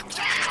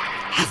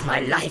have my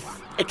life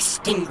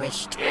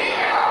extinguished.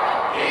 Yes.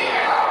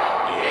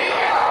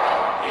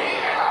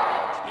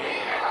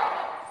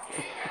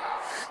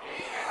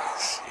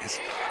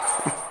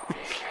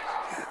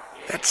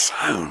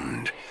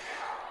 sound.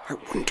 I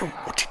wonder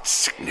what it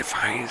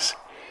signifies.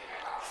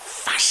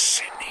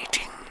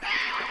 Fascinating.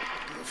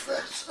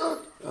 Professor?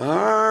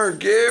 Ah,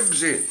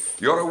 Gibbsy,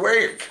 you're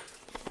awake.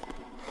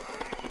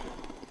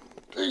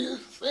 Do you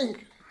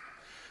think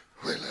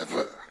we'll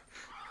ever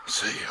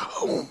see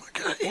home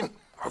again?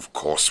 Of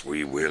course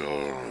we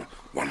will.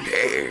 One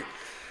day.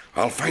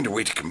 I'll find a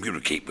way to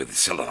communicate with the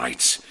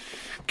Selenites.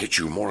 Get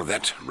you more of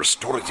that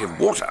restorative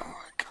water.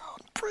 I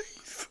can't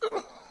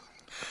breathe.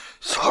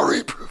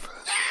 Sorry, Professor.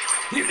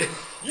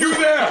 You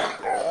there!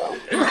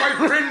 My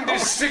friend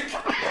is sick.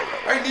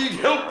 I need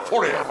help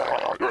for him.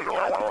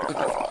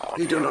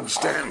 You don't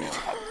understand.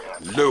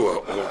 Lower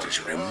orders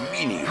are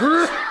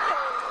meaningless.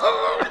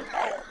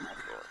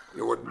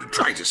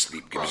 Try to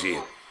sleep,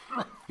 Gibbsy.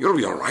 You'll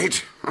be all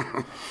right.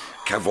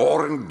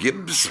 Cavor and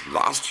Gibbs,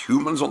 last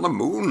humans on the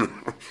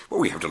moon. Well,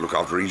 we have to look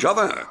after each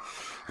other.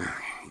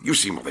 You've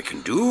seen what they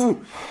can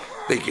do.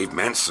 They gave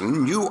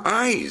Manson new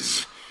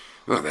eyes.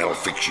 Well, they'll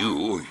fix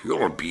you.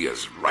 You'll be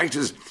as right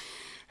as...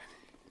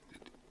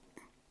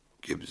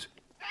 Gibbs?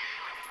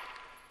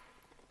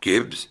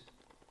 Gibbs?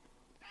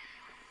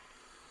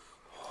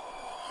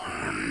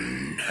 Oh,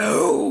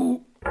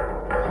 no.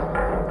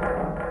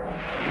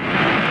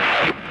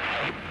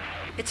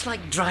 It's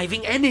like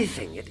driving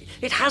anything.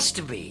 It has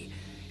to be.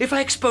 If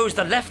I expose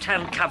the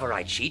left-hand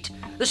coverite sheet,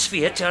 the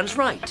sphere turns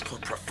right. The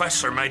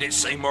Professor made it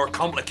seem more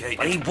complicated.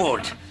 Well, he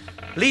would.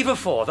 Lever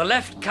 4, the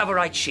left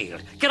coverite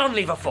shield. Get on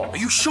lever 4. Are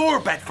you sure,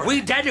 Bedford?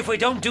 We're dead if we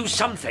don't do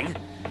something.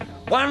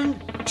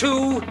 1,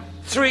 2,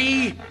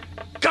 3,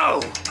 go!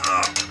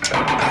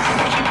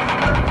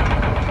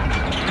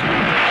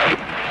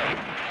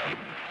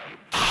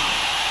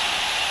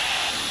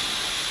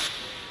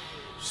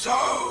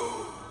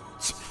 So,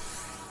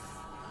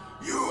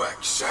 you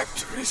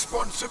accept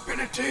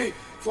responsibility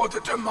for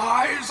the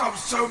demise of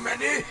so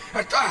many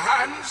at the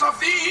hands of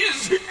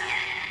these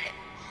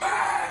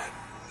mans?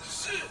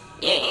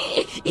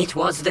 It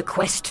was the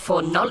quest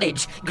for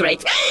knowledge,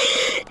 great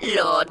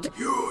Lord.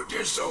 You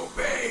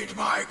disobeyed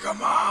my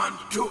command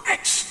to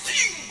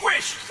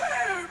extinguish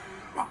them.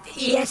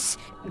 Yes,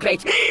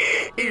 great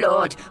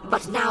Lord,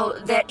 but now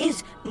there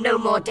is no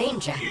more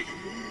danger.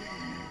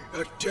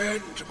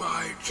 Attend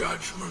my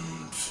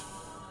judgment.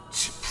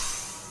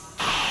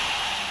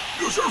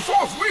 You shall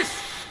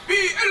forthwith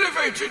be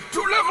elevated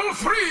to level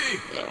 3.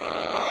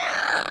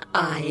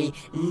 I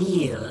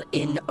kneel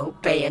in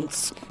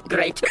obeyance,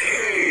 great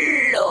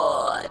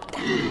Lord.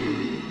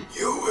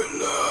 You will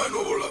learn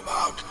all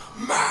about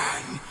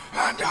man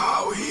and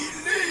how he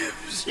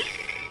lives,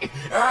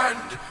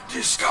 and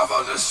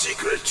discover the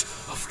secret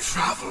of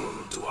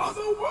travel to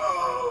other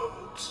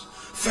worlds.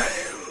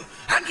 Fail,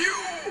 and you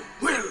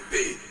will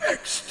be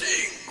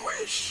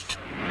extinguished.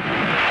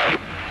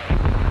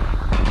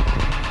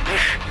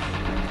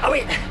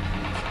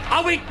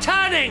 Are we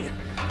turning?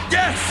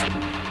 Yes!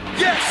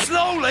 Yes,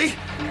 slowly!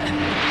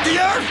 The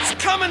Earth's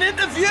coming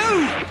into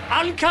view!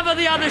 Uncover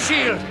the other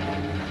shield.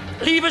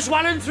 Levers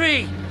 1 and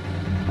 3.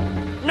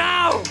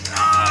 Now!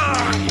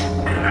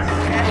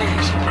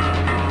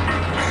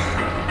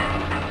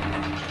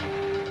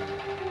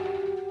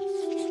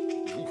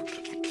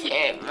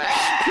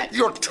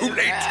 You're too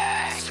late.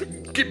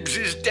 Gibbs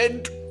is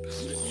dead.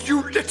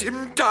 You let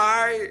him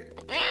die.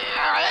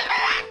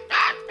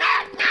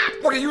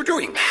 What are you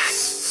doing?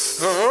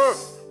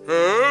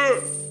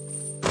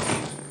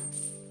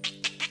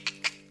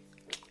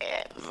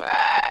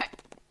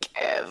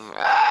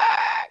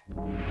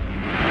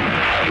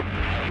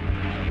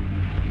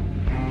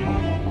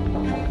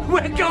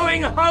 We're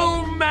going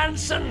home,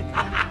 Manson!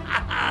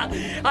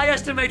 I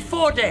estimate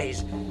 4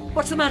 days.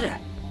 What's the matter?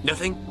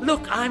 Nothing.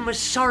 Look, I'm as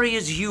sorry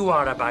as you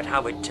are about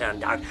how it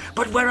turned out,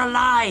 but we're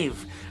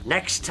alive.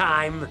 Next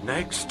time...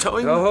 Next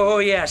time? Oh,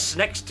 yes,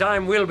 next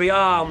time we'll be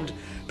armed.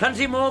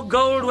 Plenty more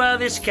gold where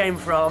this came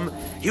from.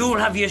 You'll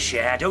have your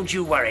share, don't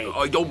you worry.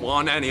 I don't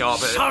want any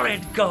of it.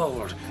 Solid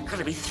gold.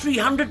 Gotta be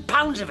 300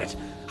 pounds of it.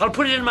 I'll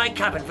put it in my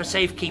cabin for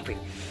safekeeping.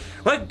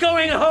 We're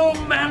going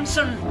home,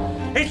 Manson.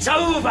 It's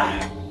over.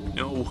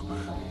 No,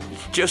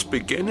 it's just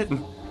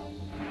beginning.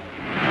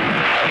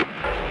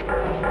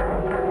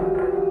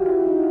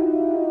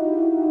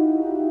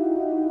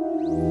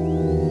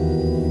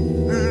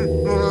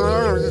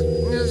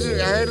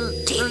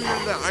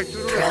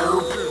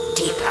 Probe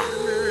deeper.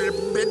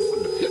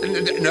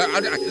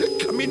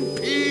 Come in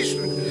peace.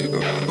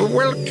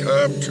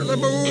 Welcome to the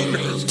moon.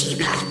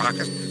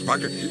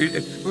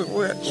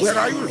 Where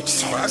are you?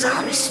 Cells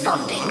are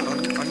responding.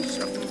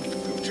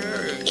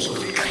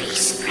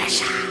 Increase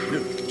pressure.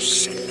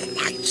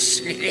 Lights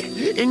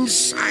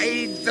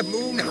inside the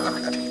moon.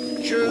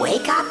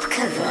 Wake up,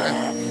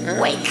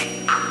 Cavor.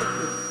 Wake up.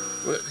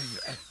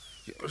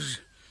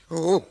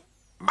 Oh,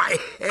 my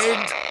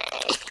head.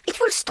 It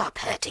will stop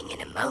hurting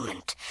in a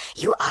moment.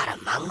 You are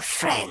among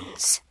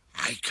friends.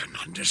 I can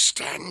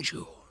understand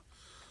you.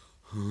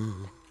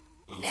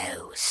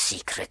 No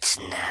secrets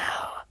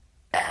now,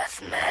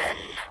 Earthman.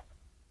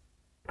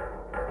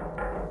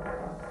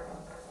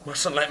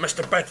 Mustn't let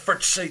Mr.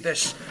 Bedford see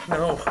this.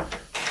 No.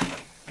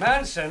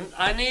 Manson,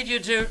 I need you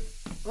to...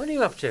 What are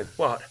you up to?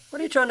 What? What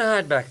are you trying to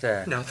hide back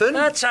there? Nothing.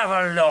 Let's have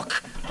a look.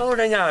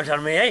 Holding out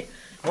on me, eh?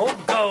 More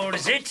gold,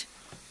 is it?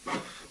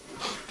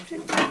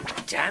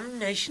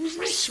 Damnation's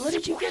this. Where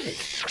did you get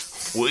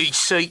it? We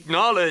seek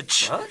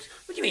knowledge. What?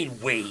 What do you mean,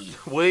 we?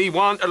 We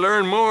want to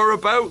learn more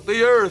about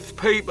the Earth,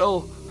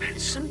 people.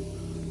 Manson?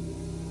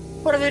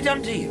 What have they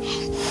done to you?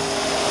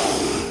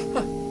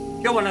 Huh,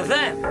 you're one of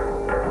them.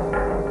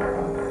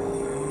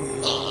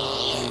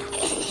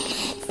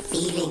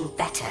 Feeling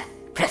better,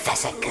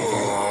 Professor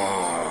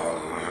Coover.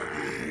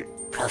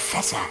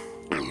 Professor.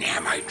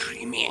 Am I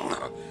dreaming?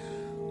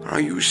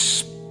 Are you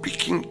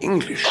speaking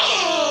English?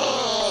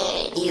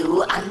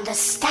 You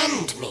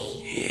understand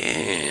me?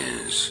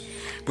 Yes,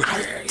 but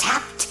I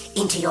tapped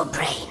into your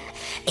brain.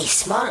 A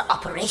small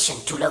operation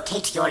to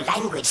locate your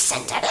language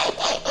center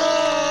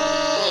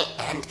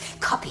and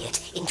copy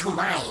it into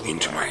mine.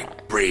 Into my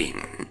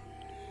brain?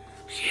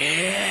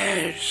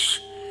 Yes.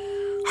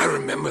 I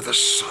remember the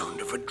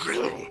sound of a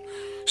drill,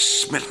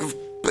 smell of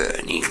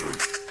burning.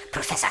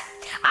 Professor,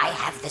 I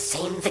have the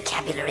same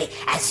vocabulary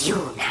as you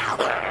now.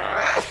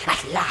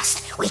 At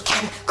last, we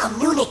can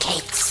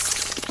communicate.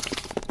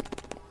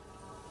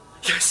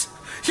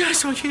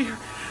 Yes, I hear.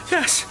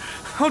 Yes,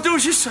 I'll do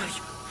as you say.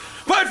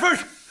 Bedford,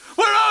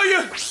 where are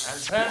you?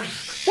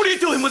 What are you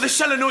doing with the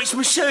solenoid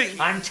machine?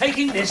 I'm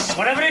taking this,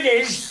 whatever it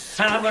is,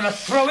 and I'm going to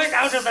throw it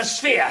out of the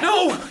sphere.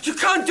 No, you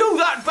can't do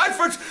that,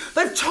 Bedford.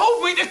 They've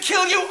told me to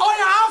kill you.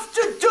 I have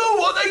to do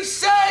what they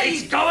say.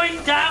 It's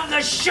going down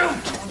the chute.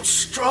 I'm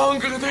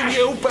stronger than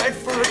you,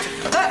 Bedford.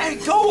 Hey,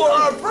 go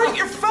on, I'll break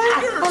your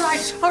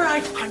fingers. All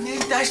right. I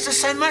need this to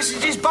send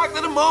messages back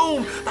to the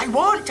moon. They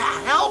want to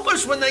help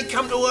us when they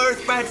come to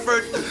Earth,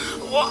 Bedford.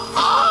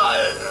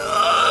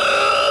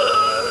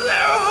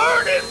 They're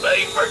hurting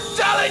me for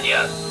telling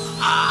you.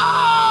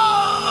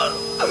 I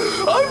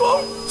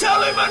won't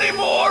tell him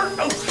anymore.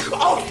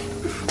 Oh,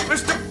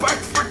 Mr.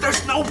 Bedford,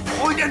 there's no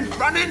point in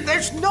running.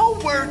 There's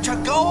nowhere to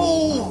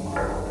go.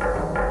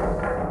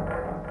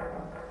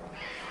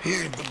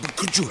 But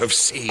could you have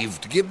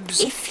saved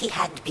Gibbs? If he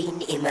had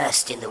been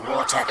immersed in the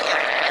water,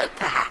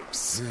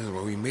 perhaps.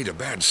 Well, we made a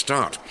bad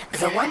start.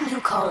 The one you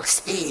call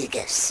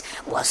Spilgus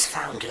was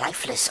found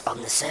lifeless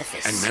on the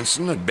surface. And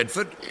Manson and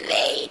Bedford?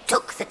 They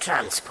took the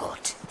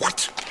transport.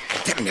 What?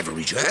 They'll never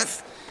reach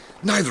Earth.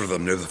 Neither of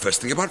them know the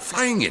first thing about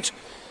flying it.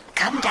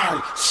 Come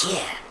down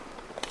here.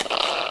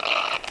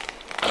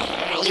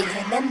 You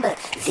remember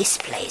this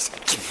place,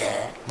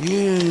 Kivir?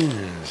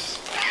 Yes.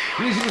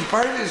 It was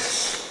by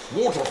this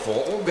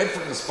waterfall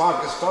Bedford and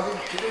Sparkus started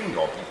killing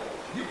your people.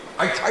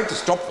 I tried to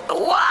stop them.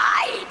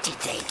 Why did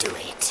they do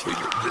it?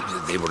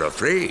 They were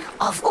afraid.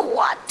 Of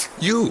what?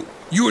 You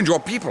and your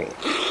people.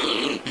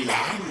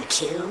 Man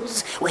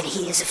kills when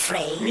he is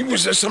afraid. It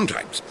was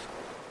sometimes.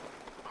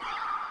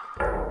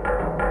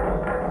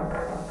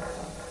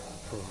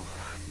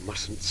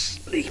 Mustn't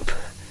sleep.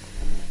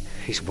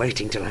 He's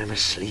waiting till I'm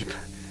asleep.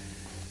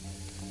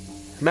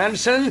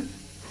 Manson,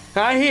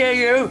 I hear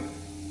you.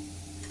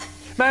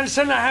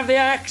 Manson, I have the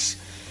axe.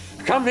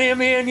 Come near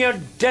me and you're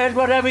dead,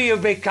 whatever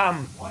you've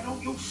become. Why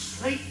don't you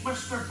sleep,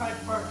 Mr.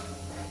 Bedford?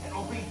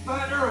 It'll be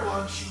better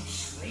once you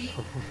sleep.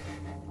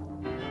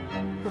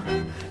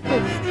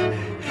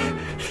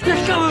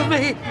 Let go of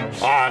me.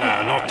 Oh,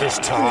 no, not this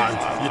time.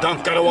 You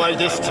don't get away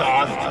this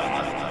time.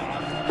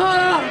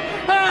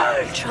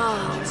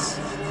 Charles?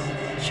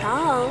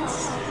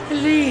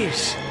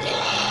 Elise.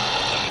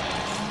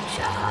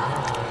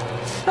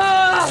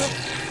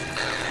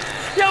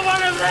 You're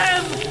one of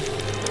them!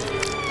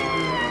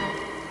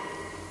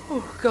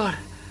 Oh, God.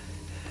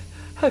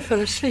 I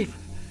fell asleep.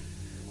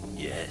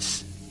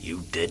 Yes,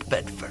 you did,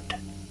 Bedford.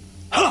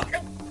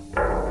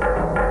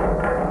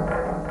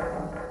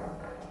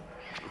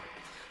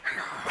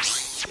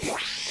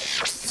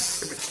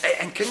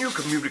 And can you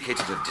communicate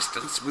at a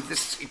distance with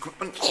this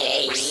equipment?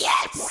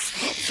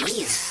 Yes.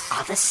 These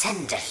are the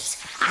senders.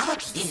 Our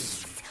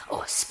breathe,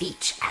 or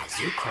speech as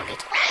you call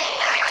it,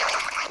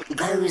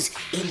 goes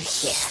in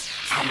here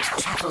and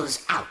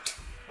travels out.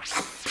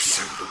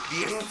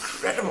 Absolutely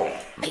incredible.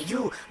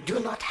 You do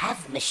not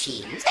have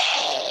machines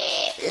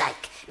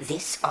like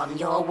this on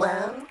your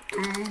world?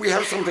 We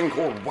have something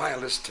called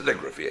wireless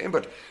telegraphy,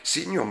 but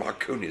Signor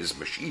Marconi's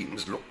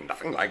machines look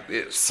nothing like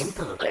this.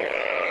 Simple,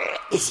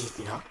 is it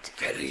not?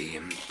 Very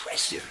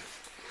impressive.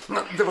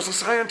 Now, there was a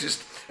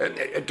scientist,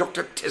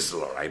 Dr.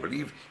 Tisler, I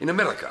believe, in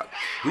America,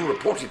 who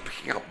reported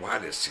picking up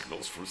wireless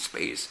signals from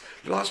space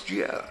last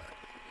year.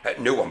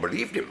 No one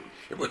believed him,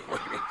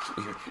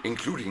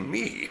 including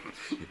me.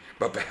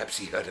 But perhaps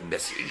he heard a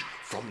message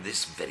from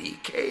this very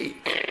cave.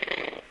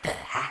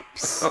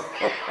 Perhaps.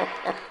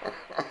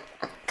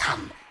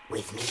 Come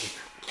with me.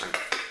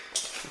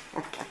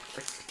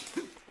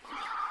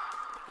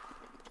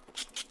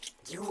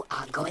 You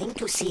are going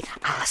to see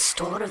our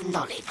store of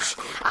knowledge.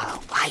 Our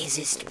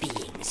wisest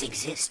beings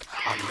exist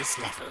on this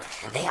level.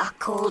 They are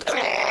called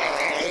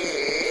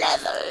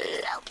level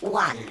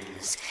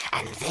ones,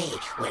 and they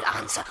will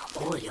answer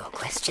all your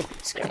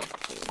questions.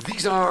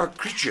 These are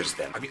creatures,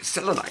 then? I mean,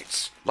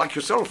 selenites, like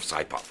yourself,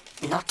 Saipa.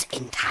 Not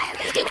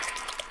entirely.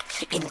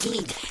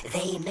 Indeed,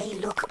 they may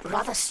look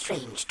rather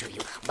strange to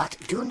you, but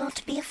do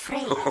not be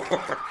afraid.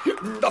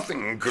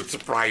 Nothing could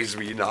surprise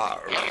me now.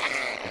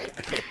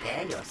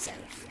 Prepare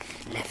yourself,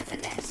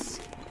 nevertheless.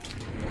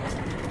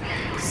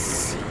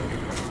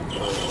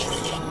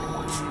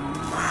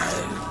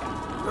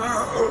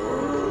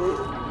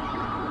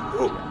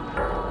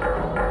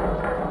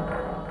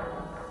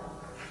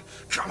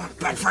 Come on,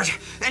 Bedford,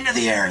 into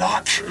the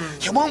airlock.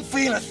 You won't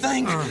feel a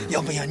thing.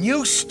 You'll be a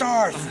new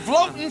star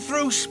floating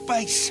through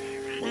space.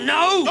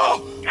 No!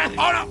 Oh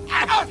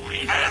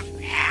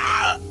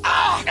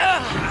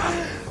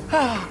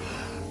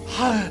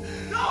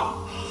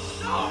no!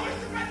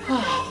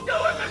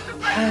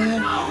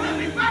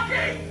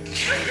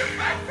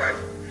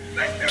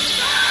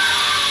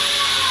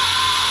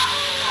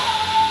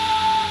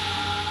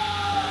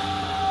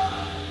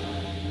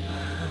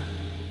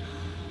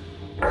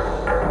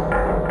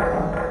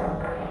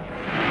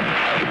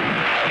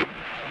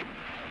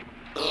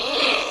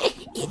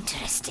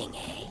 Interesting,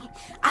 eh?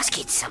 Ask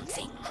it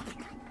something.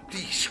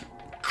 These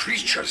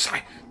creatures,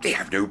 they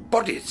have no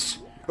bodies.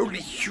 Only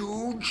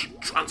huge,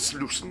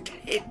 translucent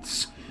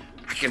heads.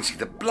 I can see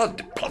the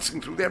blood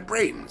pulsing through their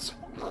brains.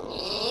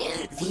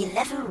 The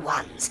level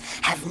ones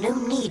have no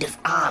need of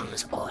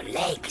arms or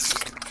legs.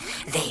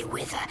 They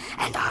wither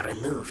and are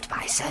removed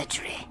by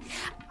surgery.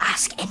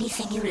 Ask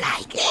anything you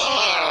like.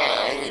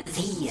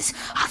 These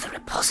are the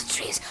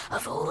repositories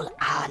of all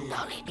our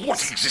knowledge.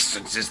 What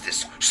existence is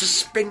this,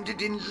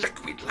 suspended in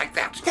liquid like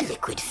that? The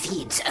liquid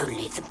feeds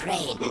only the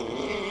brain,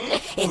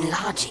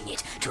 enlarging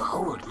it to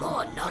hold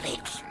more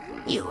knowledge.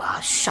 You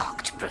are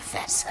shocked,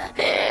 Professor.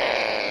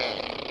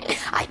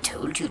 I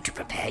told you to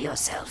prepare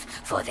yourself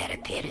for their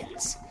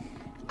appearance.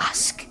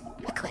 Ask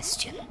a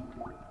question.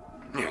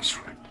 Yes.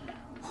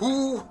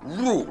 Who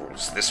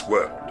rules this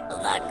world?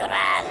 The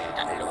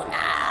Grand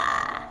Luna.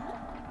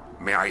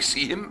 May I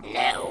see him?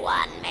 No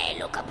one may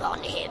look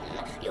upon him.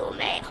 You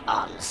may,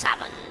 on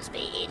summons,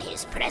 be in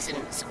his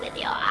presence with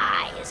your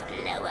eyes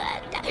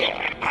lowered.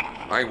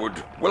 I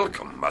would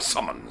welcome a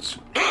summons.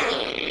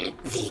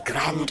 The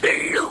Grand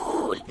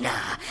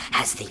Luna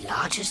has the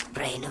largest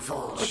brain of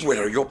all. But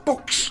where are your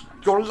books?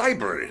 Your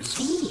libraries?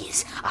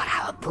 These are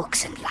our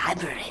books and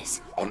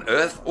libraries. On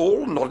Earth,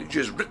 all knowledge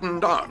is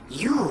written down.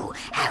 You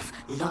have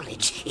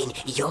knowledge in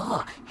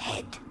your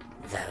head,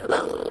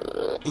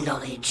 though.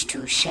 Knowledge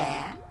to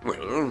share?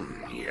 Well,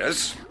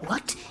 yes.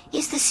 What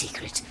is the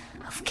secret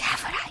of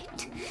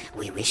Cavorite?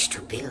 We wish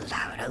to build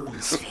our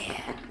own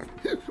sphere.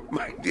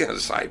 My dear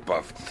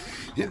Cypuff,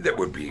 that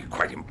would be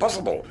quite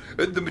impossible.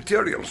 The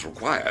materials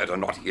required are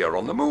not here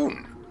on the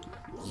moon.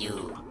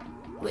 You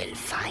will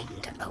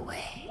find a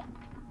way.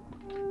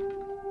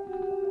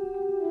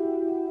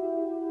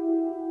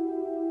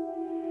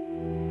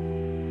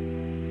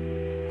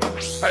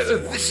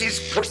 This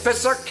is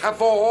Professor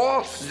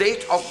Cavor,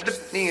 late of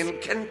Lipney in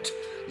Kent,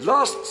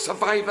 last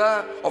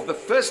survivor of the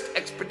first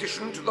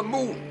expedition to the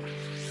moon.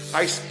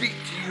 I speak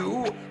to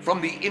you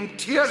from the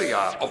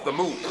interior of the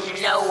moon.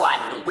 No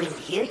one will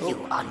hear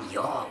you on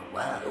your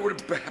world. Well,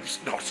 perhaps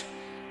not,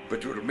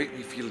 but it will make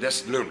me feel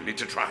less lonely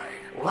to try.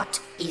 What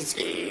is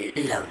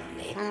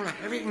lonely?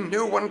 Having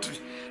no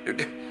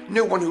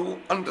one who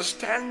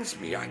understands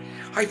me.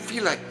 I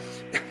feel like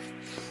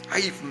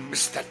I've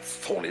missed that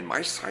thorn in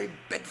my side,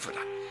 Bedford.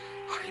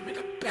 I'm in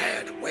a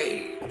bad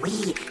way.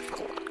 We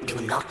do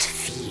not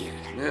feel.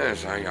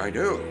 Yes, I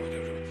know.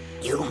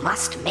 You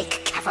must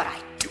make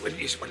Cavorite.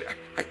 Well,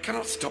 I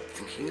cannot stop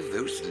thinking of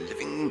those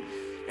living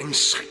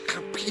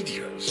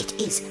encyclopedias.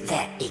 It is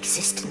their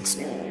existence.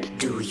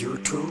 Do you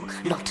too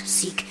not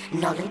seek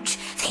knowledge?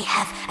 They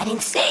have an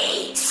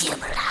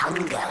insatiable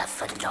hunger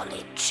for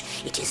knowledge.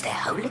 It is their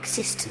whole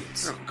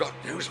existence. Oh, God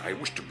knows I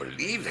wish to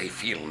believe they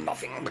feel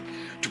nothing, but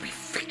to be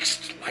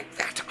fixed like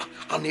that,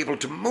 unable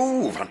to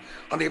move,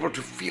 unable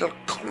to feel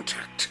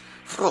contact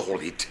for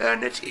all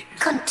eternity.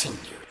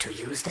 Continue to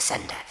use the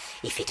sender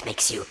if it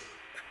makes you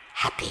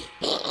happy.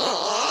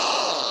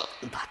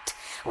 But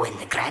when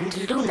the Grand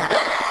Luna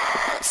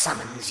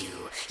summons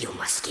you, you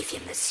must give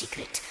him the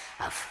secret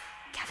of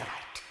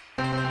Cavorite.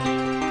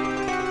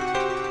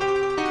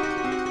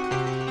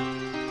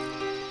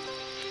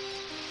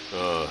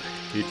 Oh,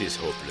 it is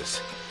hopeless.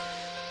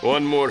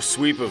 One more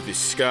sweep of the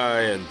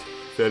sky and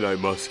then I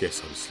must get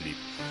some sleep.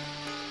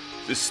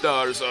 The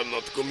stars are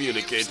not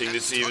communicating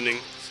this evening.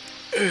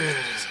 It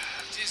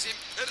is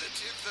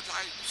imperative that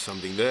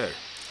Something there.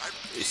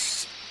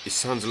 It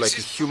sounds like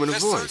a human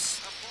voice.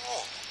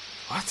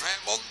 What? I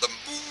am on the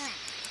moon.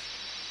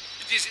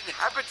 It is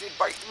inhabited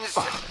by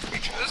innocent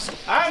creatures.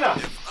 Anna!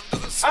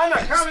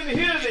 Anna, come and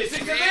hear this.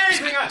 It's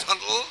amazing.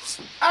 Tunnels.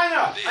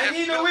 Anna, I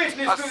need a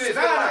witness to this.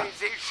 Anna!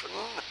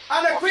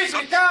 Anna,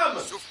 quickly, come!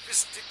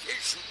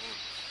 Sophistication.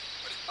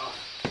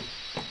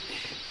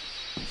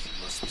 She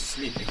must be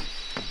sleeping.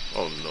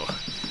 Oh no.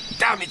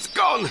 Damn, it's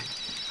gone!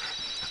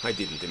 I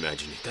didn't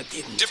imagine it. I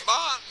didn't.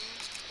 Demand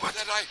What?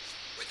 that I...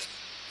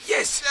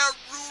 Yes! Their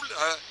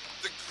ruler,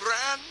 the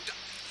Grand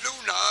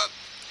Luna.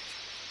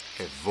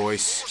 A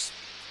voice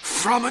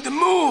from the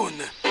moon!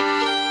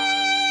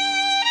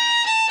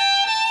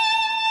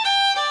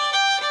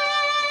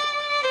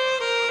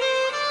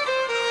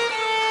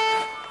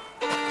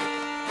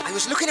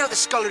 looking out the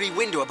scullery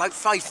window about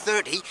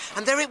 5:30,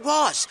 and there it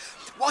was,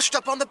 washed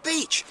up on the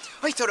beach.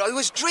 I thought I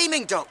was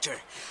dreaming,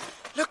 Doctor.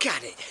 Look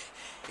at it.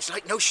 It's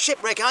like no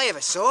shipwreck I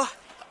ever saw.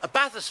 A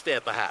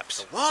bathysphere,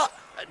 perhaps. A what?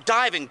 A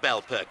diving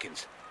bell,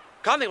 Perkins.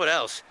 Can't think what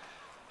else.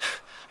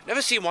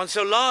 Never seen one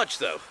so large,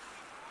 though.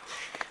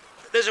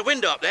 There's a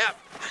window up there.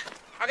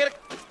 I'm gonna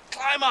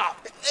climb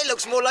up. It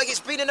looks more like it's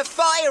been in a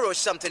fire or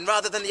something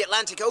rather than the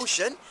Atlantic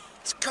Ocean.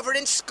 It's covered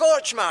in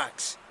scorch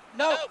marks.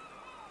 No,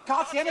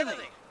 can't see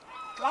anything.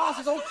 Glass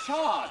is all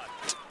charred.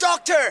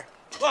 Doctor!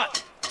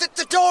 What?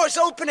 The door's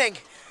opening.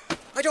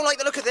 I don't like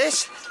the look of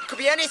this. Could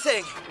be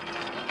anything.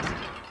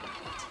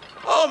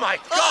 Oh, my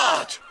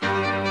God! Read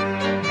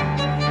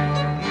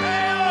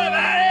all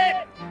about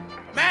it!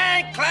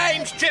 Man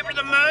claims trip to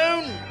the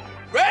moon!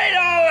 Read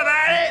all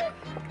about it!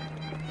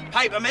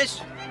 Paper, miss?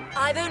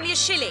 I've only a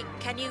shilling.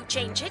 Can you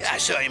change it?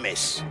 Sorry,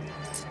 miss.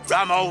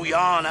 Rum old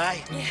yarn, eh?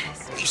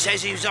 Yes. He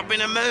says he was up in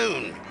the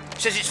moon.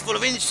 Says it's full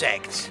of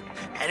insects.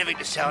 Anything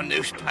to sell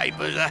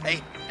newspapers, eh?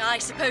 I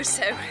suppose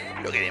so.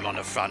 Look at him on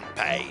the front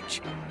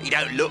page. He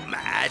don't look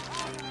mad.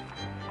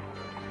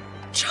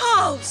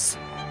 Charles!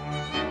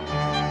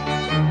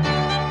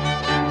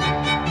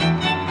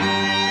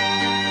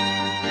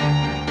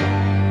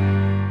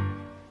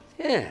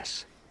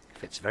 Yes,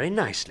 fits very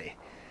nicely.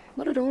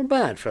 Not at all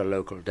bad for a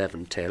local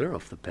Devon tailor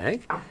off the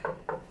peg.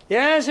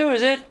 Yes, who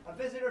is it? A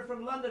visitor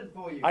from London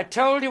for you. I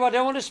told you I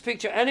don't want to speak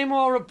to any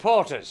more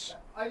reporters.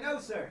 I know,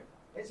 sir.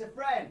 It's a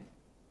friend.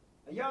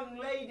 A young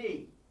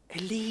lady.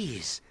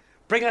 Elise.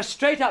 Bring her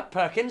straight up,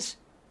 Perkins.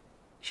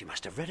 She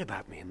must have read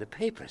about me in the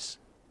papers.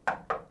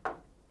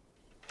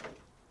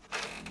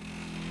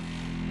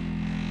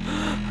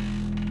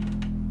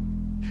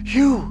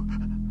 You!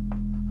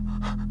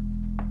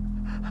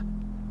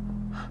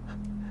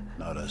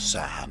 Not a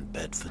sound,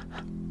 Bedford,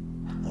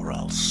 or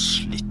I'll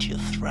slit your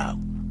throat.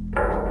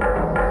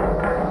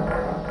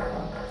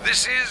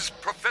 This is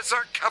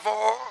Professor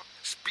Cavor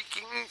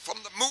speaking from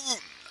the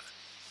moon.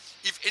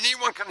 If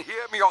anyone can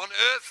hear me on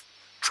Earth,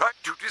 try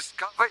to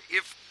discover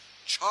if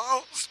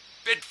Charles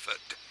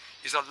Bedford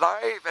is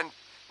alive and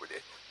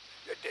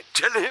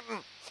tell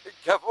him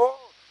Cavor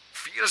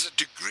feels a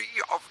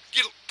degree of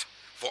guilt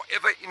for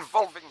ever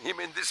involving him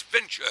in this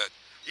venture.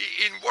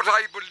 In what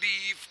I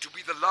believe to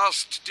be the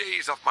last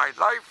days of my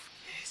life,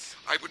 yes.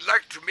 I would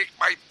like to make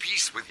my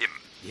peace with him.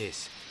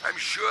 Yes. I'm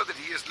sure that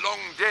he is long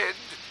dead,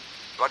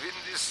 but in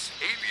this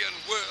alien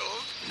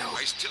world,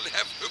 I still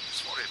have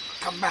hopes for him.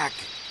 Come back.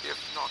 If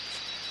not,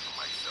 for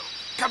myself.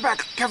 Come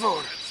back,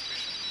 Cavor.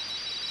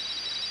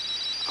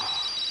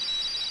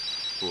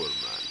 Poor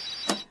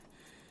man.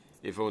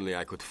 If only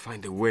I could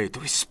find a way to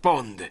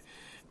respond.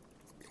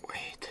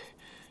 Wait.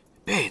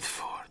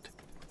 Bedford!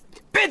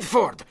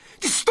 Bedford!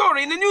 The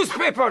story in the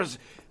newspapers!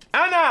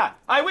 Anna!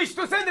 I wish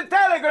to send a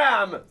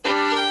telegram!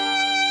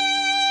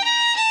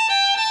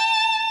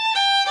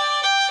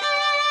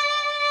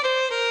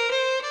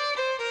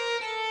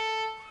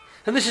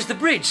 And this is the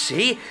bridge,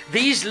 see?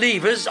 These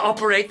levers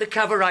operate the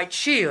Cavorite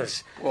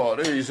shields.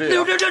 What, easy?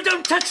 No,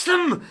 don't touch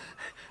them!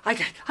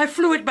 I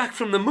flew it back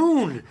from the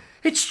moon.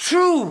 It's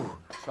true.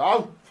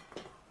 So?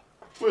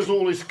 Where's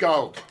all this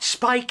gold?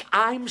 Spike,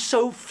 I'm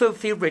so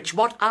filthy rich.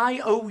 What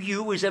I owe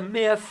you is a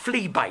mere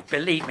flea bite,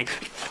 believe me.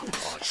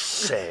 I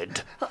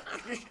said,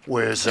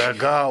 where's the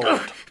gold?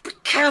 Be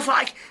careful,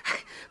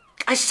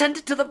 I sent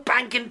it to the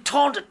bank in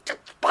Taunton.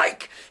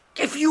 Spike,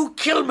 if you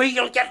kill me,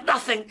 you'll get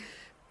nothing.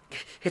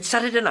 It's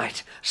Saturday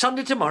night.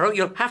 Sunday tomorrow,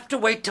 you'll have to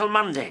wait till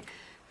Monday.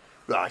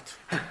 Right.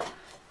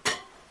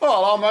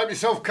 Well, I'll make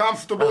myself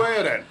comfortable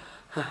here then.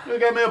 You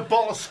get me a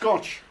bottle of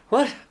scotch.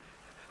 What?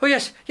 Oh,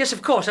 yes,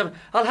 of course.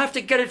 I'll have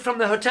to get it from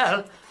the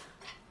hotel.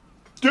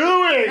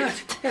 Do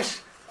it!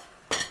 Yes.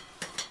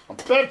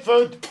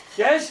 Bedford.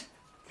 Yes?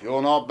 If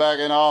you're not back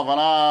in half an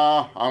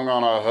hour, I'm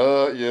gonna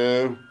hurt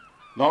you.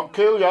 Not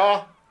kill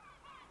ya.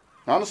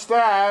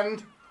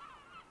 Understand?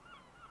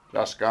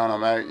 Just gonna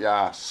make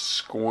ya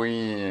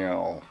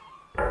squeal.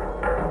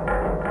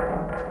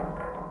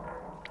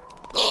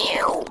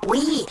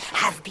 We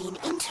have been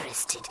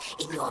interested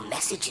in your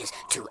messages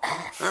to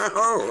Earth.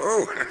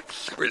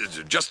 Well, it's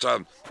just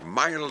a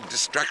mild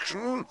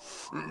distraction.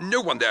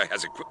 No one there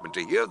has equipment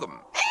to hear them.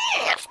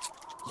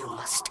 You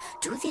must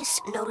do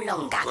this no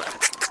longer.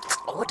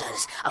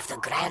 Orders of the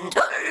Grand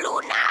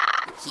Luna.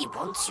 He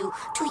wants you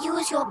to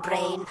use your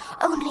brain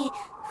only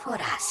for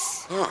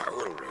us.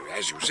 Well,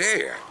 as you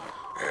say,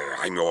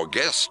 I'm your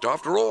guest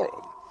after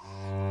all.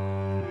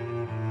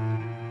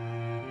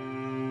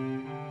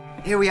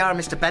 Here we are,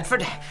 Mr.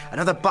 Bedford.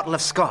 Another bottle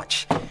of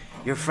scotch.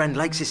 Your friend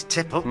likes his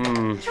tipple.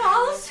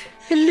 Charles?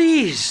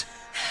 Elise!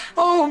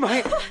 Oh,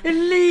 my...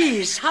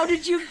 Elise, how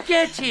did you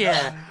get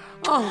here?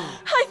 Oh.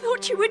 I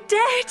thought you were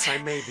dead. I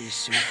may be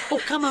soon.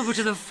 Oh, come over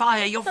to the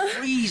fire. You're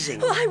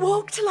freezing. Well, I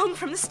walked along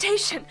from the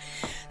station.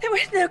 There were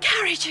no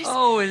carriages.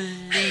 Oh,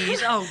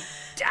 Elise. Oh,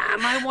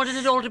 damn. I wanted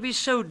it all to be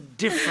so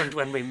different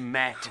when we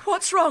met.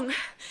 What's wrong?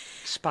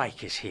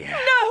 Spike is here.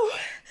 No.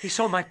 He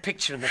saw my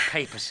picture in the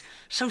papers.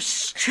 So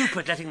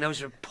stupid letting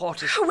those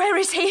reporters... Where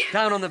is he?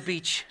 Down on the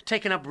beach,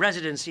 taking up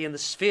residency in the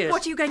Spheres.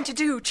 What are you going to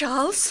do,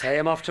 Charles? Pay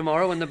him off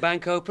tomorrow when the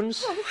bank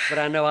opens. Oh. But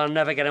I know I'll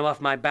never get him off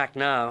my back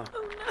now.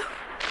 Oh,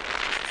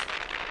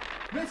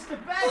 no.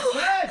 Mr.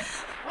 Bedford!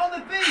 On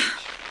the beach!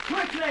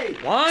 Quickly!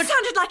 What? It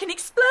sounded like an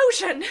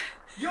explosion.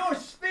 Your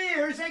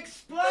spheres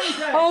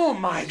exploded! Oh,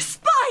 my...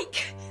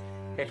 Spike!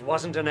 It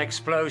wasn't an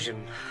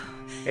explosion.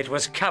 It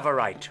was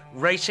Cavorite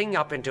racing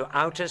up into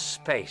outer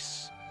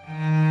space.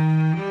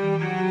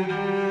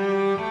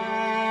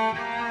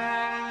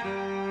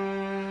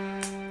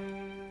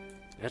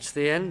 That's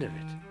the end of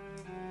it.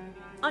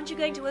 Aren't you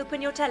going to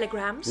open your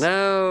telegrams?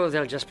 No,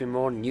 there'll just be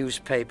more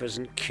newspapers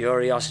and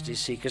curiosity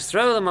seekers.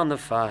 Throw them on the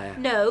fire.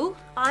 No,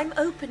 I'm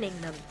opening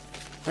them.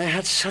 I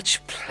had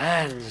such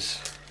plans.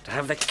 To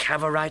have the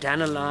Cavorite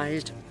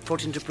analysed and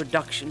put into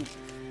production.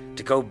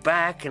 To go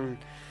back and...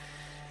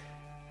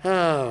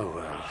 Oh,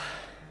 well.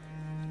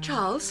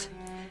 Charles,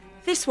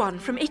 this one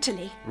from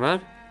Italy.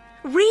 What?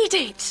 Read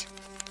it!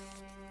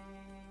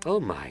 Oh,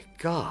 my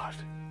God.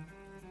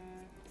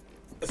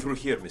 Through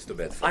here, Mr.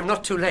 Bedford. I'm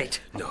not too late.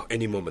 No,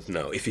 any moment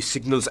now, if he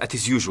signals at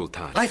his usual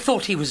time. I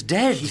thought he was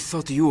dead. He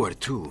thought you were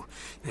too.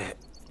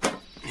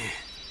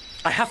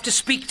 I have to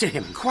speak to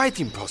him.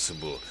 Quite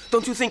impossible.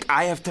 Don't you think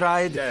I have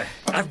tried?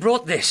 I've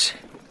brought this.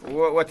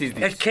 What is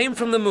this? It came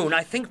from the moon.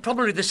 I think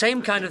probably the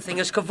same kind of thing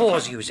as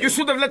Cavor's using. You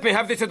should have let me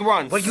have this at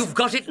once. Well, you've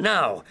got it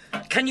now.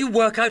 Can you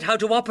work out how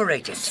to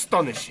operate it?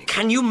 Astonishing.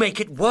 Can you make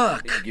it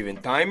work? Given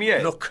time,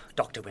 yes. Look,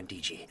 Dr.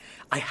 Wendigi,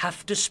 I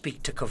have to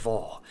speak to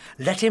Cavor.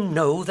 Let him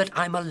know that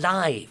I'm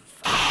alive.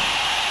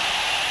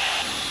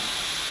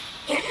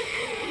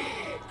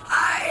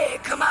 I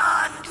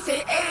command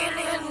the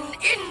alien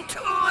into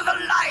the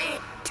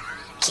light.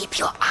 Keep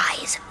your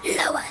eyes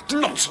lowered.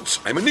 Nonsense.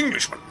 I'm an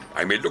Englishman.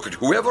 I may look at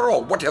whoever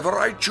or whatever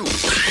I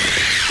choose.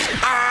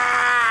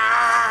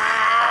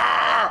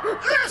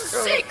 The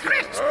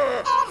secret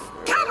of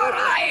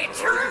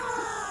Cavorite.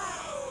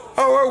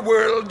 Our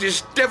world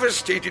is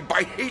devastated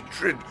by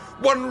hatred,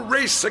 one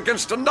race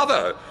against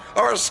another.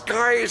 Our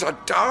skies are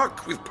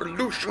dark with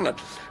pollution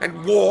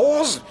and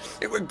wars.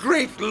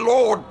 Great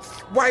Lord,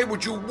 why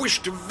would you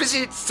wish to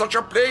visit such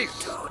a place?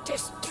 To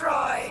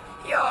destroy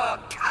your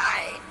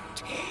kind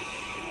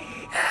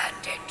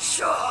and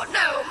ensure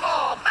no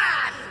more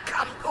man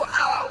come to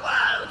our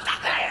world.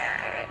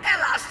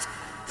 Tell us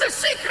the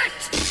secret.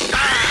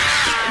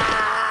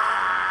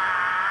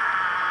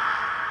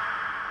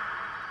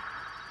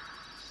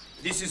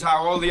 This is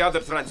how all the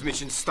other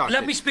transmissions started.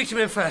 Let me speak to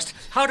him first.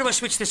 How do I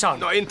switch this on?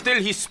 No, until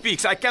he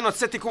speaks, I cannot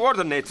set the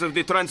coordinates of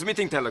the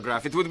transmitting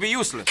telegraph. It would be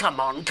useless. Come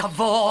on,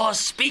 Cavor,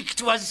 speak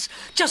to us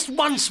just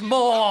once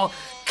more.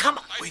 Come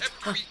on. I have to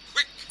be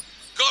quick.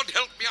 God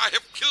help me, I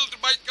have killed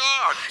my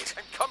guard.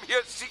 And come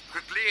here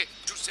secretly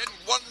to send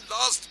one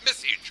last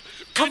message.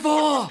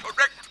 Cavor,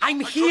 I'm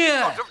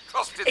here.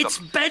 It's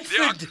them.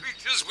 Bedford.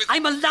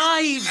 I'm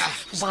alive.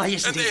 Why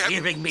isn't he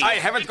hearing me? I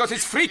haven't got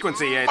his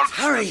frequency yet.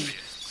 Hurry.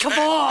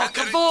 Cavor,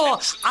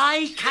 Cavor,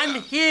 I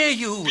can hear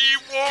you.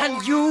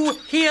 Can you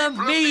hear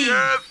me?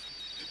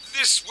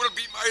 This will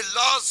be my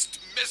last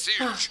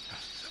message.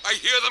 I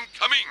hear them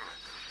coming.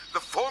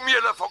 The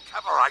formula for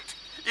Cavorite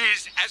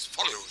is as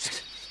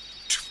follows.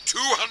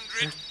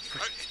 200...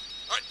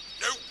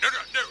 No.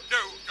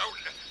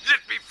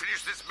 Let me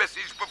finish this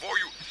message before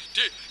you...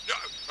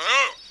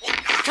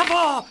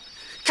 Cavor!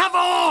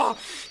 Cavor!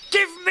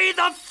 Give me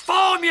the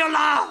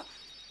formula!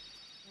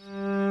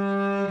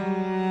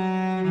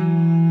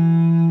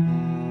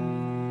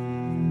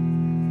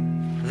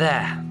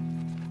 There.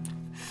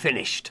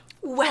 Finished.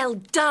 Well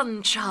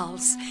done,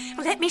 Charles.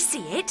 Let me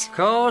see it. Of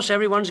course,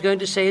 everyone's going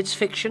to say it's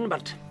fiction,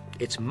 but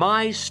it's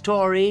my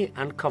story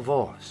and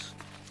Cavor's.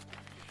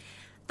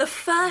 The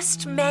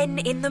First Men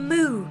in the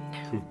Moon.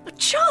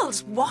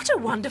 Charles, what a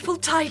wonderful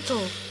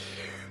title.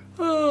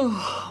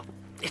 Oh,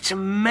 it's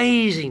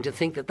amazing to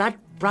think that that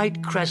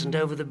bright crescent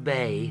over the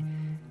bay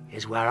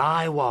is where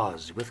I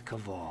was with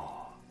Cavor.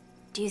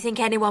 Do you think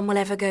anyone will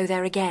ever go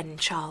there again,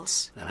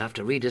 Charles? They'll have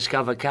to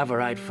rediscover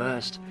Cavorite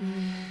first.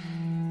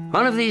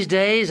 One of these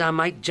days I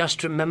might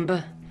just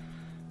remember.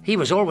 He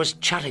was always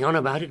chatting on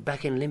about it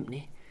back in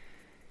Lympne.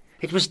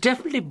 It was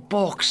definitely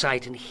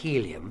bauxite and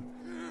helium.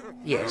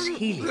 Yes,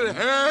 helium.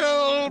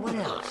 Help! What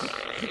else?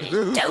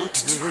 Don't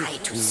try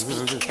to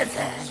speak,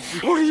 Cavor.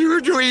 What are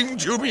you doing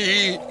to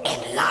me?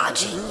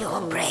 Enlarging your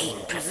brain,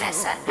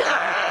 Professor.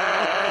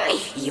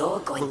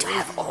 You're going to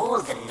have all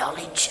the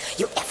knowledge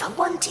you ever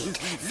wanted.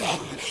 Then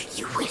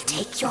you will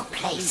take your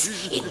place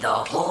in the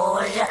Hall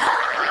of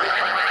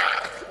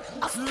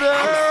Planets. No!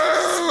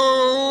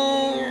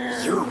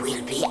 You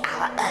will be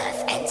our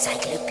Earth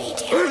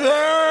Encyclopedia.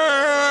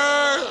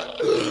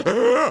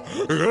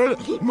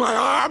 My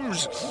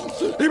arms!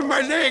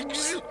 My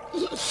legs!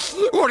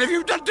 What have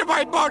you done to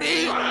my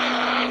body?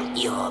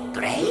 Your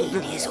brain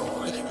is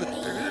all you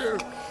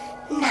need.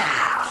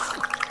 Now,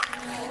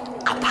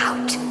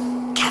 about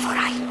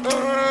Cavorite.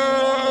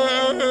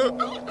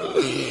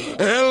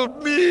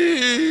 Help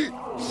me!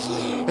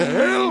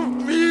 Help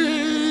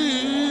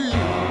me!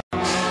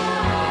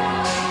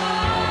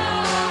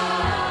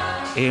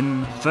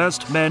 In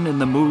First Men in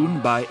the Moon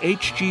by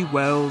H.G.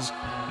 Wells,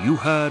 you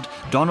heard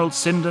Donald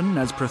Sinden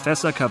as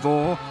Professor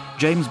Cavor,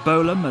 James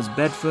Bolam as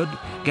Bedford,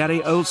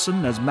 Gary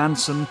Olson as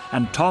Manson,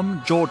 and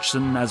Tom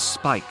Georgeson as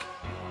Spike.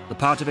 The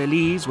part of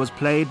Elise was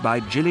played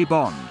by Gilly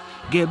Bond,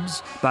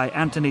 Gibbs by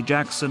Anthony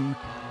Jackson,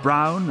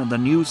 Brown and the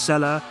New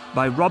Cellar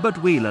by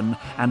Robert Whelan,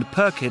 and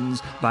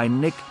Perkins by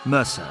Nick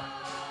Mercer.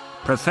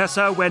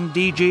 Professor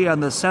Wendigi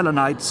and the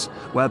Selenites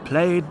were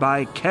played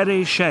by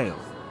Kerry Shale.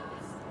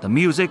 The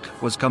music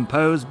was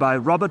composed by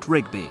Robert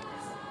Rigby.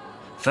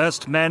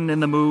 First Men in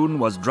the Moon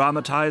was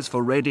dramatized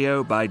for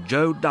radio by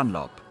Joe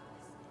Dunlop.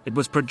 It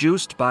was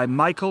produced by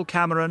Michael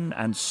Cameron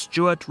and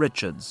Stuart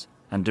Richards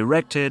and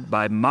directed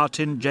by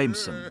Martin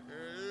Jameson.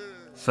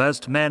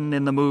 First Men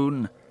in the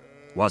Moon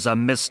was a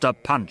Mr.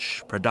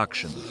 Punch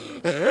production.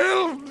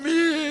 Help me!